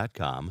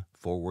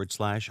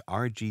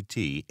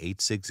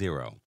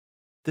peerview.com/RGT860.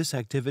 This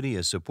activity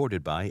is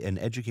supported by an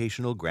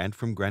educational grant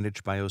from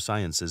Greenwich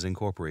Biosciences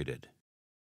Incorporated.